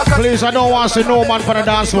girl. Please, I don't want to see no man for the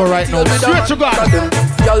dance floor right now. Swear to God. Every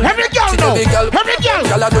girl know. Every girl.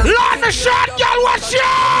 Lord the shot, girl, watch ya.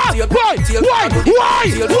 Why? Do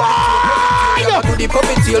the pump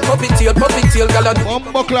it tail, girl.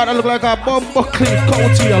 Bumbo cloud, I look like a bumbo clean cow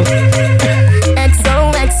tail.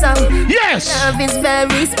 XOXO. song. Yes. Love is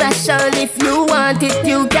very special. If you want it,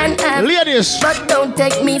 you can have. Ladies. But don't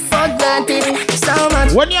take me for granted. So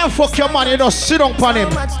much. When you fuck your man, you just sit on upon him.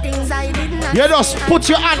 You just put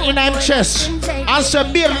your hand in his chest and say,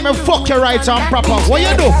 baby, me fuck you right and proper. What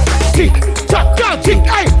you do? Tick, tock, girl, tick,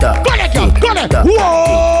 hey. Go there, girl, go there.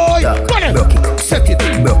 Whoa, go there. Set it,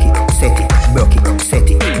 broke it, set it, broke it, set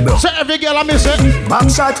it, broke it. So every girl I miss it. Back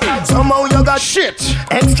shot, somehow you got shit.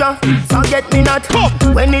 Extra, forget me not.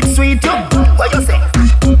 When it's sweet, yo, what you say?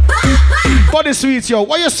 Body sweet, yo,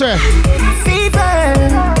 what you say?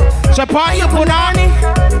 Fever. So part you put on.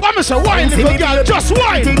 What me say? Wine, little girl, just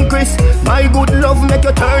wine. Think Chris, my good love make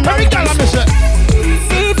you turn. Every girl I miss it.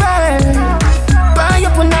 Fever. Buy you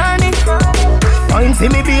put on it. Wine for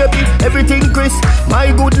me, baby, everything Chris.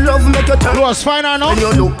 My good love make you turn. Close, fine or no? When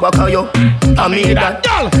you look back at you, I mean that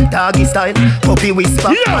doggy style, puppy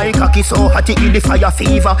whisper. Yeah. My cocky so hot it give the fire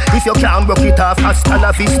fever. If you can't broke it off, hasta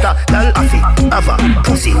la vista. Girl, have a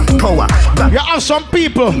pussy power. You have some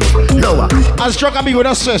people lower. As struck me with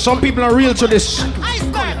us say, some people are real to this.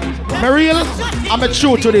 I'm real, I'm a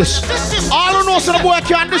true to this. All who knows that the boy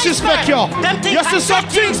can't disrespect you. You see some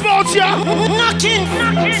things about you. Knocking.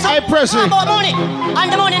 Hey, Prezi. About money.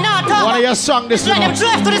 And the money not talk. One of your song this like them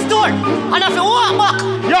drive to the store. And if you walk back.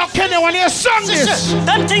 Yo, Kenny, when you song this.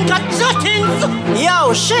 Them think of things. Yo,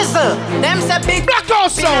 shizzle. Them say big blackout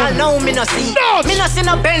sound. No, me no see. No. Me no see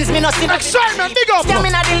no Benz, me no see no excitement, big up. Yeah, me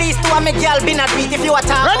not the least to a me girl be not beat if you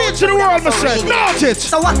attack. Ready to the world, my friend. Not it.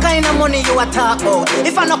 So what kind of money you attack about?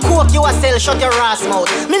 If I no coke you a sell, shut your ass mouth.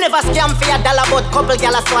 Me never scam for your dollar, but couple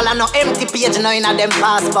gal a swallow no empty page now in a them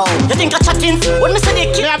passport. You think I chatting? When me say they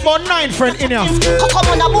keep. Me have about 9 friends in here. Come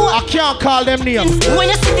on, boy. I can't call them names. When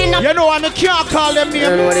you sit in a. You know I can't call them names.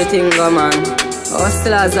 You know what the thing go, man.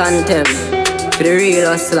 Hustlers and them. For the real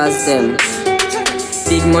hustlers them.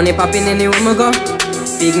 Big money popping anywhere me go.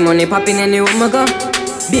 Big money popping anywhere me go.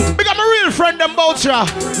 Big. Big up my real friend them bout ya.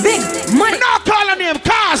 Big money. Not calling name,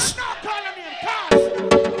 cause.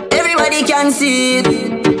 Everybody can see it.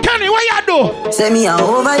 Kenny, what you do? Say me a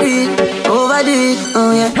overdo it,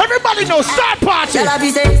 oh yeah. Everybody knows start party. Tell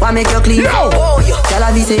her say, why make you clean? Yo. Tell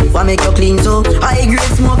her say, why make you clean? So high grade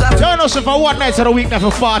smoker. Don't know if for one night of the week, not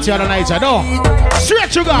for party other nights. I know.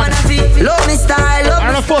 Straight you got. Love me style, love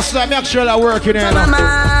and the first time make sure I work in there.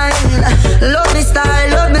 Love me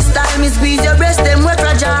style, me squeeze your breast, them we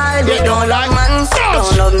fragile. They don't like man,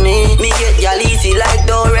 don't love me. Me get y'all easy like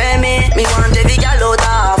Doremi. Me want every gal out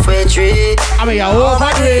halfway tree. I mean, you're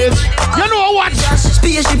overrated. You know what?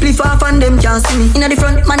 Spaceship lift off and them can't see me. Inna the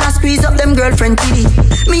front, man, I squeeze up them girlfriend TV.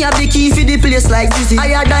 Me have the key for the place like Dizzy.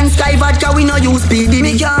 Higher than Sky Vodka, we no use PD.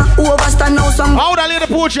 Me can't overstand now some. How the lady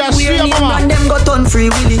put you see mama? And them got on free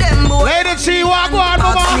willy. Lady see what go on,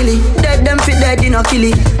 mama? Dead them fit dead, you no kill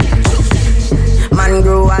it. Man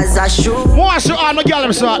grow as a shoe. Once you all my girl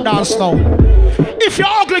them start dance now. If you're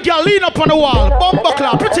ugly girl, lean up on the wall. Bumper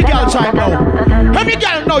clap, pretty girl time now. Every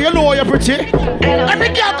girl know you know you're pretty. Every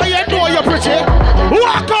girl you know you're pretty.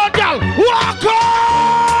 Walk out, girl. Walk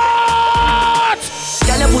out.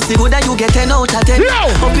 Girl, your pussy good and you get 10 out of 10.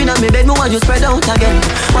 Up in me bed, me want you spread out again.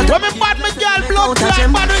 When me bad me girl, blood clot,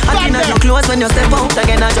 bad with bad them. Your clothes when you step out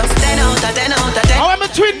again, I just 10 out of 10 out of 10. I want me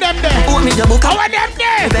twin them there. Put me your book. I want them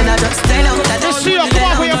there. Then I just 10 out of 10. You see you come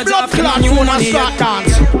up with your blood clot, you wanna start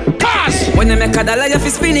dance. When you make a dollar, you fi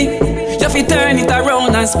spin it. You fi turn it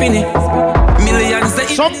around and spin it. Millions they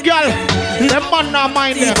some girl, them man not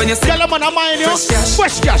mind them. Girl, them man not mind you.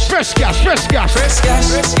 Fresh cash, fresh cash, fresh cash. Fresh cash,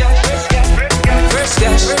 fresh cash, fresh cash, fresh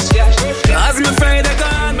cash, fresh cash. Cause me afraid I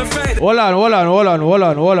can't, me afraid. Hold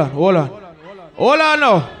on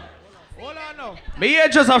now. Me here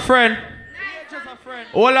just a friend.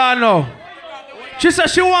 Hold on now. She said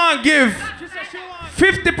she want give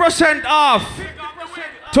 50% off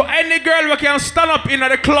to any girl who can stand up in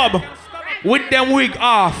the club with them wig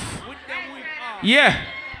off. Yeah,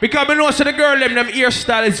 because I know so the girl them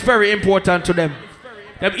hairstyle is very important to them.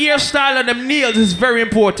 Them hairstyle and them nails is very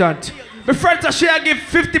important. My friend said she give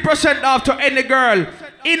 50% off to any girl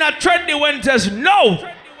in a Trendy Wednesdays. No,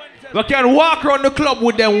 we can walk around the club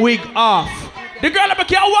with them wig off. The girl that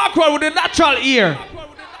can walk around with the natural ear.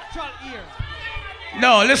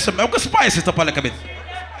 No, listen, I'm gonna spice it up a little bit.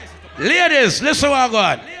 Ladies, listen what I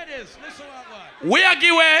got. We are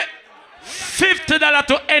giving $50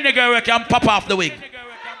 to any girl who can pop off the wig.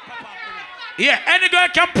 Yeah, any girl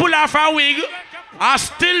can pull off her wig and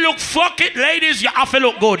still look fucking. Ladies, you have to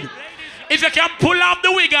look good. If you can pull off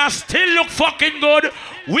the wig and still look fucking good,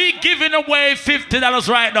 we giving away $50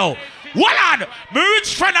 right now. Well on, me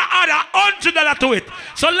rich friend add $100 to it.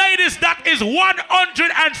 So ladies, that is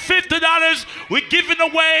 $150 we're giving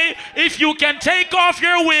away if you can take off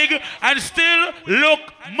your wig and still look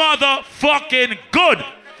motherfucking good.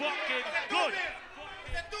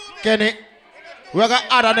 Kenny, we're gonna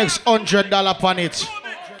add an next $100 on it.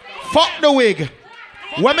 Fuck the wig.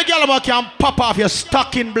 When me girl can pop off your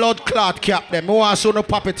stocking blood clot cap them, me want to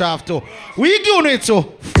pop it off too. We doing it too.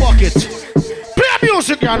 Fuck it. Play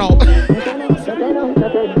music, you know.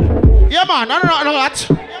 Yeah, man, I don't know that.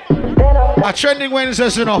 A trending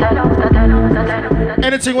Wednesdays, you know.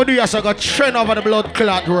 Anything we do, you got trend over the blood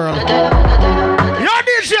clot world. Yo,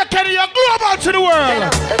 DJ Kenny, you're global to the world.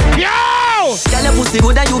 Yo! Girl, your pussy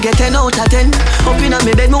good and you get 10 out of 10. Up in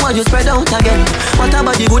me bed, me want you spread out again. What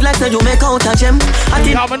about the good like so you make out a gem? I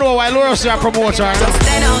think now I know why Laura's a promoter.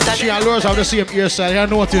 She and Laura's have the same earstyle, you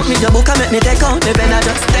notice. Me the book and make me take out. Me better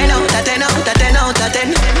just 10 out of 10 out of 10 out of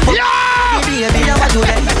 10. Yo! Baby, I want you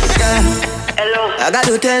then. Hello. I got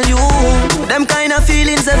to tell you, them kind of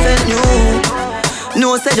feelings I felt new.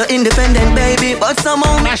 No, say you're independent, baby, but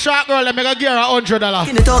somehow a short girl, let me go give her $100.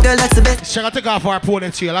 In the talk, girl, that's the best. She gonna take off her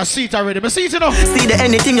ponytail. I see it already. I see it, you know. See the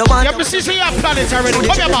anything you want. You have to see your planet already.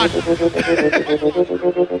 Come here, man.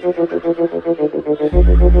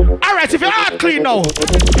 Alright, if your heart clean now,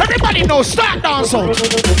 everybody knows. Start dance out.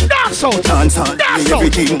 Dance out. Dance out. Dance out.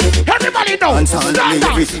 Everybody knows. Start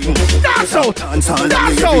dance. Dance out. Dance out.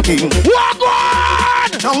 Walk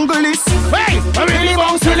on. Jungle is. Hey, really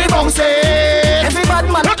bounce, really bounce. Every bad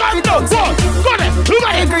man. Look at it. Go there. Look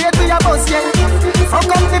at it. Great to your boss, yeah. Fuck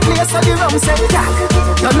up the place so the rum set.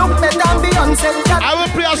 You look better than Beyonce. I will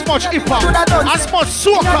play as much hip hop, as much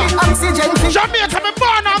soca. Jamaica, me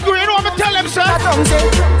born and grow. You know what I tell them, sir?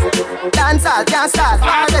 Dance all, can't start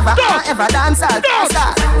forever, ever. Dance all, can't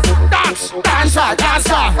start. Dance all, can't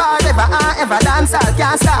start forever, ever. Dance all,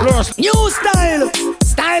 can't start. New style,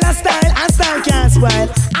 style and style can't spoil.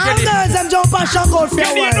 And girls them jump and shock out for a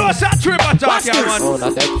while. You know what's that trip attack, yeah, man?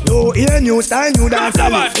 You hear new style, new dance.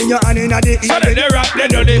 In your hand in the so they rap, they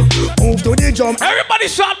do it. Move to the jump. Everybody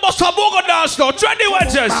start bust a booger dance now. Trendy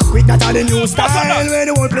Wednesdays. Back with that all the new style where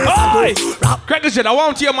the whole place rap. Craig said, I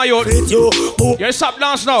want to hear my own. You stop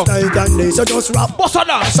dance now. Style can they so just rap. Bust a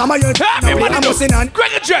dance. Some of you everybody know.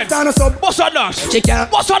 Craig and bust a dance.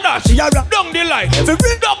 Bust a dance. Down the line. Down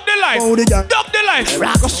the line. Down the line.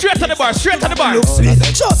 Go straight to the bar. Straight to the bar.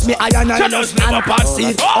 Trust me, I and I just never pass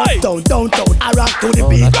it. Down. I rock to the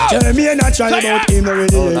beat. Jeremy and I try about him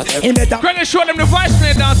already. Craig show them the vice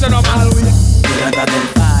play dance now, man.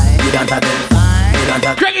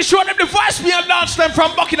 Craig show them the vice play dance them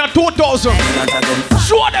from back in 2000.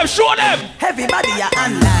 Show them. Everybody are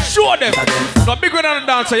online. Show them. No big red on the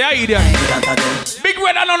dancer, yeah, idiot. Big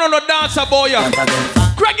red on the dancer, boy, yeah.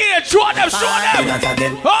 Craig in show them.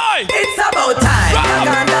 Hey! It's about time. I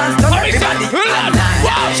can't dance to everybody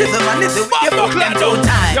online. She's the man, it's the way you book them two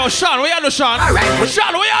time. Yo, Sean, where you do, Sean? Alright.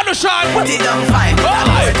 Sean, where you do, Sean? Put it down fine.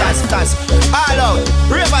 Dance. All out.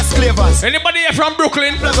 Ravers, clavers. Anybody here from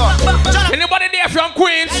Brooklyn? Anybody there from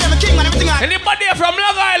Queens? Anybody here from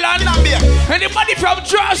Long Island? Anybody from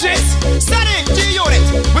Jersey? Steady, G-Unit.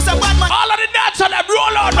 What's a bad man? All of the dancers that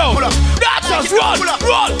roll out now. Dancers, roll.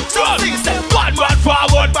 Bad man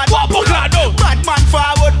forward, bad man pull up. Bad man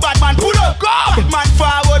forward, bad man pull up. Go. Bad man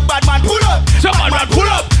forward, bad man pull up. So bad man pull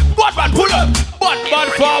up. Bad man pull up. Bad man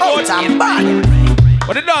forward.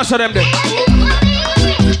 What the dancer them there?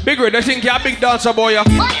 Big Red, they think you're a big dancer boy.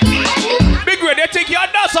 Big Red, they think you're a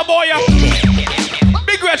dancer boy.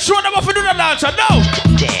 Big Red, show them how to do the dancer now.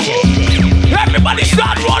 Everybody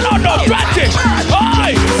start roll out now. Trendy.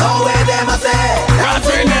 Hi. So where them a say? That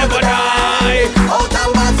we never die. Out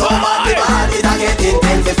and bad, so bad, the band is a get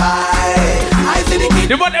intensified. I see the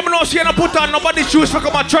kid. The one them know she ain't put on nobody's shoes for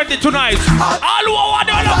come and Trendy tonight. All who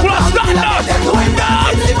want to the plus stand up.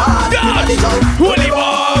 Dance. Holy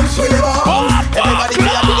bombs. Everybody be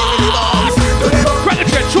happy with the bombs. Craig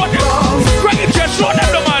and show them. Craig and show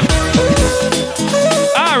them the man.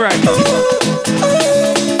 Alright.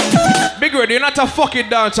 Big Red, you're not a fucking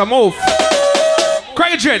dancer. Move.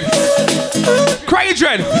 Craig and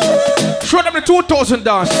show them the 2000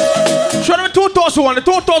 dance. Show them the 2001, the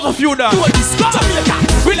 2000 few dance.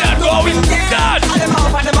 We're not going dance. Come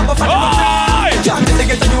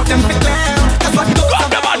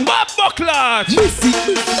the man, Bob Buckler.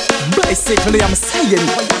 Basically, I'm saying,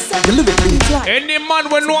 you live it. Any man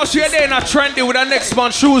when knows you're there in a Trendy with the next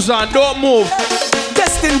man shoes on, don't move.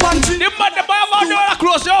 Testing 1, 2. The man the buy about door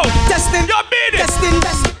close yo. Testing. Yo, beat it. Testing.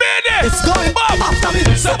 Beat it. It's going Bob. after me.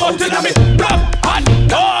 Support it. Drop. Hot.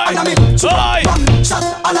 Oi. Shot.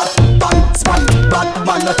 All up. Bang. Span. Bad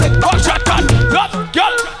man. No take. One shot. Cut.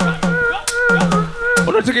 Girl.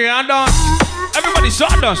 can't dance. Everybody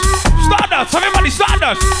start dance. Start dance. Everybody start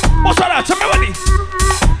dance. What's that dance? Everybody.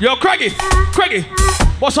 Yo, Craigie.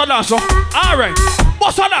 What's that dance? All right.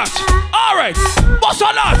 What's that dance? All right. What's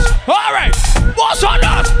that dance? All right. What's that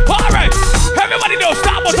dance? All right. Everybody know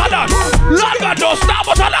stop what's that dance. Lord God don't stop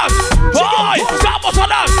what's that dance. Boy, stop what's that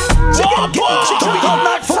dance. Oh, boy.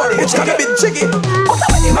 It's gonna be jiggy.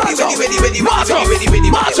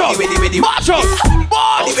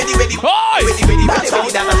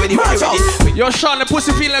 Yo, Sean, the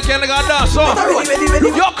pussy feel like you can't dance, so.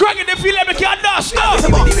 Yo, Craigie, they feel like you can't dance, no.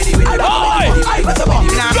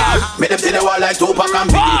 Me them see the wall like Tupac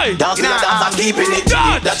and Biggie. Dance with the dance and keeping it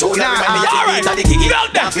jiggy. That tune everybody me at the kiki.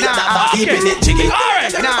 Dance with the dance and keeping it jiggy.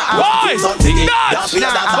 Dance with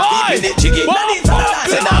the dance and keeping it jiggy.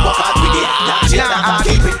 Send that walk out wiggy. Dance with the dance and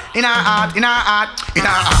keeping it. In our heart.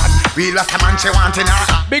 Real Rasta man she want in her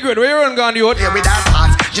heart. Big Red, where you run gone, dude? Here with that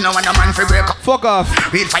heart. You know when the man fi break up. Fuck off.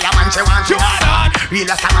 Real fireman she want in her heart. Real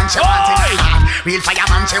Rasta man she want in her heart. Real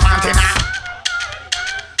fireman she want in her.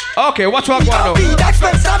 Okay, what's what going on?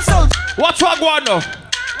 What's what going on?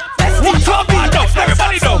 What's what going on?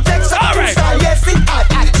 Everybody know. Alright.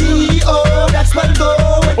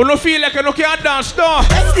 You feel like you can't dance, no?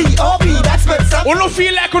 You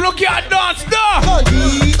feel like you can't dance, no?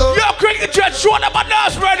 Yo, Craig the Judge, show them a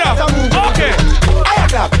dance, brother. Okay. Higher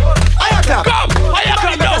clap. Come. Higher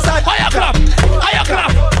clap now. Higher clap.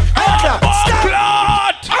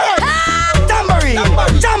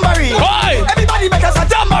 Tambourine. Everybody make us a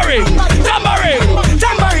tambourine.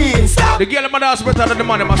 Stop. The girl in my dance better than the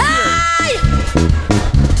man in my sphere.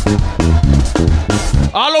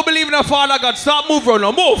 All who believe in the Father God, start move, run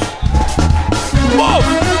now. Move.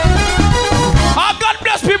 Our God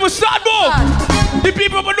bless people, start move. The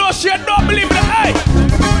people who don't share don't believe in the hey.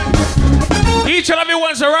 Each and every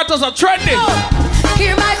one's writers are trending.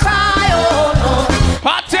 Hear my cry, oh no.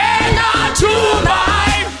 Attend not to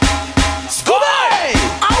mine. Away.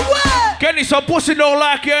 Kenny, some pussy don't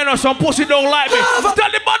like you, and some pussy don't like me.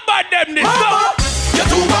 Tell the bad by them this. You're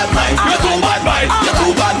too bad mind. You're too bad mind. You're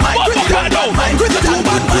too bad mind. What the hell now? You're too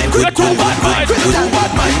bad mind. You're too bad mind. You're too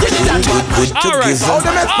bad mind. All right. All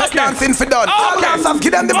them expect dancing for done. All dance and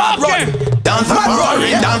give them the mad run. Dance and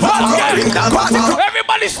roaring. Dance and roaring. Dance and roaring.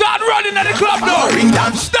 Everybody start running at the club now.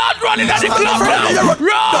 Start running at the club now.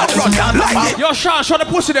 Run. Yo, Sean, show the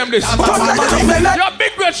pussy them this. Yo,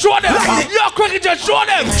 Big Red, show them. Yo, Crazy just show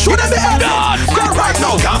them. Show them the dance. Right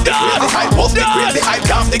now. Dance the crazy hype. Post the crazy hype.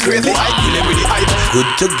 Dance the crazy hype. Kill it with the hype. Good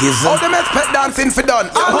to give them. All them expect dancing for done.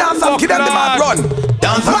 All dance and give them the mad run.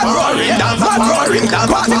 Dance and roaring. Dance and roaring.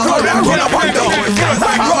 Dance and roaring. Run up and down. Dance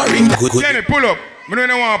and roaring. Kenny, pull up. I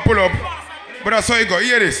don't want to pull up. But that's how you go.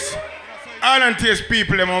 Hear this. Island Taste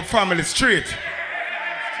people, them on family street.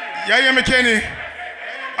 You hear me, Kenny?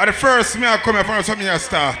 At the first, me I come here from something I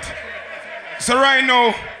start. So right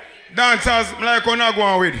now, dancers, like I'm not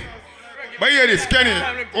going with. But hear this, Kenny,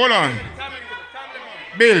 hold on.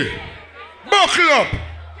 Bill, buckle up.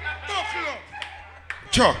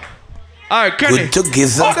 Chuck. Alright, Kenny. Good to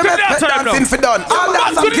give them. All them expect dancing for done. All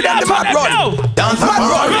dance and give them the mad run. Dance and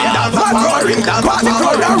roaring. Dance and roaring. Dance and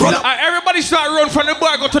roaring. Everybody start run from the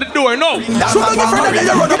bar, go to the door, no.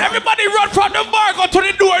 Everybody run from the bar, go to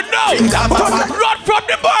the door, no. Run from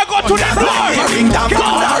the bar, go to the door.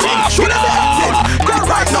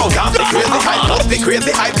 Right now, dance the crazy hype, bust the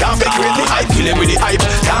crazy hype, dance the crazy hype, kill it with the hype.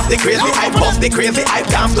 Dance the crazy hype, bust the crazy hype,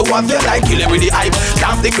 dance the ones you like, kill it with the hype.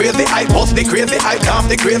 Dance the crazy hype, bust the crazy hype, dance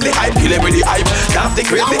the crazy hype, kill it with the hype. Dance the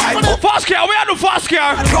crazy hype. Fast car, we are the fast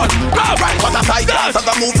car. Run, right, what a side dance as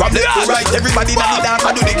I move from left to right. Everybody that need dance,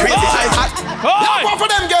 I do the crazy hype. Now one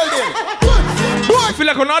for them girl then. I feel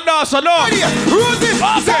like we're not dancing, no. Okay,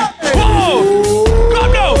 whoa,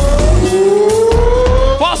 come now.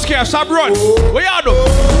 Fast car, stop run. What you do?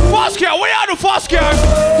 Fast car, what you do? Fast car.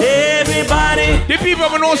 Everybody. The people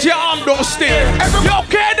who know your arm don't stay. Yo,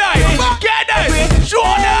 can't die. Show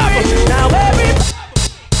them. Now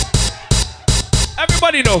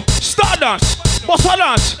everybody know. Start dance. Bossa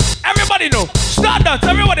dance. Everybody know. Start dance.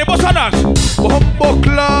 Everybody bossa dance. Bumbo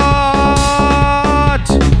clot.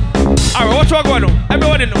 Alright, what's going on?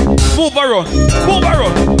 Everybody know. Move around.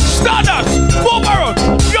 Start dance. Move around.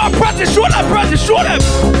 Yo, practice. Show them.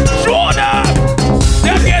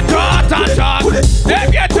 Them get hot and talk.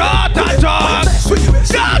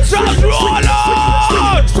 Dance and roll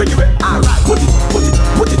out.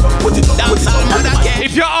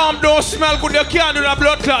 If your arm don't smell good, you can't do the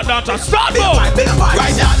blood clot dance. Start move. Right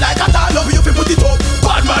now, like I love you, if you put it up.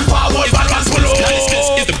 Bad man forward, bad man follow. This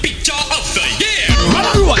is the picture of the year.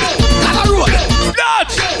 Road.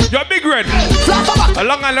 Dance. You're Big Red. A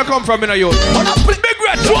long time you come from in a youth. Big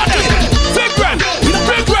Red, show them. Big Red.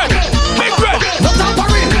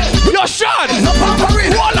 Yo, Sean. No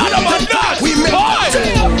pampering. One of them on that. We make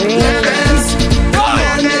dance.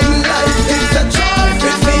 Morning life is a joy.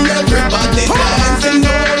 Everybody dancing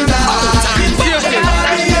all night.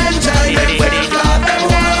 Everybody enjoy the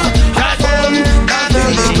fun. Have fun.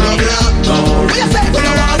 Nothing is no black. What you say? We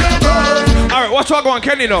don't wanna go. All right, watch what going,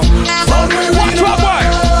 Kenny now. Watch what boy.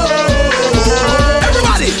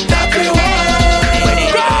 Everybody.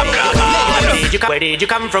 Where did you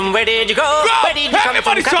come from? Where did you go? Where did you come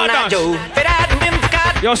from? Cotton Joe.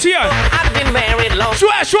 Yo, see ya. I've been married long. Show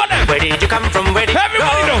them. Where did you come from? Where did you go?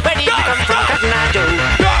 Where did you come from? Cotton Joe.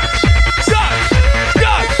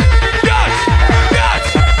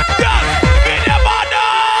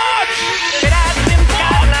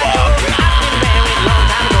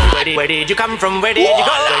 Where did you come from? Where did you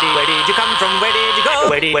go? Where did you come from? Where did you go?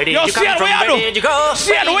 Where did you come from? Where did you go?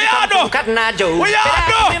 See ya, where you go? Cotton Joe. Where you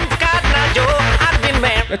go? I've been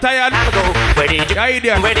married. Where did you go?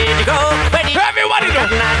 Where did you go? Everybody know.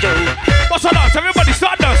 What's on dance? Everybody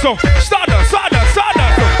start dance. So start dance.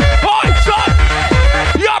 Boy, son.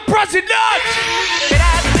 You're president.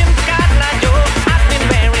 I've been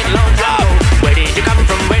married long time ago. Where did you come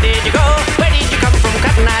from? Where did you go? Where did you come from?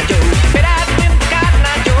 Cotton Joe.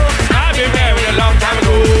 I've been married a long time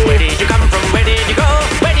ago. Where did you come from? Where did you go?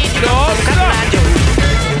 Where did you come from? Cotton Joe.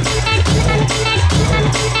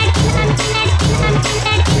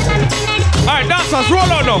 Alright, dancers,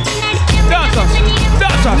 roll on now. Dancers.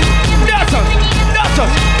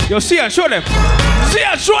 Yo, see and show them.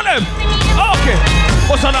 Okay.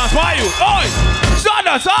 What's on dance? Why are you? Oi.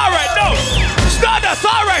 Stardust, alright, no. Stardust,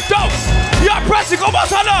 alright, no. You're pressing, go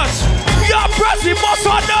what's on dance. You're pressing, what's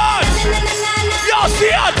on dance. Yo,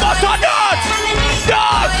 see it, what's on dance.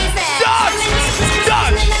 Dance.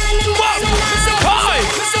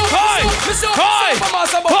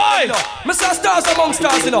 Hi. Mr. Stars among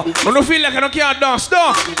stars, you know. I don't feel like I can't dance,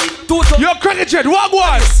 no. Yo, cricket jet, what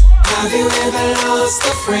one? Have you ever lost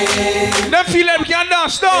a friend? Them feel like we can't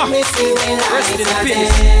dance, no. Rest in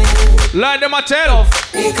peace. Like them I tell.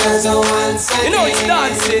 Because once again, you know it's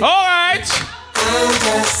dancing. Alright. I'm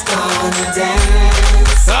just gonna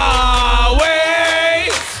dance away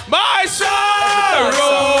my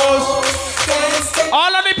sorrows.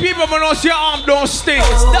 All of the people who know your arm don't stink.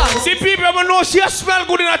 The people who know you smell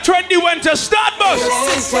good in a trendy went to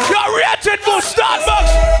Starbucks. You're reaching for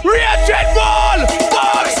Starbucks. Reaching ball.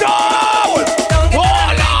 Box up. Hold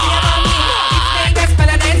on.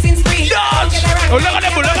 Dance. Oh, look at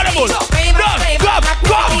the bull.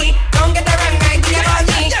 Come. Don't get the wrong idea about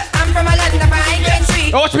me. I'm from a land of high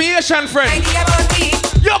country. Watch me Asian friend.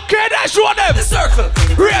 You can't show them. The circle.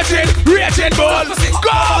 Reaching ball.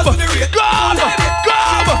 Come.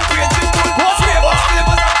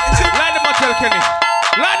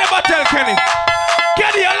 Line them tell Kenny.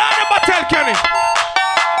 Kenny.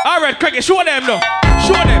 Alright, Craig, show them now.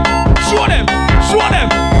 Show them.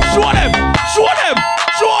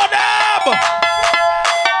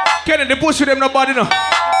 Kenny, the pussy them not bad enough.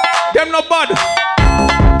 Them not bad.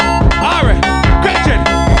 Alright, Craig.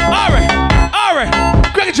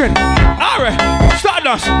 Alright,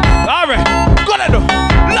 Stardust. Alright, go there though.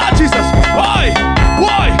 Lord Jesus. Oi,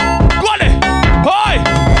 go there. Oi,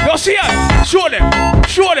 you see it? Show them.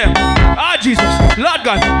 Ah, Jesus. Lord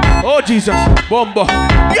God. Oh, Jesus. Bomba.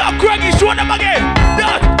 Yo, Craigie, show them again.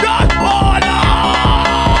 That. Oh, Lord.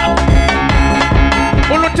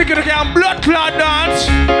 Who don't think you can blood clot dance?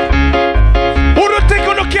 Who don't think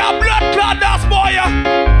you can blood clot dance, boy?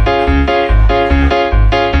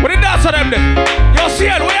 What did dance on them there? You see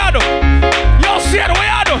it? Where you do?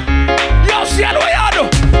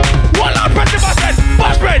 One Lord, press the button.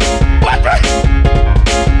 Bus bread.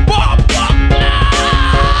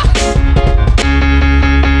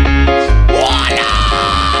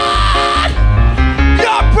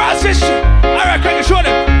 Alright, can you show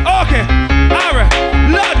them? Okay. Alright.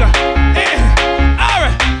 Lager.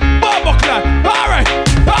 Alright. Bombo clan. Alright.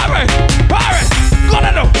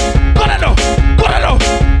 Gotta know.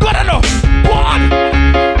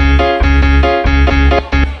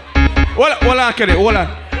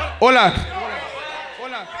 Hold on.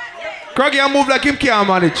 Craigie, I move like him can't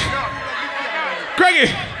manage.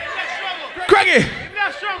 Craigie.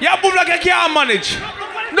 You move like I can't manage.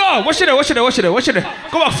 No, watch it there.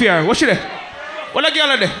 Come back here. Watch it there. What the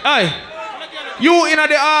girl there? Aye. You in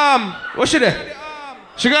the arm. Watch it there.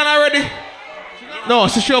 She gone already? No,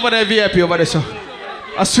 she over there VIP over there, so.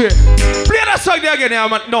 I swear. Play that song there again, yeah,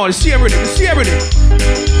 man. No, see everything.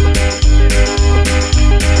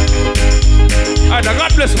 Alright,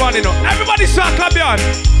 God bless man, you know. Everybody start clap your hand.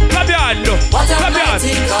 Clap your hand. Oi! What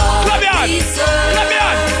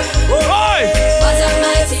a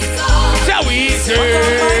mighty God. Shall we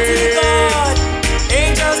say?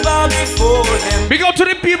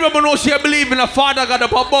 when you know she believe in a father God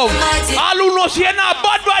up above. All who know she not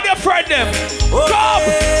bad by their friend them. Come!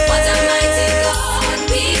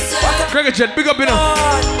 Cricket Jet, big up you know.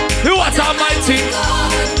 You what a mighty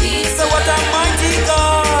God. So what a mighty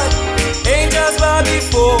God. Angels bow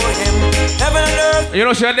before him. Heaven and earth. You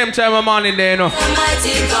know she had them time of morning there, you know.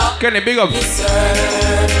 Mighty God. Kenny, big up.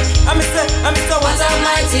 I'm Mr. What a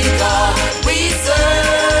mighty God we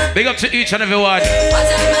serve. Big up to each and every one.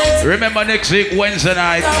 Remember next week, Wednesday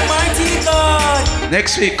night. Mighty God.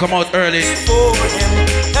 Next week, come out early. Before him.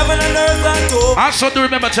 Heaven and earth and door. Also, do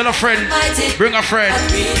remember, tell a friend. Bring a friend.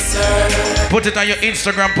 Put it on your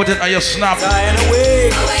Instagram, put it on your Snap.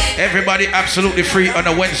 Everybody absolutely free on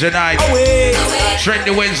a Wednesday night.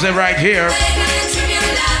 Trendy Wednesday right here.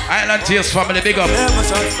 Island Tears family, big up.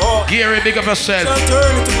 Gary, big up yourself.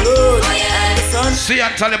 See you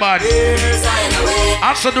on Taliban.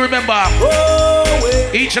 Also do remember,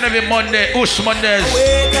 each and every Monday, Ush Mondays,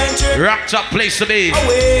 Rock Top place to be.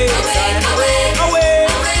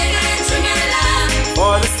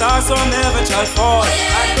 For the stars from heaven shall fall,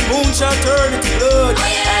 and the moon shall turn into blood,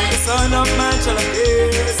 and the Son of Man shall appear.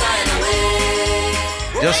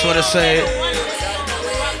 Just want to say,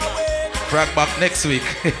 Frag back next week.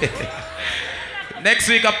 Next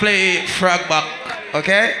week I play Frag back,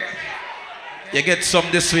 okay? You get some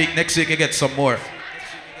this week, next week you get some more.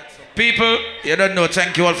 People, you don't know,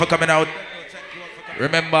 thank you all for coming out.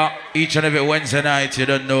 Remember, each and every Wednesday night, you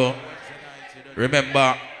don't know.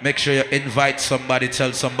 Remember, make sure you invite somebody,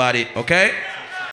 tell somebody, okay?